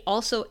 he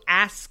also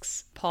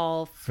asks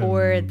Paul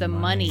for the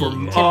money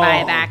to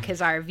buy back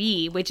his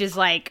RV, which is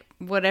like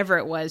whatever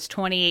it was,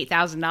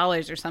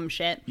 $28,000 or some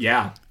shit.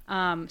 Yeah.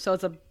 So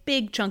it's a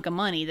big chunk of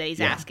money that he's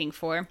asking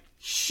for.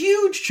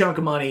 Huge chunk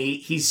of money.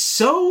 He's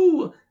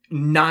so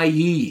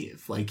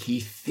naive. Like, he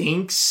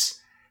thinks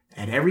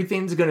that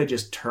everything's going to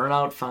just turn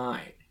out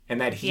fine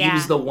and that he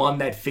was the one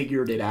that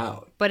figured it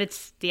out. But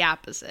it's the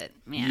opposite.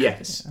 Yeah.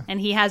 Yes. And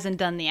he hasn't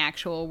done the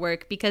actual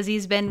work because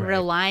he's been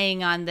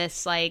relying on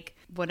this, like,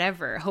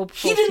 whatever,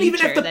 hopeful he didn't even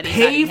future have to that he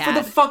pay thought he for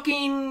had. the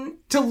fucking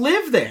to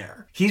live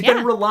there. He's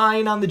been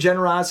relying on the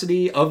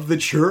generosity of the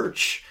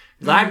church.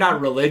 I'm not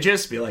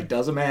religious. Be like,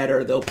 doesn't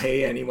matter. They'll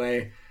pay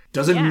anyway.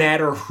 Doesn't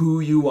matter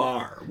who you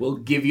are. We'll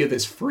give you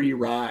this free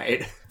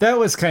ride. That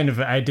was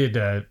I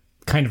did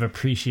kind of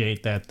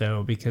appreciate that,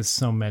 though, because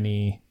so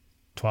many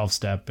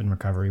 12-step and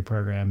recovery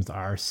programs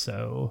are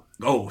so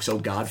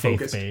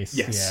God-focused. Faith-based.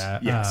 Yes. Yeah.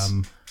 Yes.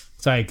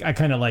 So I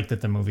kind of like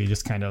that the movie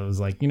just kind of was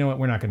like, you know what,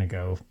 we're not going to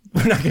go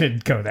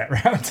that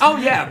route. Oh,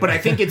 yeah, but I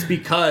think it's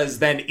because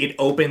then it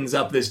opens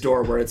up this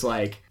door where it's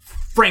like,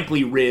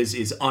 frankly, Riz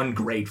is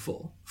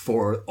ungrateful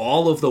for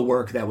all of the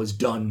work that was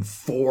done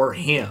for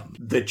him.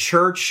 The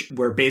church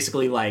were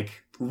basically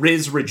like,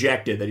 Riz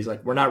rejected that. He's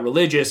like, we're not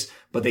religious,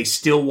 but they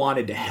still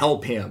wanted to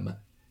help him.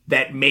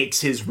 That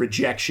makes his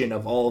rejection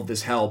of all of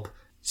this help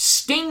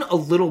sting a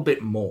little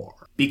bit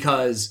more.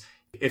 Because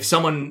if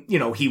someone,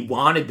 he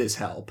wanted this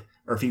help,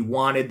 or if he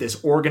wanted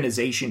this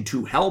organization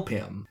to help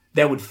him,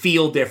 that would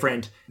feel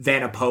different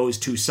than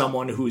opposed to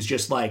someone who's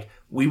just like,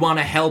 we want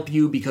to help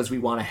you because we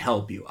want to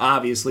help you.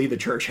 Obviously, the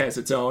church has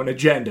its own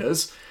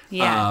agendas.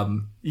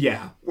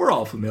 Yeah. We're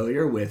all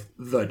familiar with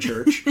the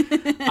church.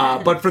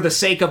 But for the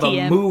sake of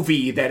a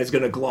movie that is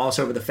going to gloss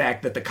over the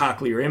fact that the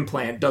cochlear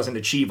implant doesn't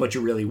achieve what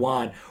you really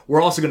want,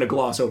 we're also going to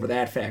gloss over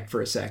that fact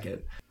for a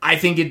second. I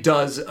think it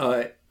does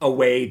a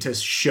way to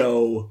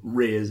show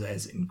Riz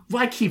as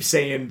I keep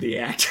saying the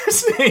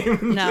actor's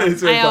name. No,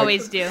 I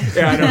always do.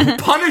 Yeah, I know.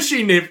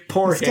 Punishing it,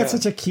 poor He's got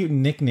such a cute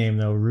nickname,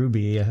 though,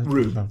 Ruby.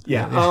 Ruby.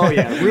 Yeah. Oh,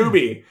 yeah.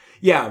 Ruby.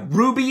 Yeah.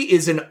 Ruby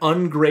is an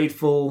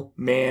ungrateful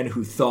man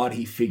who thought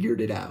he figured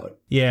it out.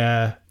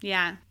 Yeah.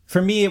 Yeah.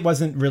 For me, it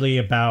wasn't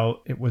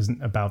about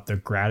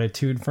the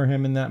gratitude for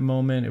him in that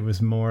moment. It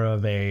was more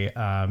of a,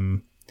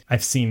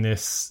 I've seen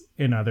this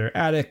in other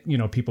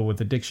people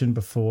with addiction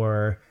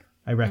before.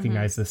 I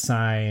recognize the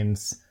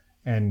signs,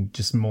 and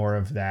just more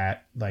of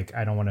that, like,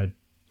 I don't want to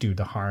do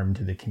the harm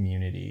to the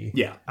community.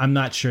 Yeah. I'm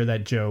not sure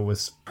that Joe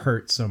was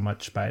hurt so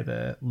much by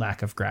the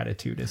lack of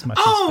gratitude as much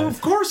as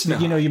of course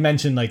not. You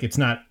mentioned, like, it's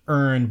not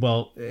earned.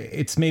 Well,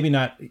 it's maybe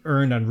not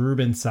earned on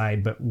Ruben's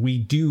side, but we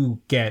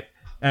do get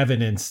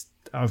evidence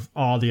of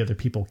all the other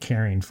people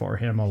caring for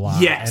him a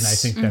lot. Yes. And I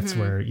think that's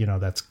where,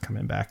 that's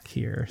coming back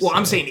here. Well,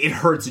 I'm saying it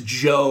hurts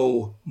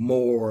Joe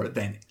more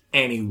than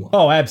anyone.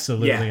 Oh,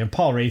 absolutely. Yeah. And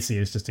Paul Raci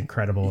is just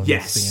incredible in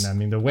this scene. I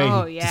mean, the way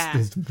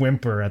his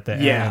whimper at the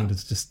end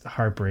is just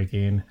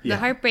heartbreaking. The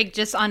heartbreak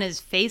just on his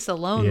face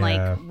alone,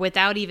 like,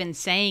 without even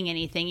saying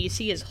anything. You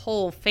see his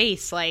whole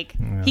face, like,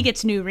 he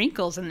gets new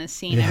wrinkles in this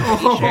scene, I'm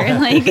pretty sure.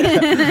 Like,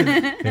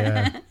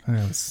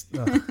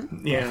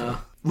 yeah.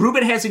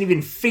 Ruben hasn't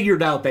even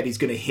figured out that he's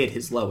going to hit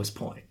his lowest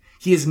point.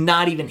 He has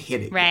not even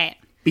hit it. Right. Yet.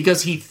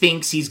 Because he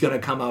thinks he's going to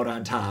come out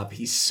on top.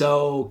 He's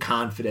so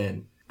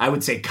confident. I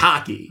would say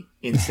cocky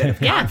instead of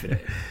confident.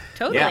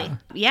 Totally.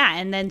 Yeah.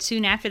 And then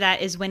soon after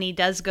that is when he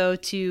does go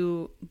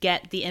to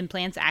get the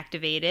implants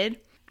activated.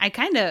 I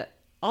kind of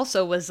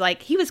also was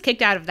like, he was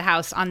kicked out of the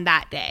house on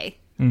that day.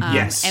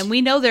 Yes. And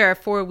we know there are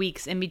 4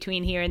 weeks in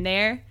between here and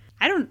there.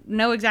 I don't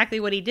know exactly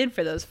what he did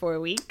for those 4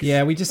 weeks.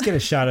 Yeah, we just get a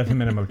shot of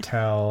him in a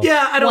motel.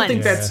 Yeah, I don't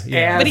think that's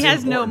as But he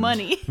has important. no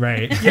money.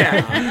 Right.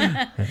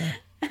 Yeah.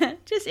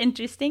 just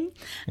interesting.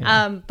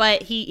 Yeah.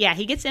 But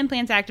he gets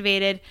implants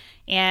activated,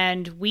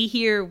 and we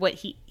hear what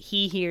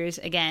he hears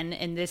again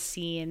in this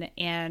scene.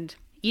 And,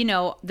 you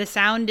know, the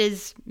sound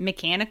is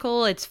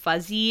mechanical. It's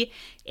fuzzy.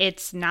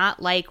 It's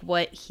not like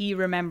what he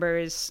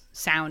remembers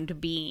sound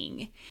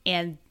being.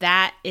 And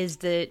that is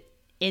the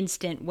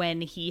instant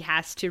when he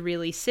has to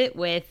really sit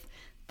with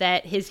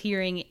that his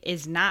hearing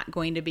is not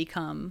going to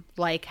become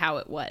like how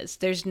it was.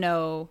 There's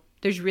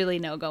really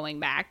no going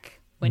back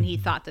when he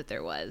thought that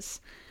there was.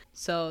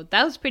 So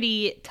that was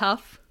pretty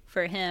tough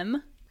for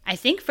him. I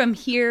think from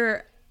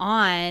here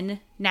on,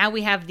 now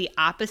we have the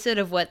opposite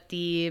of what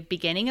the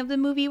beginning of the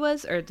movie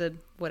was, or the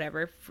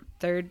whatever,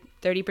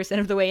 30%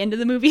 of the way into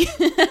the movie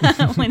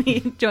when he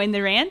joined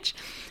the ranch.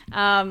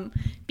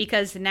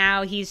 Because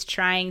now he's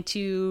trying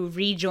to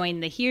rejoin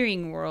the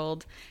hearing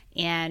world.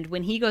 And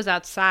when he goes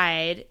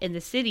outside in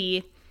the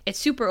city, it's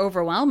super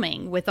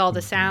overwhelming with all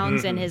the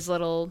sounds and his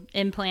little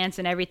implants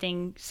and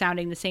everything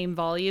sounding the same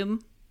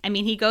volume. I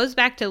mean, he goes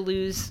back to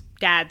Lou's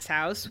dad's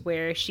house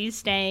where she's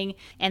staying,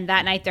 and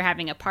that night they're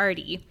having a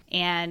party.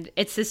 And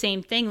it's the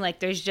same thing. Like,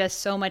 there's just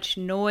so much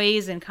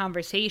noise and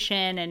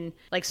conversation and,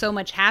 like, so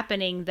much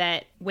happening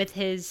that with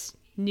his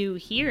new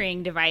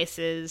hearing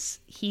devices,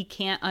 he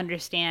can't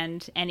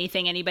understand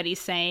anything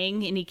anybody's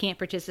saying, and he can't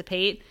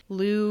participate.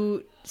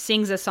 Lou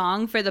sings a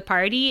song for the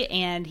party,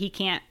 and he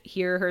can't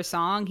hear her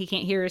song. He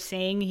can't hear her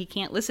sing. He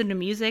can't listen to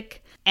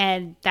music.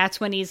 And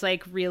that's when he's,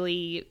 like,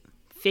 really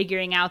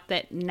figuring out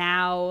that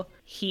now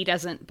he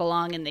doesn't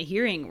belong in the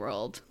hearing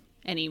world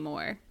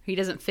anymore. He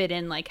doesn't fit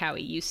in like how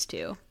he used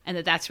to, and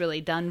that's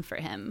really done for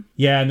him.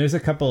 Yeah, and there's a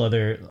couple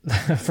other...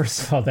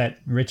 First of all, that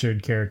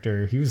Richard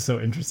character, he was so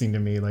interesting to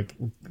me. Like,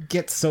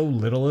 get so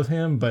little of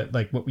him, but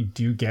like what we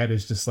do get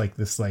is just like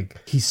this, like,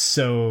 he's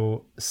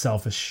so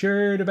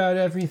self-assured about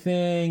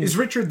everything. Is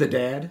Richard the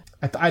dad?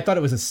 I thought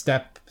it was a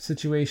step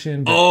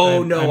situation. But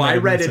I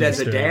read it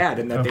as a dad,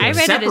 and then I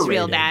read it as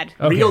real dad.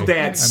 Okay. Real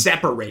dad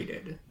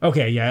separated.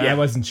 Okay, yeah, I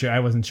wasn't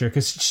sure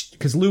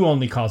because Lou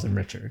only calls him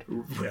Richard.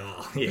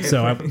 Well, yeah.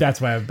 So that's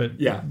why. But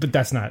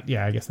that's not.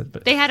 Yeah, I guess that.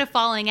 But they had a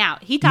falling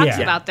out. He talks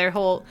about their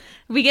whole.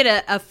 We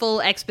get a full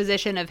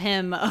exposition of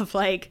him of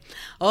like,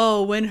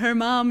 oh, when her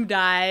mom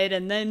died,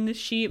 and then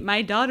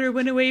my daughter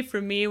went away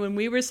from me when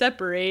we were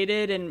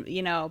separated, and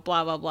you know,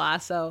 blah blah blah.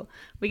 So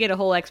we get a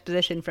whole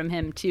exposition from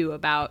him too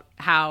about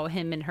how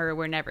him and her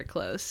were never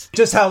close.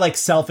 Just how like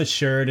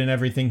self-assured and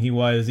everything he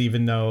was,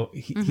 even though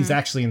he's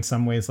actually in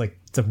some ways like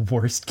the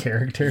worst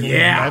character we've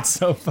met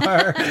so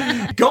far.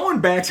 Going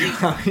back to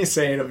what you're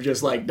saying of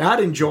just like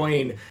not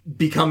enjoying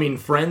becoming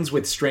friends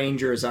with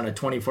strangers on a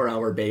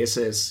 24-hour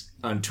basis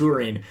on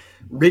touring,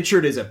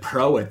 Richard is a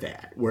pro at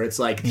that, where it's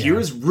like,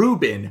 here's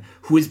Ruben,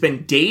 who has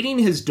been dating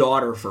his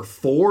daughter for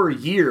 4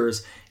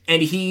 years,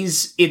 and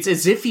it's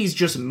as if he's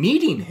just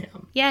meeting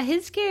him. Yeah,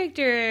 his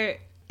character,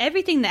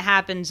 everything that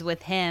happens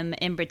with him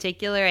in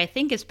particular, I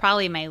think is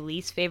probably my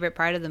least favorite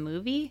part of the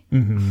movie.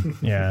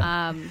 Mm-hmm.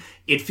 Yeah.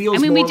 It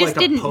feels more we just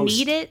like didn't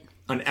need it.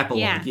 An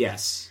epilogue,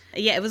 yes.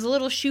 Yeah, it was a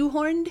little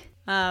shoehorned.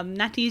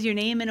 Not to use your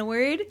name in a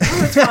word.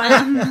 That's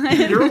fine.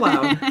 You're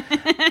allowed.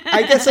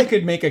 I guess I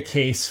could make a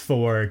case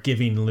for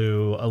giving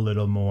Lou a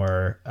little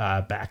more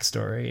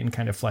backstory and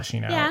kind of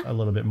fleshing out a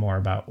little bit more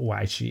about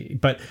why she.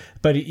 But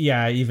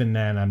yeah, even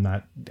then,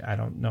 I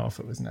don't know if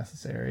it was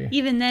necessary.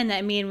 Even then,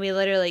 I mean, we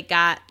literally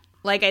got,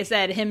 like I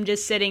said, him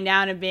just sitting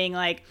down and being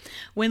like,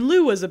 when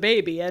Lou was a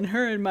baby and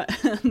her and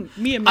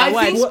me and my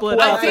wife split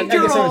up. I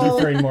guess I was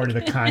referring more to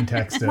the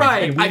context of,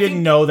 right. We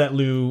didn't know that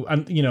Lou,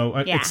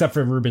 except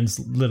for Ruben's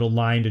little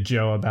line to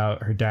Joe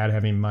about her dad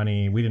having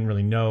money, we didn't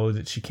really know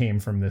that she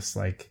came from this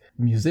like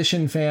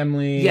musician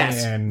family.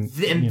 Yes, and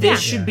this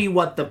should be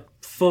what the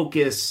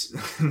focus,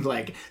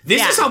 like,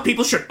 this is how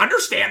people should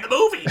understand the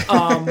movie.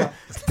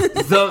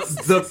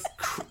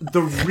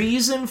 The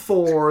reason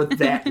for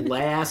that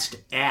last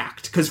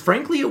act, because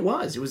frankly it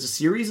was a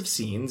series of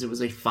scenes, it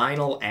was a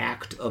final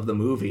act of the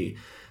movie.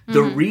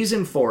 The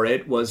reason for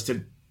it was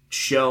to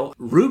show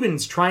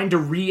Ruben's trying to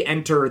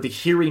re-enter the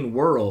hearing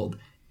world,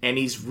 and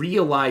he's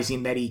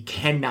realizing that he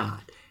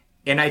cannot.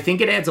 And I think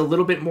it adds a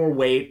little bit more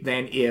weight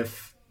than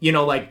if,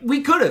 like,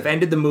 we could have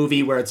ended the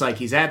movie where it's like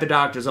he's at the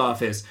doctor's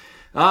office,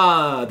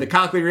 the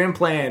cochlear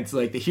implants,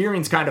 like the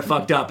hearing's kind of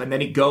fucked up, and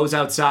then he goes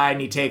outside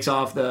and he takes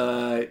off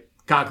the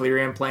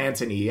cochlear implants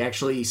and he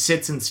actually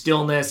sits in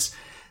stillness.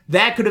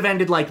 That could have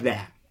ended like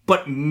that.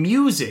 But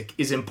music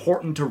is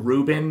important to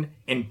Ruben,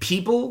 and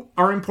people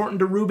are important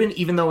to Ruben,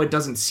 even though it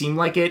doesn't seem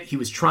like it. He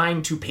was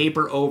trying to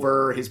paper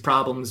over his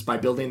problems by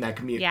building that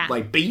community,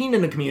 like being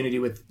in a community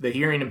with the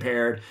hearing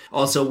impaired.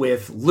 Also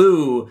with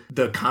Lou,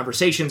 the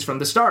conversations from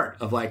the start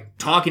of like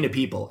talking to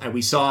people. And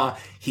we saw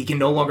he can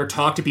no longer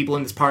talk to people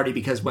in this party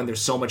because when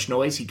there's so much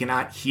noise, he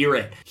cannot hear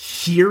it.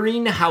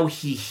 Hearing how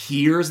he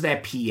hears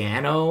that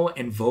piano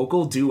and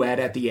vocal duet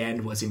at the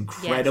end was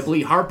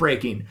incredibly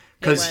heartbreaking.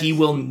 Because he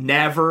will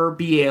never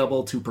be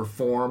able to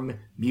perform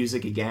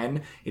music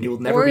again, and he will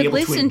never be able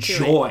to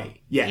enjoy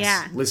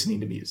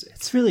listening to music.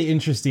 It's really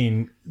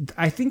interesting.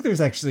 I think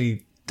there's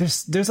actually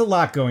there's a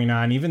lot going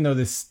on, even though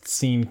this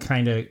scene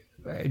kind of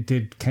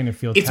did kind of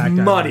feel it's tacked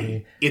on muddy.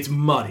 me. It's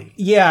muddy.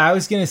 Yeah, I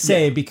was gonna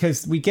say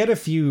because we get a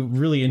few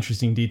really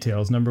interesting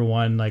details. Number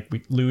one, like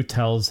Lou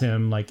tells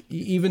him, like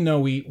even though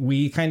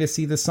we kind of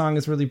see the song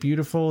as really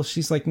beautiful,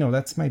 she's like, no,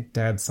 that's my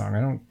dad's song.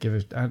 I don't give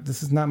it.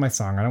 This is not my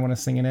song. I don't want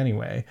to sing it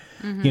anyway.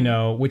 You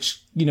know,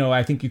 which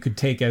I think you could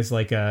take as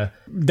like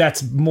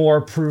that's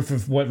more proof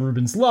of what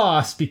Ruben's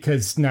lost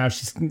because now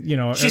she's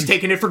she's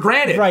taking it for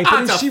granted. Right,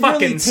 but it's is she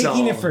fucking really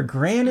taking it song. for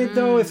granted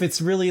though? If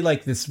it's really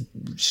like this,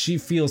 she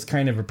feels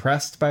kind of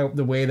oppressed by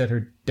the way that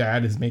her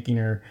dad is making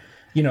her.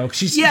 He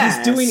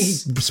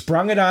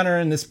sprung it on her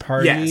in this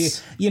party.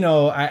 Yes.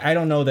 I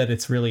don't know that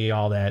it's really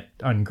all that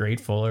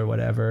ungrateful or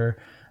whatever.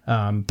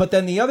 But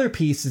then the other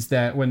piece is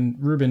that when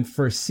Ruben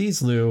first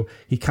sees Lou,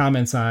 he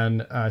comments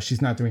on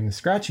she's not doing the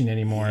scratching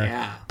anymore.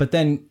 Yeah. But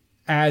then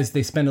as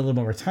they spend a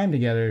little more time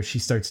together, she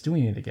starts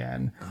doing it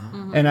again.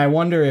 And I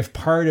wonder if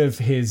part of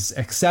his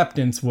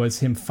acceptance was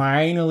him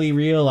finally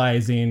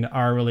realizing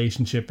our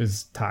relationship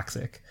is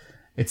toxic.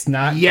 It's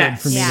not good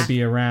for me to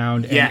be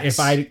around. And if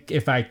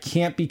I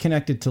can't be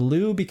connected to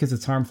Lou because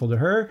it's harmful to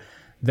her,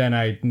 then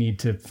I need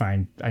to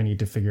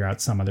figure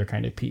out some other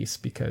kind of peace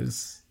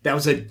because that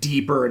was a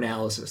deeper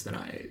analysis than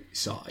I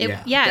saw. It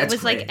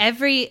was great. Like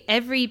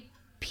every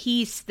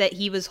piece that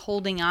he was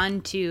holding on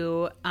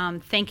to,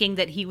 thinking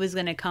that he was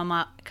going to come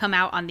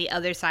out on the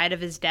other side of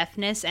his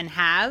deafness and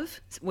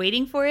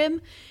waiting for him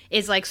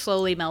is like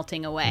slowly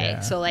melting away.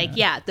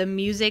 The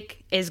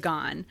music is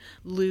gone.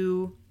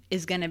 Lou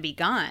is going to be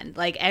gone.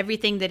 Like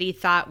everything that he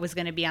thought was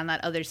going to be on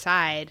that other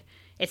side,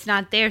 it's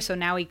not there. So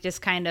now he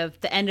just kind of,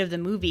 the end of the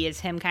movie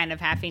is him kind of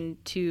having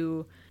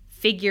to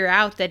figure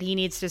out that he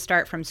needs to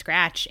start from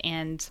scratch.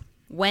 And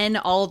when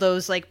all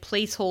those like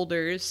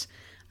placeholders,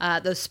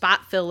 those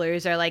spot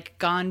fillers are like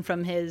gone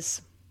from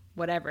his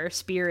whatever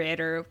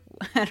spirit or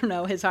I don't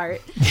know, his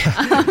heart.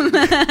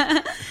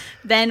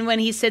 Then when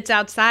he sits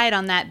outside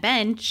on that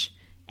bench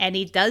and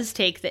he does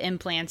take the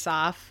implants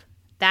off,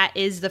 that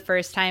is the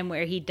first time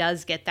where he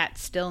does get that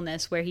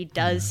stillness, where he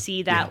does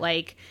see that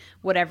like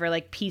whatever,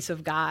 like peace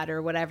of God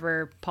or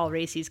whatever Paul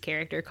Raci's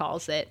character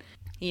calls it,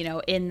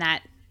 in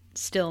that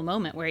still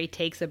moment where he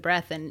takes a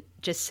breath and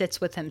just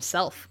sits with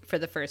himself for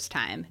the first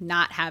time,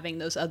 not having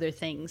those other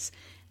things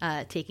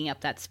taking up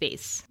that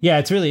space. Yeah,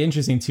 it's really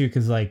interesting too,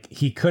 because like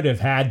he could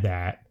have had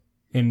that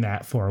in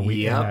that 4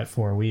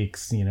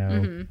 weeks, he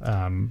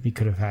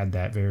could have had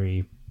that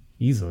very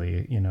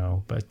easily,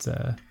 but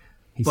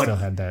he still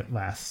had that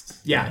last.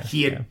 Yeah,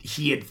 he had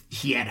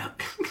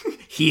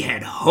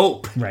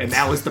hope, right. And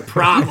that was the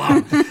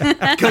problem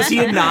because he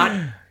had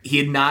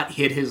not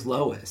hit his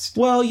lowest.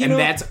 Well,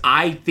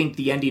 I think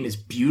the ending is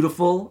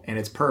beautiful and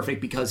it's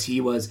perfect because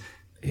he was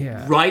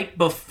right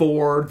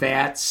before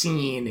that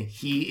scene.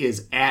 He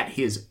is at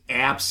his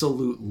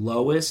absolute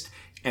lowest,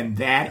 and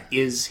that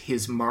is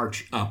his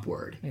march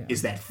upward. Yeah.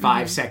 Is that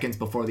 5 seconds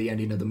before the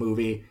ending of the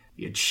movie?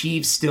 He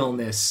achieves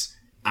stillness.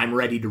 I'm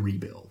ready to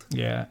rebuild.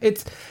 Yeah,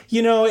 it's,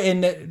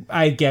 and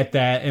I get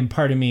that. And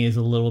part of me is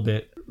a little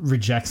bit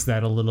rejects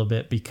that a little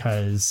bit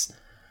because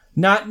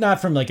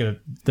not from like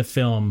the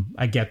film.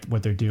 I get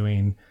what they're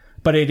doing,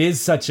 but it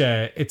is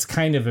it's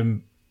kind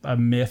of a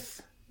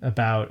myth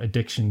about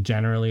addiction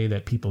generally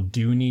that people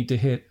do need to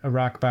hit a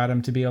rock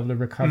bottom to be able to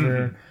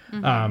recover.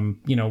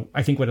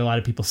 I think what a lot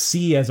of people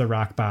see as a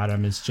rock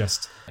bottom is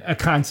just a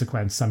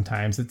consequence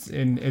sometimes.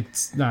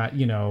 It's not,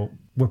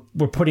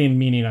 we're putting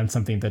meaning on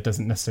something that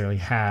doesn't necessarily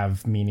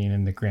have meaning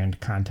in the grand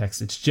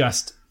context. It's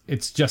just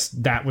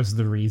that was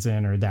the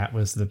reason, or that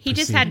was the he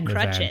just had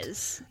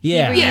crutches.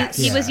 Event.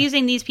 He was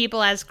using these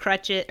people as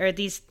crutches, or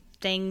these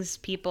things,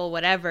 people,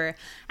 whatever,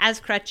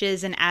 as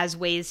crutches and as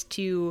ways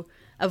to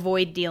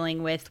avoid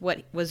dealing with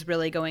what was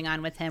really going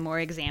on with him or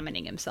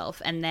examining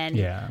himself. And then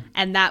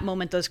and that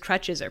moment those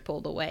crutches are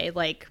pulled away.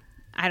 Like,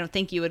 I don't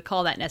think you would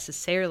call that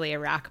necessarily a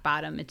rock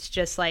bottom. It's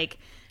just like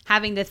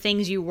having the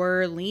things you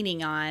were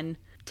leaning on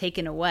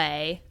taken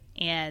away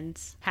and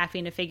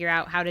having to figure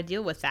out how to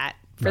deal with that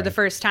for the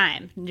first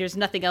time. There's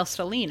nothing else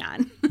to lean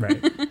on.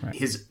 Right.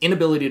 His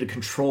inability to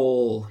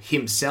control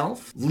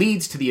himself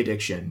leads to the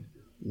addiction,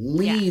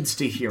 leads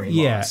to hearing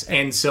loss.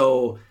 And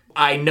so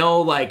I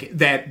know like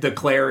that the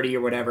clarity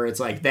or whatever, it's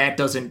like that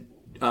doesn't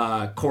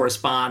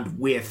correspond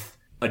with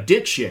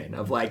addiction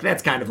of like,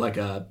 that's kind of like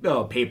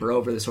a paper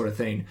over this sort of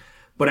thing.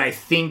 But I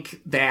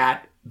think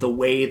that the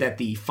way that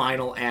the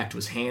final act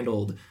was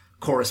handled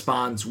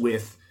corresponds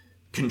with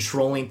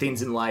controlling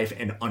things in life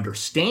and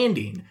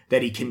understanding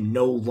that he can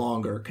no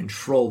longer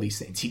control these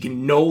things. He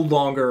can no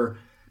longer,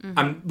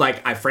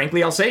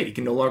 I'll say it, he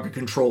can no longer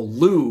control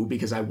Lou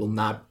because I will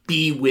not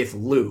be with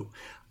Lou.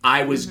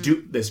 I was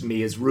this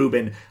me as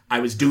Ruben.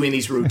 I was doing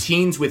these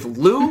routines with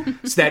Lou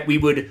so that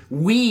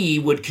we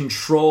would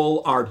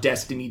control our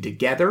destiny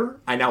together.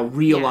 I now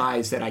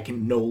realize that I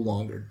can no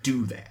longer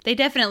do that. They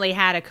definitely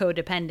had a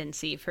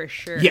codependency for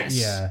sure. Yes.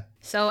 Yeah.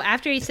 So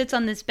after he sits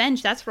on this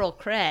bench, that's roll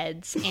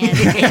creds,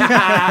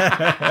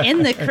 and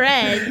in the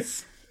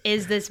creds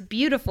is this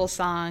beautiful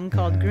song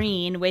called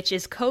Green, which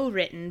is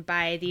co-written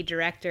by the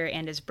director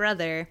and his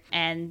brother.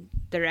 And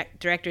the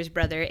director's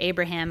brother,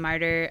 Abraham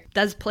Martyr,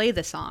 does play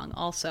the song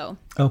also.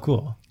 Oh,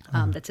 cool.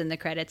 That's in the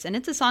credits. And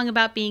it's a song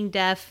about being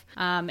deaf.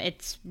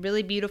 It's a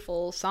really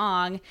beautiful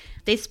song.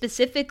 They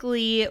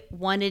specifically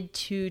wanted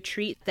to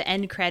treat the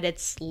end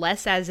credits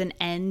less as an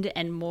end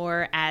and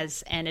more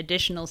as an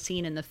additional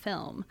scene in the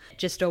film.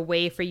 Just a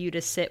way for you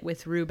to sit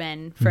with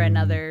Ruben for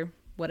another,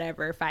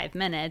 5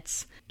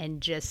 minutes and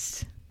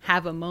just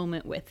have a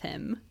moment with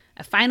him.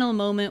 A final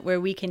moment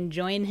where we can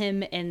join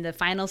him in the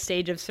final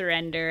stage of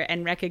surrender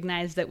and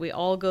recognize that we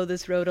all go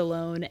this road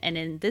alone, and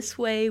in this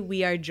way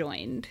we are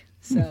joined.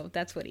 So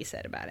that's what he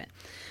said about it.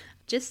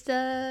 Just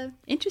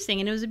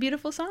interesting, and it was a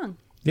beautiful song.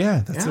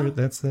 Yeah,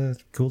 that's a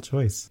cool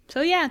choice.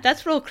 So yeah,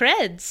 that's roll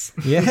creds.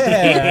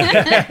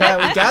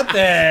 Yeah, we got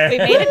there. We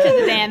made it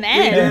to the damn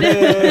end.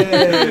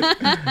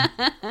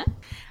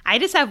 I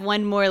just have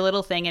one more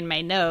little thing in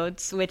my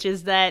notes, which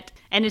is that,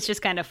 and it's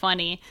just kind of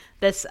funny,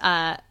 this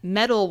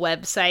metal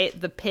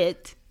website, The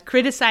Pit,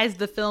 criticized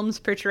the film's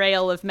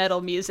portrayal of metal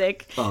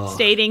music,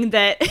 stating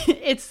that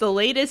it's the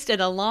latest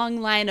in a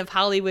long line of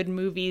Hollywood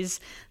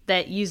movies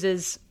that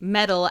uses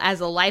metal as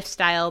a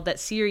lifestyle that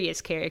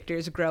serious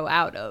characters grow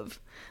out of.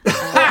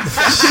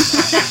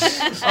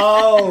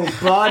 Oh,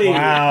 buddy.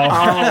 Wow.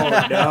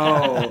 Oh,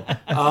 no.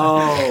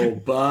 Oh,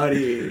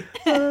 buddy.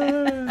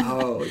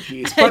 Oh,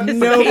 jeez. But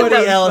nobody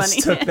Caleb's else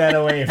funny. took that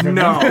away from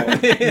No,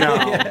 him.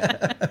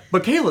 no.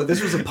 But Caleb,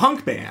 this was a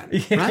punk band,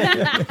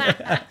 right?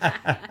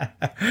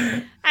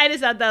 I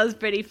just thought that was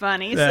pretty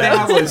funny. So.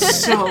 That was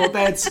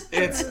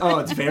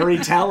it's very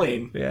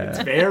telling. Yeah.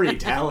 It's very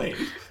telling.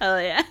 Oh,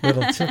 yeah.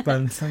 Little chip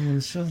on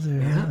someone's shoulder.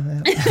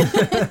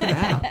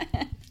 Yeah.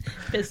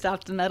 Pissed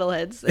off the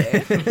metalheads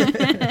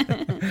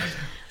there.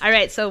 All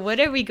right, so what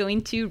are we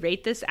going to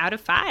rate this out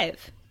of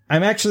 5?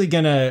 I'm actually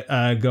going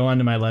to go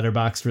onto my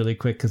letterbox really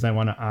quick because I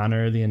want to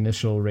honor the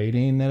initial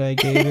rating that I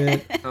gave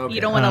it. Okay.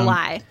 You don't want to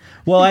lie.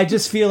 Well, I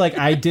just feel like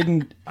I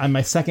didn't, on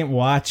my second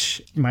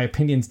watch, my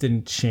opinions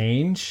didn't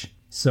change.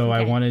 So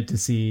I wanted to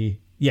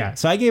see,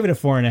 so I gave it a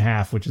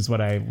 4.5, which is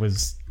what I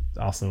was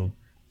also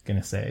going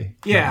to say.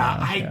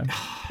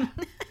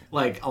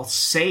 I'll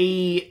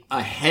say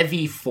a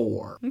heavy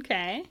 4.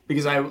 Okay.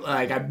 Because I'm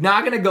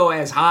not gonna go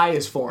as high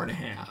as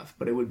 4.5,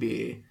 but it would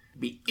be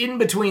in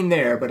between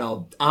there, but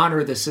I'll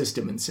honor the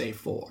system and say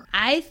 4.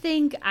 I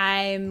think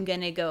I'm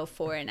going to go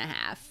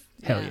 4.5.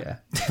 Hell yeah.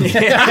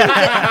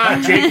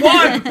 Jake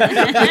won!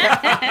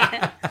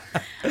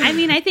 I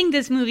mean, I think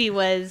this movie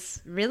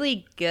was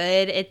really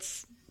good.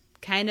 It's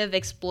kind of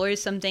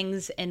explores some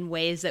things in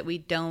ways that we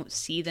don't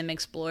see them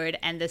explored.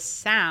 And the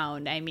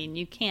sound, I mean,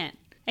 I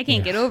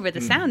can't get over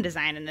the sound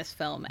design in this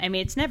film. I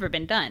mean, it's never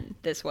been done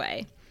this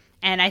way.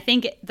 And I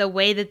think the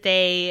way that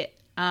they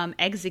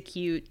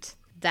execute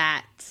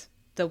that,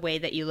 the way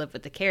that you live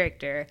with the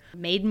character,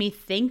 made me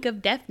think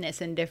of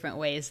deafness in different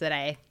ways that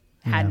I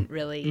hadn't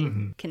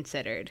really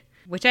considered,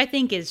 which I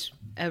think is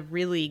a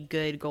really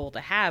good goal to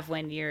have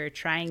when you're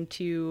trying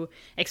to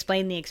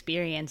explain the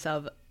experience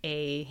of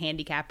a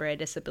handicap or a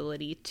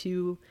disability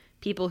to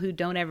people who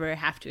don't ever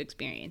have to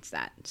experience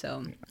that.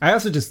 So I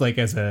also just like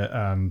as a,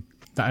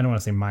 I don't want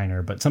to say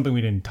minor, but something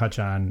we didn't touch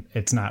on,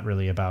 it's not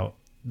really about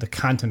the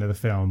content of the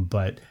film,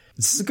 but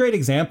this is a great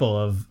example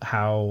of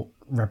how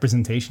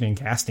representation and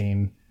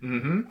casting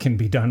can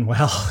be done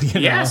well. You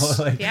know?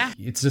 Like,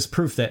 it's just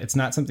proof that it's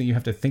not something you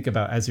have to think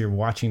about as you're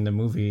watching the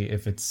movie.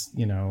 If it's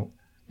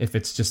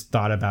just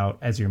thought about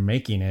as you're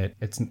making it,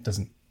 it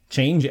doesn't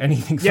change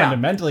anything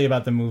fundamentally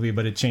about the movie,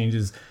 but it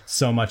changes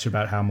so much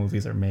about how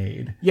movies are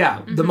made.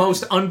 Yeah, the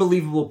most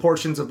unbelievable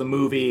portions of the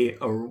movie,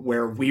 or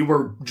where we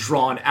were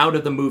drawn out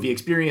of the movie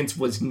experience,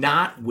 was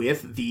not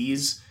with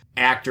these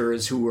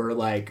actors who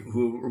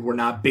were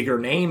not bigger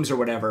names or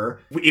whatever.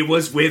 It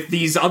was with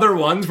these other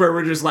ones where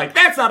we're just like,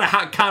 that's not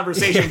how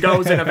conversation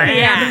goes in a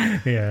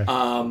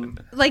van.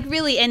 Like,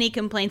 really, any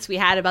complaints we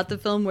had about the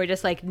film were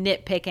just like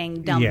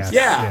nitpicking dumb stuff.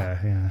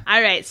 Yeah.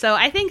 All right, so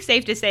I think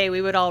safe to say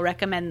we would all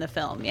recommend the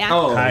film. Yeah.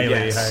 Oh, highly.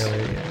 yes.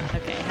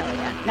 Okay. Hell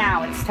yeah.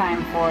 Now it's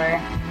time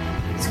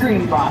for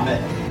Screen Vomit.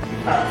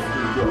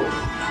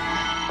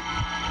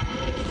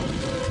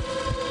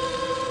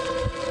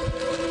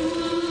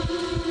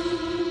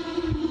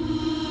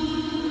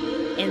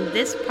 In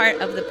this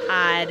part of the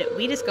pod,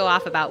 we just go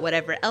off about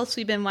whatever else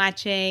we've been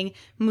watching,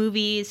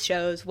 movies,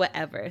 shows,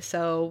 whatever.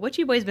 So, what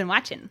you boys been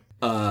watching?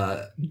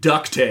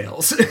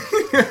 DuckTales.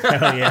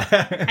 Hell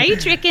yeah. Are you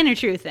tricking or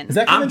truthing? Is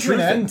that coming to an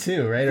end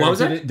too, right? What or was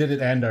that? Did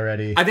it end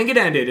already? I think it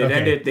ended. It Okay.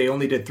 ended. They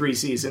only did 3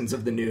 seasons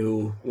of the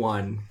new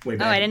one way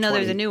back. Oh, I didn't know there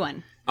was a 20. new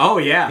one. Oh,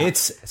 yeah.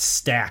 It's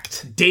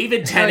stacked.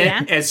 David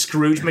Tennant yeah? as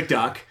Scrooge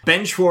McDuck,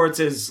 Ben Schwartz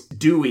as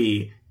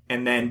Dewey,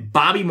 and then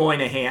Bobby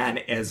Moynihan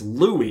as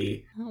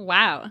Louie. Oh,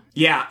 wow.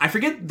 Yeah, I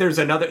forget there's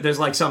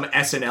like some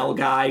SNL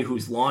guy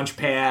who's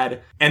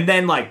Launchpad, and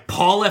then like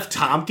Paul F.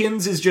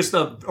 Tompkins is just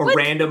a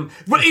random,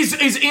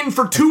 is in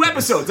for 2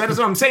 episodes. That is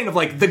what I'm saying, of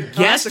like the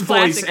guest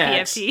voice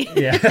acts.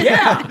 Yeah.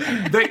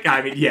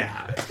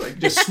 Like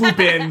just swoop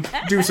in,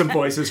 do some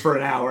voices for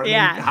an hour, and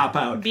then hop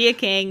out. Be a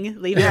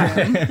king, leave the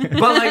room.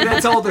 But like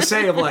that's all to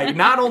say of like,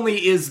 not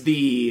only is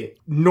the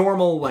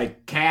normal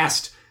like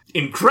cast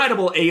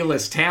incredible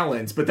A-list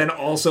talents, but then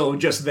also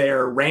just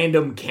their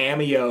random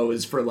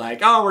cameos for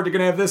like, oh, we're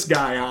gonna have this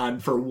guy on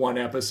for 1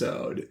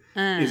 episode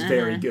is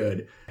very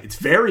good. It's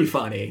very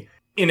funny.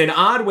 In an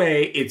odd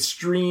way,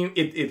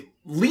 it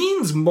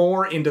leans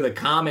more into the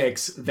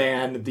comics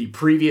than the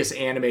previous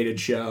animated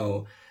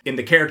show in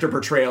the character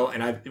portrayal,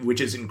 which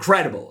is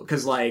incredible,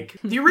 because like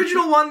the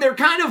original one, they're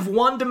kind of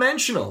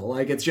one-dimensional.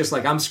 Like it's just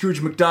like, I'm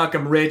Scrooge McDuck,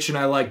 I'm rich, and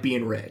I like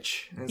being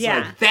rich. And it's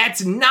like,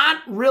 that's not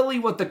really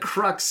what the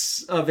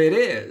crux of it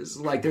is.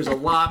 Like there's a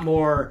lot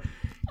more.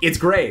 It's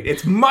great.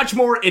 It's much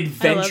more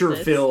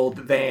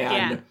adventure-filled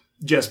than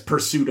just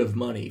pursuit of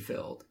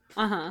money-filled.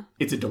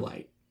 It's a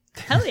delight.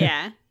 Hell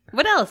yeah.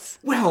 What else?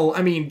 Well,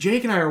 I mean,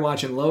 Jake and I are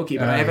watching Loki,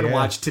 but I haven't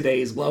watched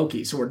today's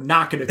Loki, so we're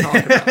not going to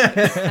talk about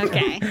it.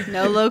 Okay.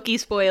 No Loki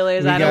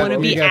spoilers. I don't want to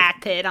be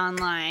acted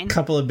online.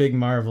 Couple of big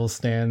Marvel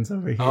stands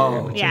over here.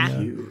 Oh, yeah.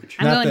 Huge.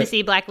 I'm going to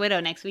see Black Widow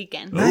next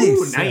weekend.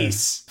 Ooh,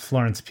 nice.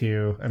 Florence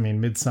Pugh. I mean,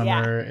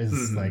 Midsommar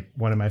is like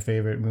one of my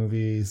favorite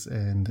movies.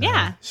 And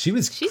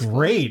she's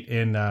great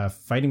in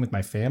Fighting with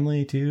My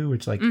Family, too,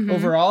 which like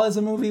overall as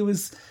a movie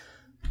was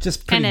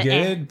just pretty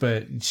good,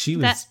 but she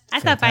was I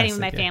thought Fighting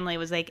with My Family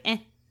was like, eh.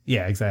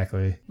 Yeah,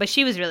 exactly. But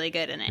she was really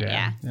good in it,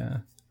 yeah.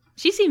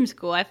 She seems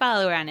cool. I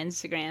follow her on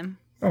Instagram.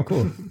 Oh,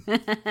 cool.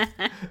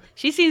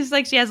 She seems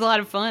like she has a lot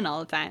of fun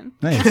all the time.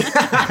 Nice.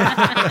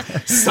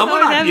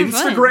 Someone on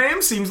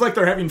Instagram seems like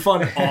they're having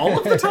fun all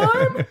of the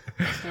time?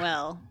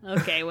 Well,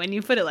 okay, when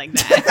you put it like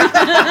that.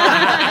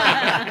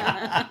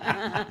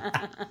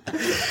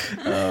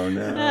 Oh,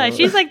 no.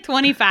 She's like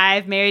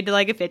 25, married to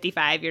like a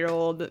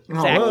 55-year-old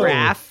Zach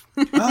Braff.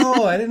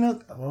 Oh, I didn't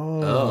know.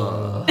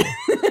 Oh.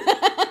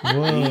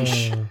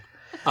 Whoa.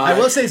 I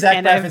will say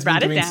Zach Braff has been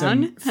doing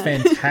some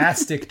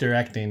fantastic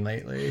directing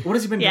lately. What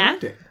has he been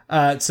directing?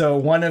 So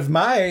one of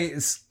my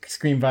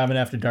Scream Vomit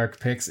After Dark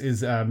picks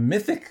is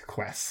Mythic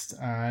Quest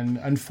on,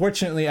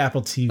 unfortunately,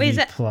 Apple TV+. Wait, is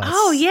that,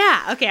 oh,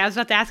 yeah. Okay, I was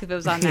about to ask if it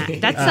was on that.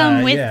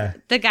 That's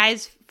with the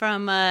guys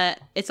from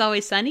It's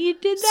Always Sunny who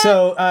did that?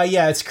 So,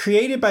 it's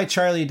created by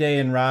Charlie Day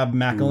and Rob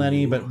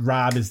McElhenney, but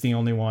Rob is the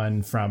only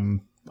one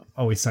from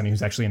Always Sunny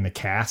who's actually in the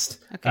cast.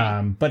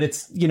 Okay. But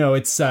it's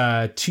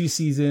 2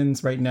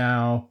 seasons right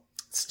now.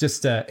 It's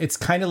just it's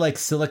kind of like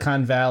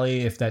Silicon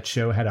Valley if that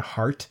show had a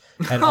heart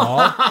at all.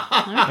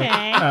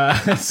 Okay.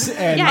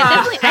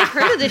 I've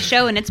heard of this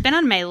show and it's been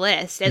on my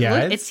list.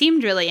 It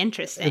seemed really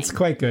interesting. It's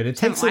quite good. It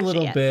takes a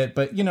little bit,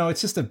 but it's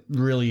just a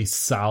really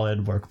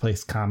solid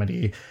workplace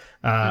comedy.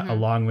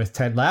 Along with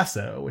Ted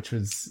Lasso, which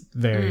was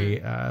very,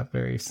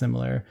 very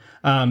similar.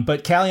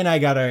 But Callie and I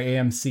got our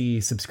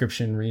AMC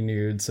subscription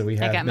renewed, so we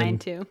have been mine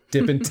too.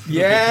 dipping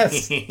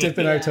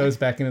our toes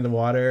back into the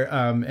water.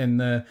 And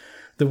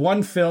the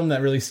one film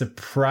that really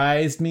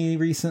surprised me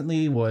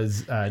recently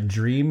was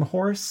Dream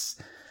Horse.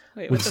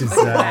 Wait, which is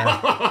okay.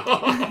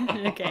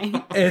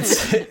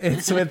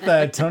 It's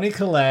with Toni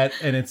Collette,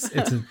 and it's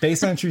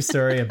based on a true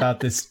story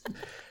about this.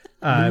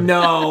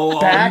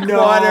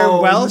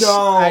 Backwater Welsh.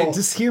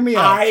 Just hear me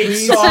out. I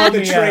saw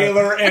the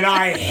trailer and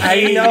I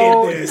hated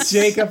this.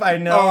 Jacob, I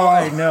know.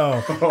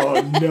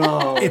 Oh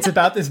no. It's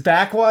about this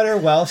backwater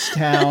Welsh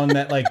town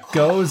that like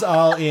goes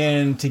all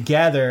in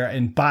together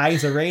and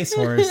buys a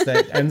racehorse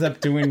that ends up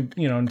doing,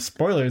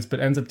 spoilers, but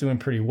ends up doing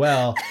pretty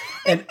well.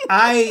 And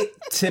I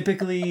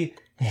typically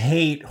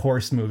hate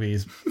horse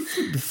movies.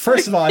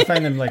 First of all, I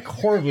find them like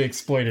horribly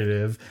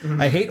exploitative.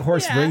 I hate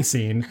horse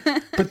racing,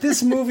 but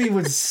this movie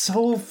was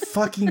so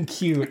fucking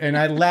cute and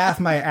I laughed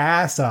my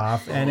ass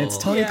off, and it's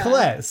Toni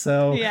Collette,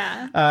 so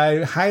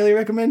I highly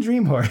recommend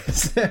Dream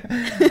Horse.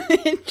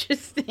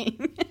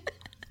 Interesting.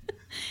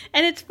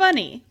 And it's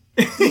funny.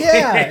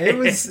 Yeah, it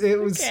was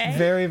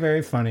very,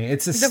 very funny.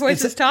 It's the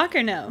horses talk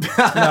or no?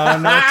 No,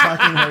 not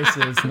talking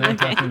horses. Not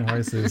talking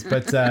horses.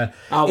 But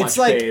it's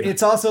like Babe.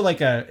 It's also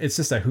like it's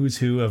just a who's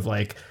who of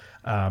like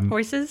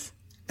horses.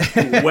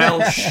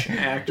 Welsh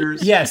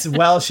actors. Yes,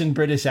 Welsh and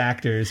British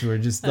actors who are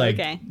just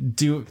like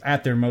do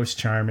at their most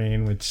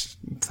charming, which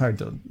it's hard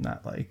to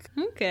not like.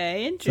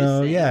 Okay, interesting.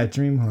 So yeah,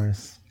 Dream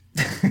Horse.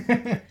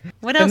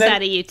 What else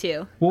out of you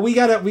two? Well, we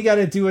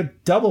gotta do a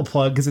double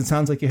plug because it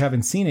sounds like you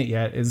haven't seen it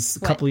yet. It's a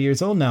couple of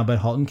years old now, but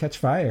 *Halt and Catch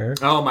Fire*.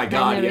 Oh my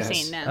god, I've never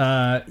seen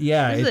that.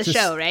 This is a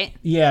show, right?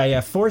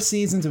 Yeah, 4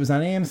 seasons. It was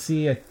on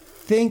AMC. I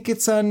think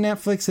it's on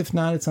Netflix. If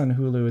not, it's on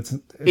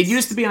Hulu. It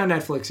used to be on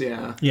Netflix.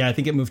 Yeah, I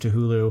think it moved to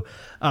Hulu.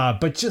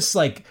 But just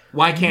like,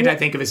 why can't I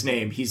think of his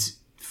name? He's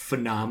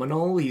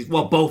phenomenal.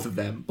 Both of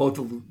them.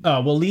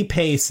 Lee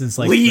Pace is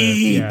like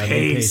Lee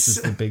Pace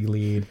is the big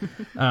lead.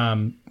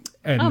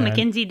 And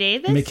Mackenzie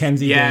Davis?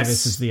 Mackenzie Yes.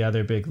 Davis is the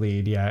other big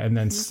lead, yeah. And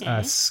then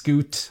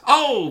Scoot.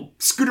 Oh,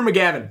 Scooter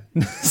McGavin.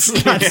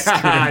 Scooter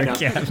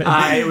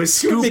McGavin. It was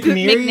Scoot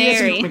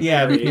McNairy.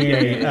 Yeah,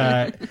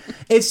 McNairy.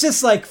 It's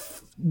just like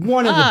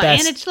one of the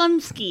best. Anna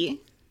Chlumsky.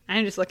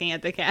 I'm just looking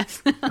at the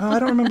cast. I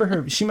don't remember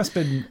her. She must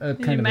have been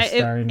kind of a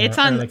star. It's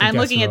on. Like I'm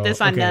looking at this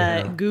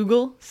on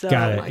Google, so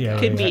it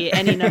could be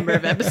any number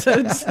of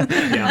episodes.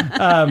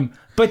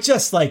 But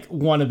just like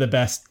one of the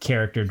best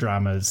character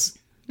dramas.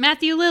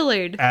 Matthew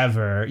Lillard.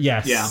 Ever.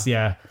 Yes.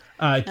 Yeah.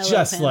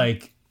 Just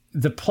like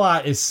the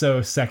plot is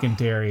so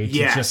secondary to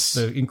just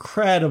the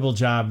incredible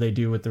job they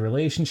do with the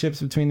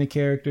relationships between the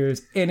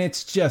characters. And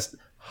it's just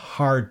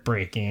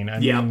heartbreaking. I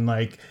mean,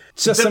 like,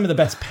 just some of the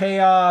best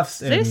payoffs.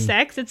 There's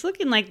sex. It's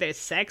looking like there's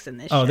sex in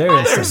this show. Oh, there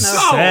is some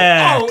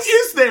sex. Oh,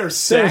 is there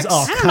sex? There's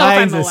all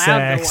kinds of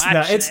sex.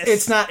 No,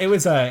 it's not. It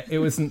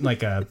wasn't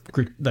like a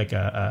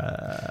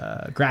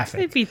graphic.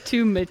 It'd be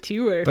too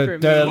mature but for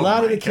me. A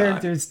lot of the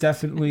characters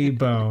definitely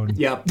bone.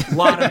 Yep, a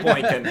lot of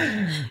boinking.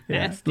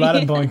 A lot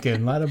of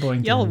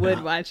boinking. Y'all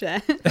would watch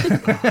that.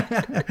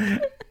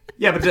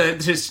 Yeah, but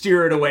to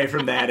steer it away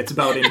from that, it's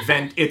about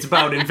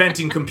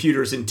inventing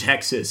computers in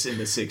Texas in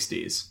the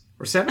 60s.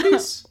 Or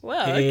 70s?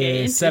 Well,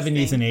 okay.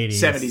 70s and 80s.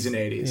 70s and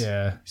 80s.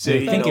 Yeah. So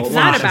I think it's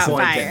not about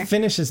fire. It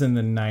finishes in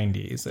the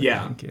 90s,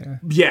 I think.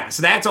 Yeah,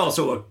 so that's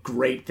also a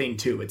great thing,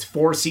 too. It's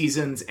 4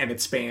 seasons, and it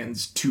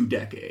spans 2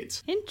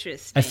 decades.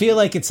 Interesting. I feel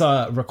like it's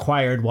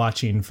required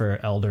watching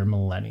for elder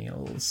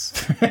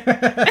millennials.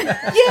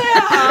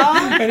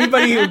 Yeah!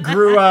 Anybody who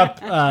grew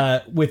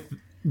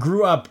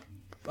up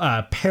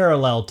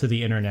parallel to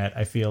the internet,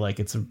 I feel like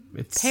it's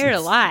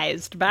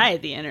paralyzed by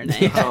the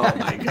internet. Oh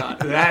my god,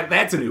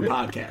 that's a new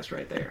podcast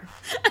right there.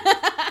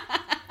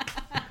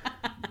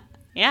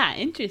 Yeah,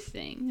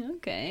 interesting.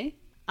 Okay.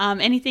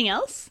 Anything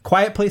else?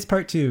 Quiet Place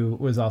Part 2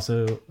 was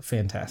also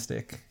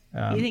fantastic.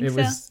 You think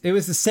It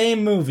was the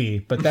same movie,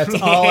 but that's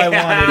all I wanted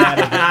out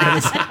of it.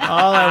 That's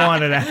all I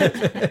wanted out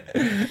of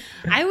it.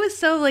 I was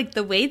so like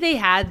the way they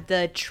had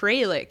the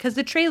trailer, because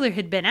the trailer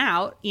had been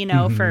out,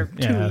 for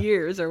 2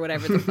 years or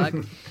whatever the fuck.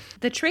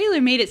 The trailer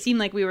made it seem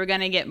like we were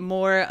going to get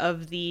more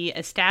of the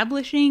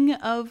establishing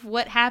of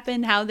what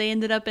happened, how they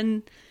ended up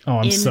in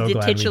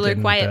the titular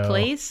Quiet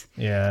Place.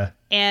 Yeah.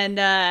 And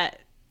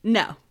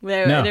no,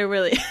 they're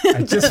really.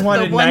 I just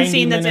wanted the one 90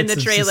 scene that's in the minutes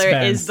of trailer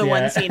suspense, is the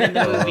one scene in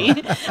the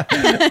movie,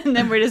 and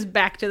then we're just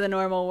back to the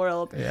normal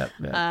world. Yep.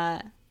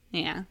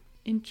 Yeah,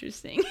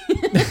 interesting.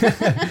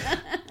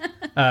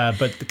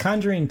 But The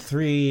Conjuring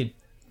 3,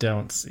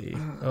 don't see.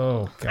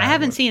 Oh god, I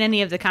haven't seen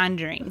any of The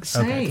Conjurings.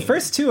 Okay. The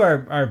first 2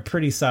 are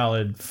pretty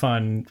solid,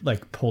 fun,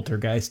 like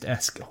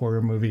poltergeist-esque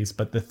horror movies,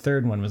 but the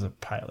third one was a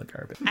pile of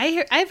garbage.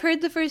 I've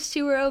heard the first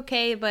 2 were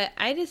okay, but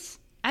I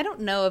don't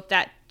know if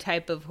that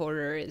type of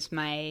horror is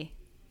my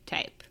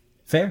type.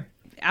 Fair.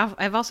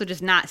 I've also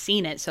just not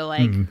seen it, so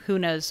like who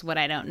knows what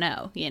I don't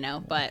know,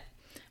 but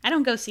I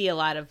don't go see a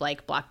lot of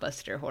like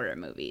blockbuster horror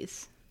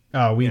movies.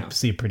 Oh, we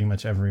see pretty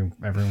much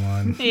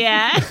everyone.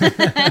 Yeah.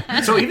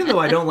 So even though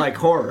I don't like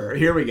horror,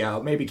 here we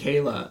go. Maybe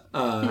Kayla.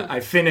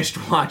 I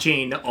finished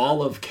watching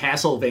all of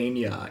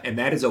Castlevania, and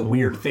that is a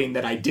weird thing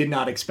that I did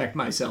not expect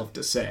myself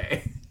to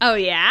say. Oh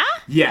yeah?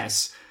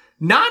 Yes.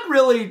 Not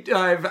really.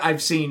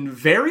 I've seen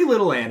very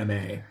little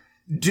anime.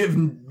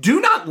 Do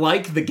not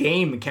like the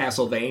game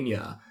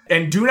Castlevania,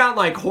 and do not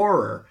like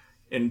horror.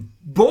 And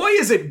boy,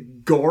 is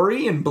it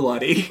gory and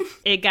bloody.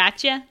 It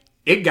got you?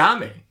 It got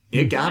me.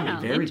 It got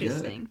me very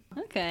interesting.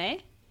 good.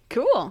 Okay.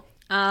 Cool.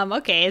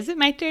 Okay, is it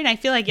my turn? I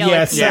feel like y'all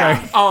Yes,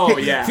 Yeah. Oh,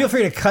 yeah. Feel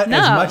free to cut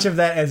as much of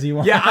that as you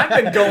want. Yeah, I've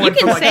been going You for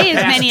can like say the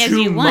as past many as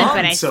 2 you want, but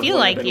I months of feel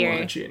what like I've been you're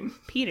watching.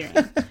 Peter.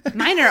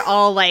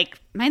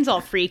 Mine's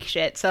all freak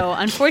shit. So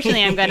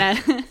unfortunately, I'm gonna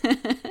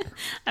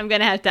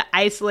have to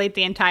isolate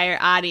the entire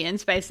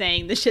audience by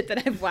saying the shit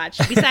that I've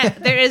watched. Besides,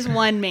 there is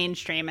one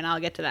mainstream, and I'll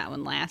get to that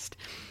one last.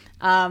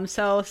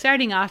 So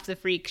starting off the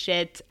freak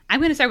shit,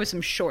 I'm gonna start with some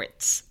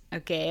shorts.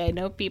 Okay, I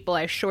know people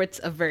are shorts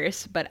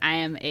averse, but I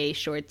am a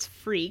shorts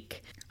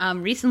freak.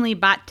 Recently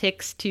bought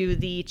tickets to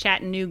the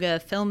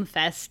Chattanooga Film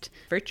Fest,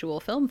 virtual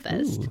film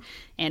fest,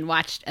 and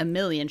watched a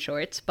million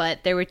shorts,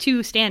 but there were 2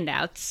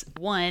 standouts.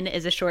 One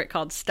is a short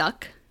called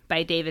Stuck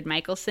by David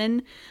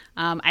Michelson.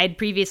 I had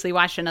previously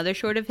watched another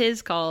short of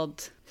his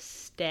called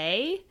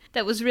Stay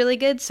that was really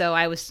good, so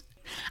I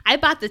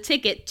bought the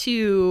ticket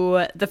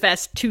to the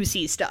fest to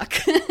see Stuck.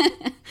 Hell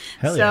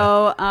yeah.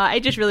 So I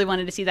just really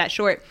wanted to see that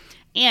short.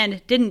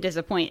 And didn't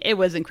disappoint. It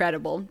was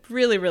incredible.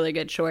 Really, really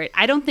good short.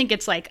 I don't think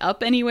it's like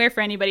up anywhere for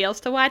anybody else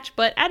to watch,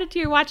 but add it to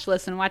your watch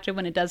list and watch it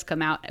when it does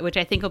come out, which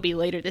I think will be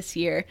later this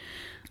year.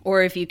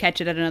 Or if you catch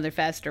it at another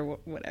fest or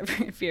whatever,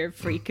 if you're a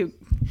freak who...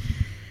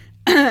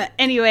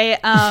 Anyway,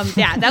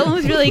 yeah, that one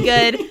was really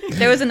good.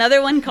 There was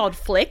another one called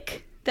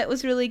Flick that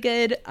was really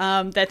good.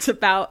 That's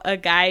about a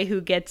guy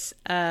who gets...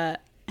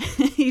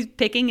 he's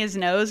picking his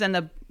nose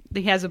and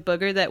he has a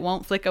booger that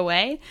won't flick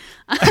away.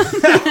 And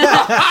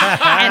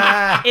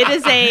it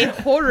is a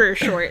horror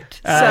short.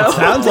 So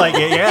Sounds like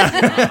it, yeah.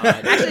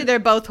 actually, they're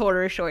both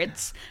horror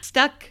shorts.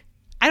 Stuck,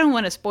 I don't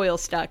want to spoil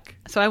Stuck,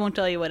 so I won't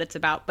tell you what it's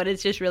about, but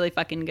it's just really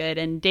fucking good.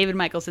 And David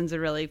Michelson's a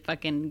really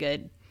fucking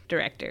good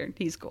director.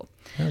 He's cool.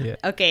 Hell yeah.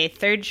 Okay,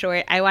 third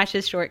short. I watched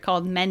this short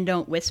called Men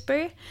Don't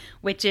Whisper,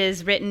 which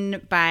is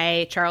written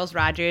by Charles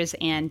Rogers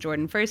and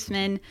Jordan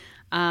Firstman.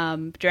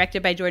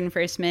 Directed by Jordan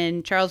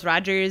Firstman. Charles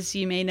Rogers,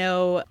 you may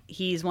know,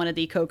 he's one of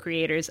the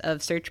co-creators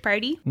of Search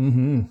Party.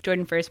 Mm-hmm.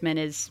 Jordan Firstman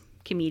is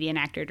comedian,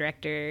 actor,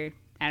 director.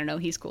 I don't know,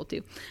 he's cool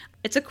too.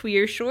 It's a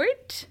queer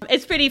short.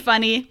 It's pretty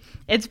funny.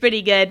 It's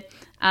pretty good.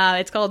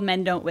 It's called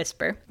Men Don't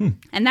Whisper.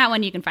 And that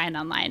one you can find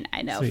online,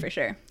 I know. Sweet. For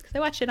sure. Because I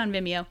watched it on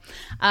Vimeo.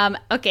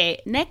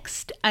 Okay,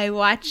 next I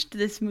watched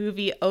this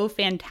movie, O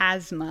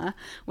Fantasma,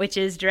 which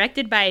is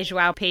directed by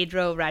João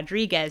Pedro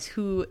Rodriguez,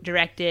 who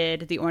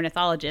directed The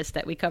Ornithologist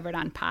that we covered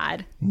on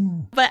Pod.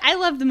 But I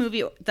love the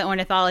movie The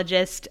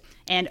Ornithologist,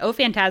 and O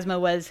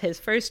Fantasma was his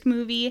first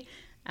movie.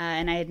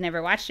 And I had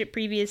never watched it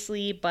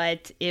previously,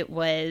 but it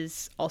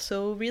was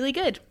also really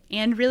good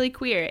and really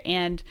queer.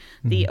 And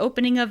the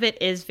opening of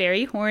it is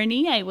very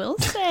horny, I will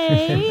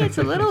say. It's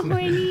a little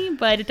horny,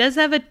 but it does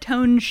have a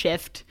tone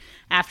shift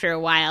after a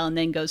while and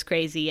then goes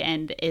crazy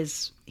and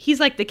he's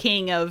like the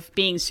king of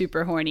being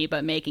super horny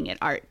but making it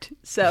art.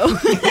 So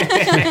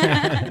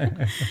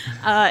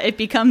it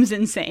becomes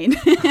insane.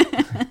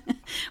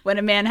 When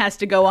a man has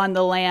to go on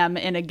the lam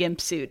in a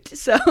gimp suit.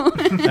 So,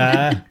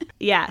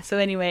 yeah. So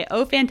anyway,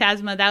 O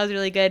Fantasma, that was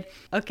really good.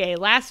 Okay,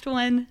 last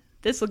one.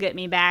 This will get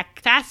me back.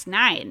 Fast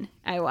 9,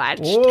 I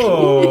watched.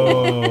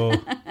 Whoa.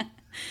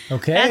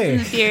 Okay. Fast and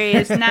the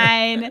Furious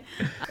 9.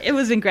 It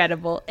was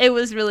incredible. It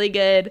was really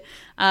good.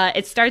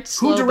 It starts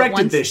slow. Who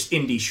directed this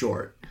indie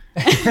short?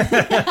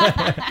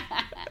 Because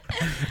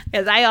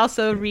I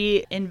also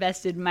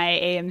reinvested my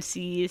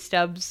AMC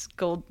Stubbs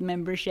Gold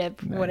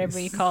membership, whatever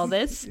you call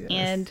this. Yes.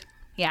 And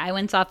yeah, I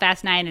went and saw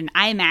Fast 9 in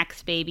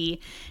IMAX,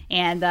 baby.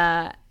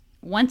 And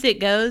once it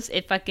goes,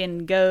 it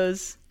fucking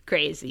goes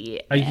crazy.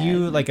 Are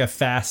you like a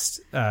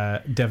Fast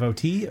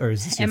devotee, or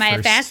is this your Am I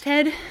a Fast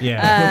head?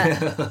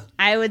 Yeah.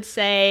 I would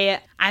say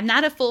I'm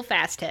not a full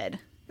Fast head.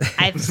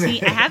 I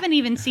haven't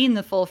even seen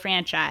the full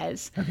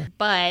franchise,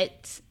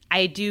 but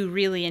I do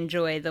really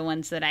enjoy the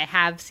ones that I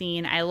have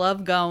seen. I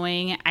love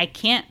going. I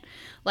can't,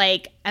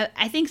 I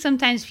think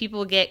sometimes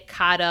people get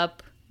caught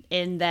up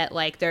in that,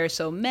 there are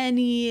so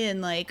many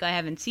and, I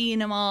haven't seen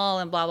them all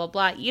and blah, blah,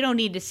 blah. You don't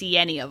need to see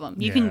any of them.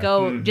 You can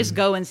go, just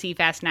go and see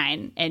Fast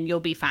 9 and you'll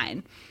be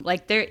fine.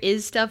 There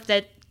is stuff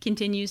that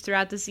continues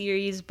throughout the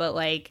series, but,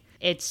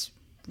 it's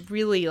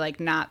really,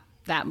 not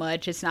that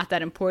much. It's not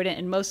that important,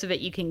 and most of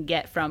it you can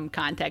get from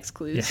context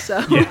clues. So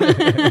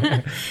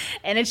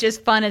and it's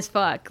just fun as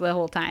fuck the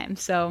whole time.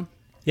 So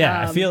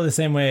I feel the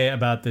same way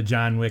about the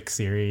John Wick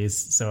series.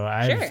 So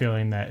I have a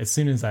feeling that as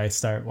soon as I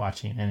start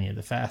watching any of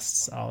the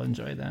Fasts, I'll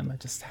enjoy them. I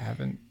just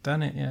haven't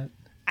done it yet.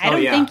 I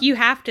don't think you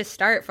have to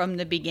start from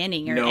the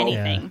beginning or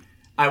anything.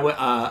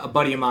 A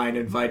buddy of mine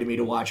invited me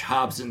to watch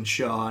Hobbs and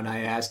Shaw, and I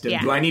asked him,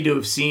 do I need to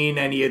have seen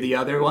any of the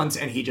other ones?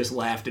 And he just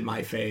laughed in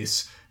my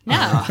face.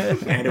 No.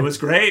 And it was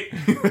great.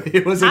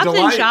 It was a delight.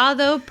 Hobbs and Shaw,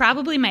 though,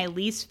 probably my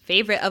least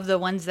favorite of the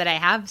ones that I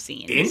have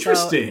seen.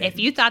 Interesting. So if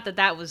you thought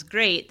that was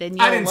great, then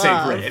you'll I didn't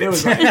say great. It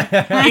was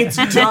it's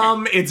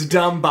dumb. It's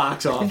dumb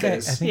box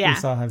office. I think we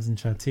saw Hobbs and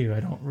Shaw, too.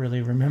 I don't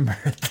really remember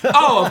it, though.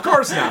 Oh, of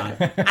course not.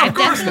 I've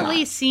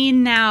definitely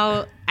seen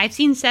now... I've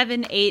seen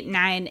 7, 8,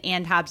 9,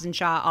 and Hobbs and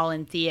Shaw all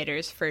in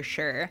theaters for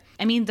sure.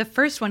 I mean, the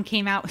first one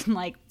came out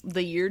in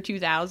the year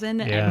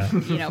 2000,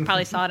 and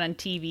probably saw it on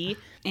TV.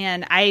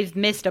 And I've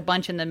missed a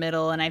bunch in the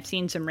middle, and I've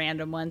seen some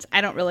random ones.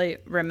 I don't really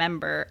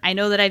remember. I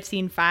know that I've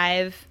seen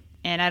 5,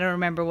 and I don't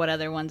remember what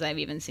other ones I've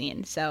even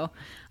seen. So,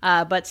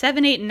 but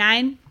 7, 8, and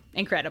 9,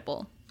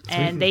 incredible.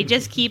 And they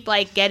just keep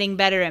getting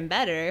better and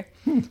better.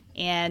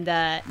 And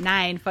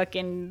 9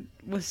 fucking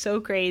was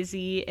so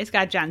crazy. It's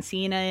got John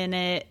Cena in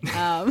it.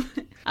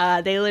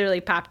 They literally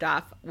popped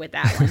off with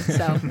that one.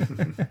 So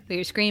we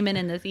were screaming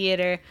in the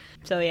theater.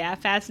 So yeah,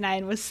 Fast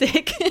 9 was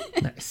sick.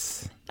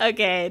 Nice.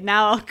 Okay,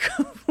 now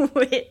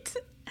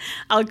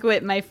I'll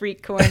quit my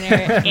freak corner.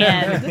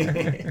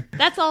 And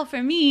that's all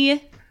for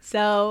me.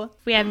 So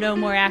if we have no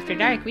more After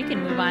Dark, we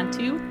can move on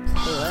to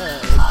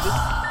Plugs.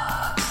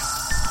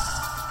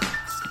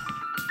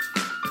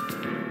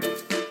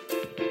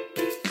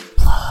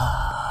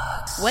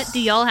 What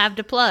do y'all have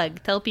to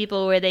plug? Tell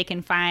people where they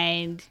can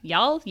find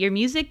y'all, your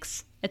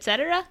musics,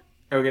 etc.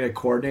 Are we going to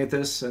coordinate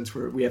this since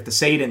we have to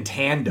say it in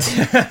tandem?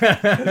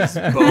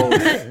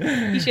 Both.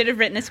 You should have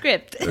written a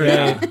script.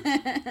 Right.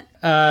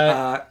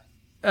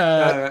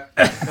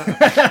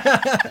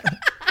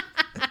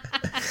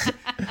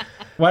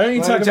 Why don't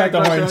you talk about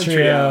the Horn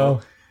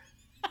Trio?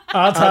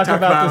 I'll talk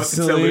about the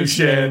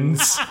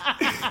solutions.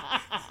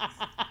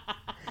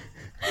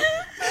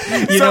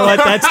 You know what?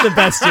 That's the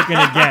best you're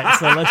going to get.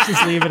 So let's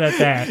just leave it at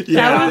that.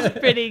 Yeah. That was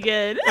pretty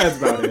good. That's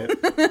about it.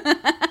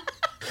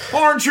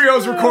 Horn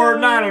Trio's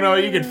recording. I don't know.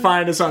 You can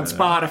find us on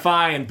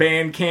Spotify and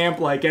Bandcamp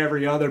like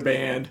every other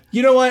band.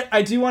 You know what?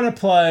 I do want to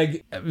plug,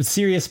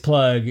 serious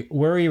plug,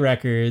 Worry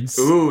Records.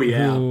 Ooh,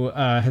 yeah. Who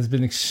has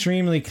been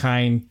extremely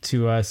kind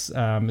to us.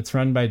 It's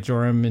run by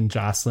Joram and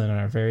Jocelyn,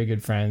 our very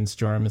good friends.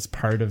 Joram is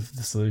part of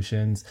the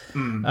Solutions.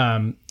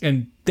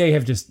 And they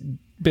have just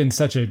been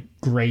such a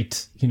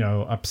great,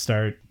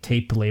 upstart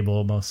tape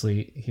label,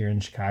 mostly here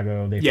in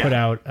Chicago. They put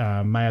out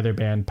my other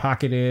band,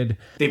 Pocketed.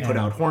 They put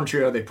out Horn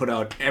Trio. They put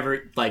out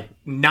every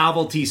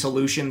novelty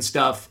solution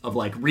stuff of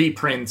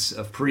reprints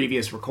of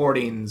previous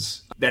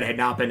recordings that had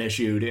not been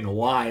issued in a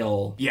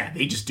while. Yeah,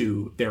 they just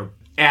do their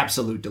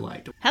absolute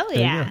delight. Hell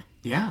yeah.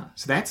 Yeah,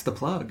 so that's the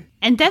plug.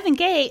 And Devin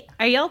Gay,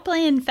 are y'all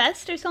playing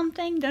Fest or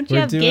something? Don't you We're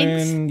have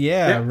doing, gigs?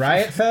 Yeah,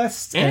 Riot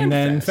Fest and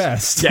then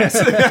Fest.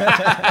 Yes.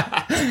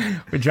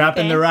 We're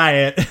dropping the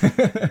Riot.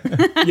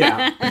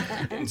 Yeah,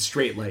 and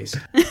straight-laced.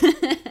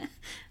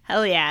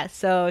 Hell yeah.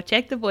 So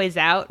check the boys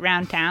out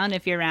around town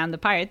if you're around the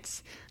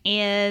parts.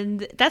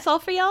 And that's all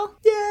for y'all?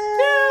 Yeah.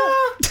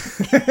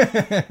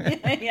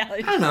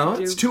 I don't know.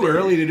 It's too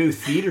early to do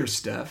theater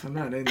stuff. I'm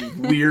not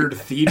in weird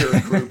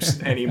theater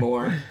groups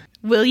anymore.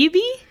 Will you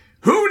be?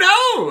 Who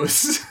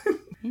knows?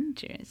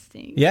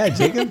 Interesting. Yeah,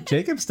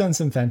 Jacob's done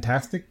some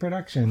fantastic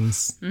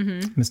productions.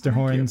 Mr.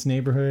 Horn's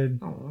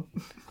Neighborhood.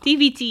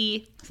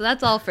 TBT. So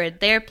that's all for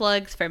their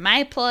plugs. For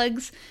my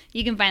plugs,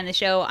 you can find the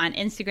show on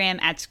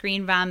Instagram at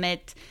Screen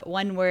Vomit.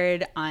 One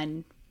word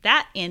on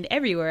that and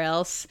everywhere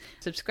else.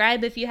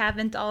 Subscribe if you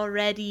haven't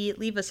already.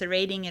 Leave us a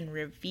rating and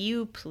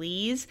review,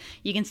 please.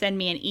 You can send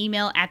me an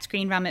email at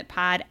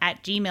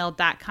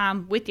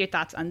screenvomitpod@gmail.com with your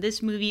thoughts on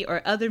this movie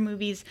or other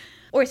movies,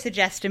 or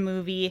suggest a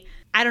movie.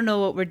 I don't know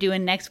what we're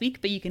doing next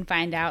week, but you can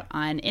find out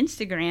on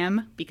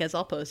Instagram because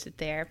I'll post it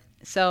there.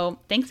 So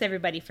thanks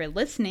everybody for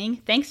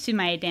listening. Thanks to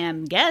my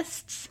damn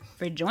guests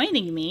for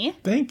joining me.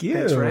 Thank you.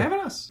 Thanks for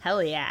having us.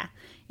 Hell yeah.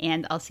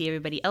 And I'll see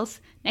everybody else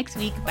next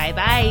week.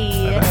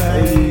 Bye-bye.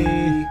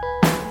 Bye.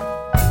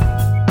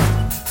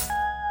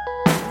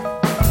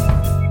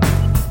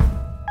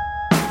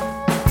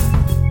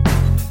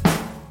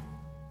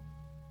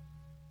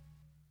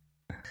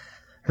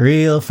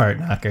 Real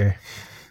Fartknocker.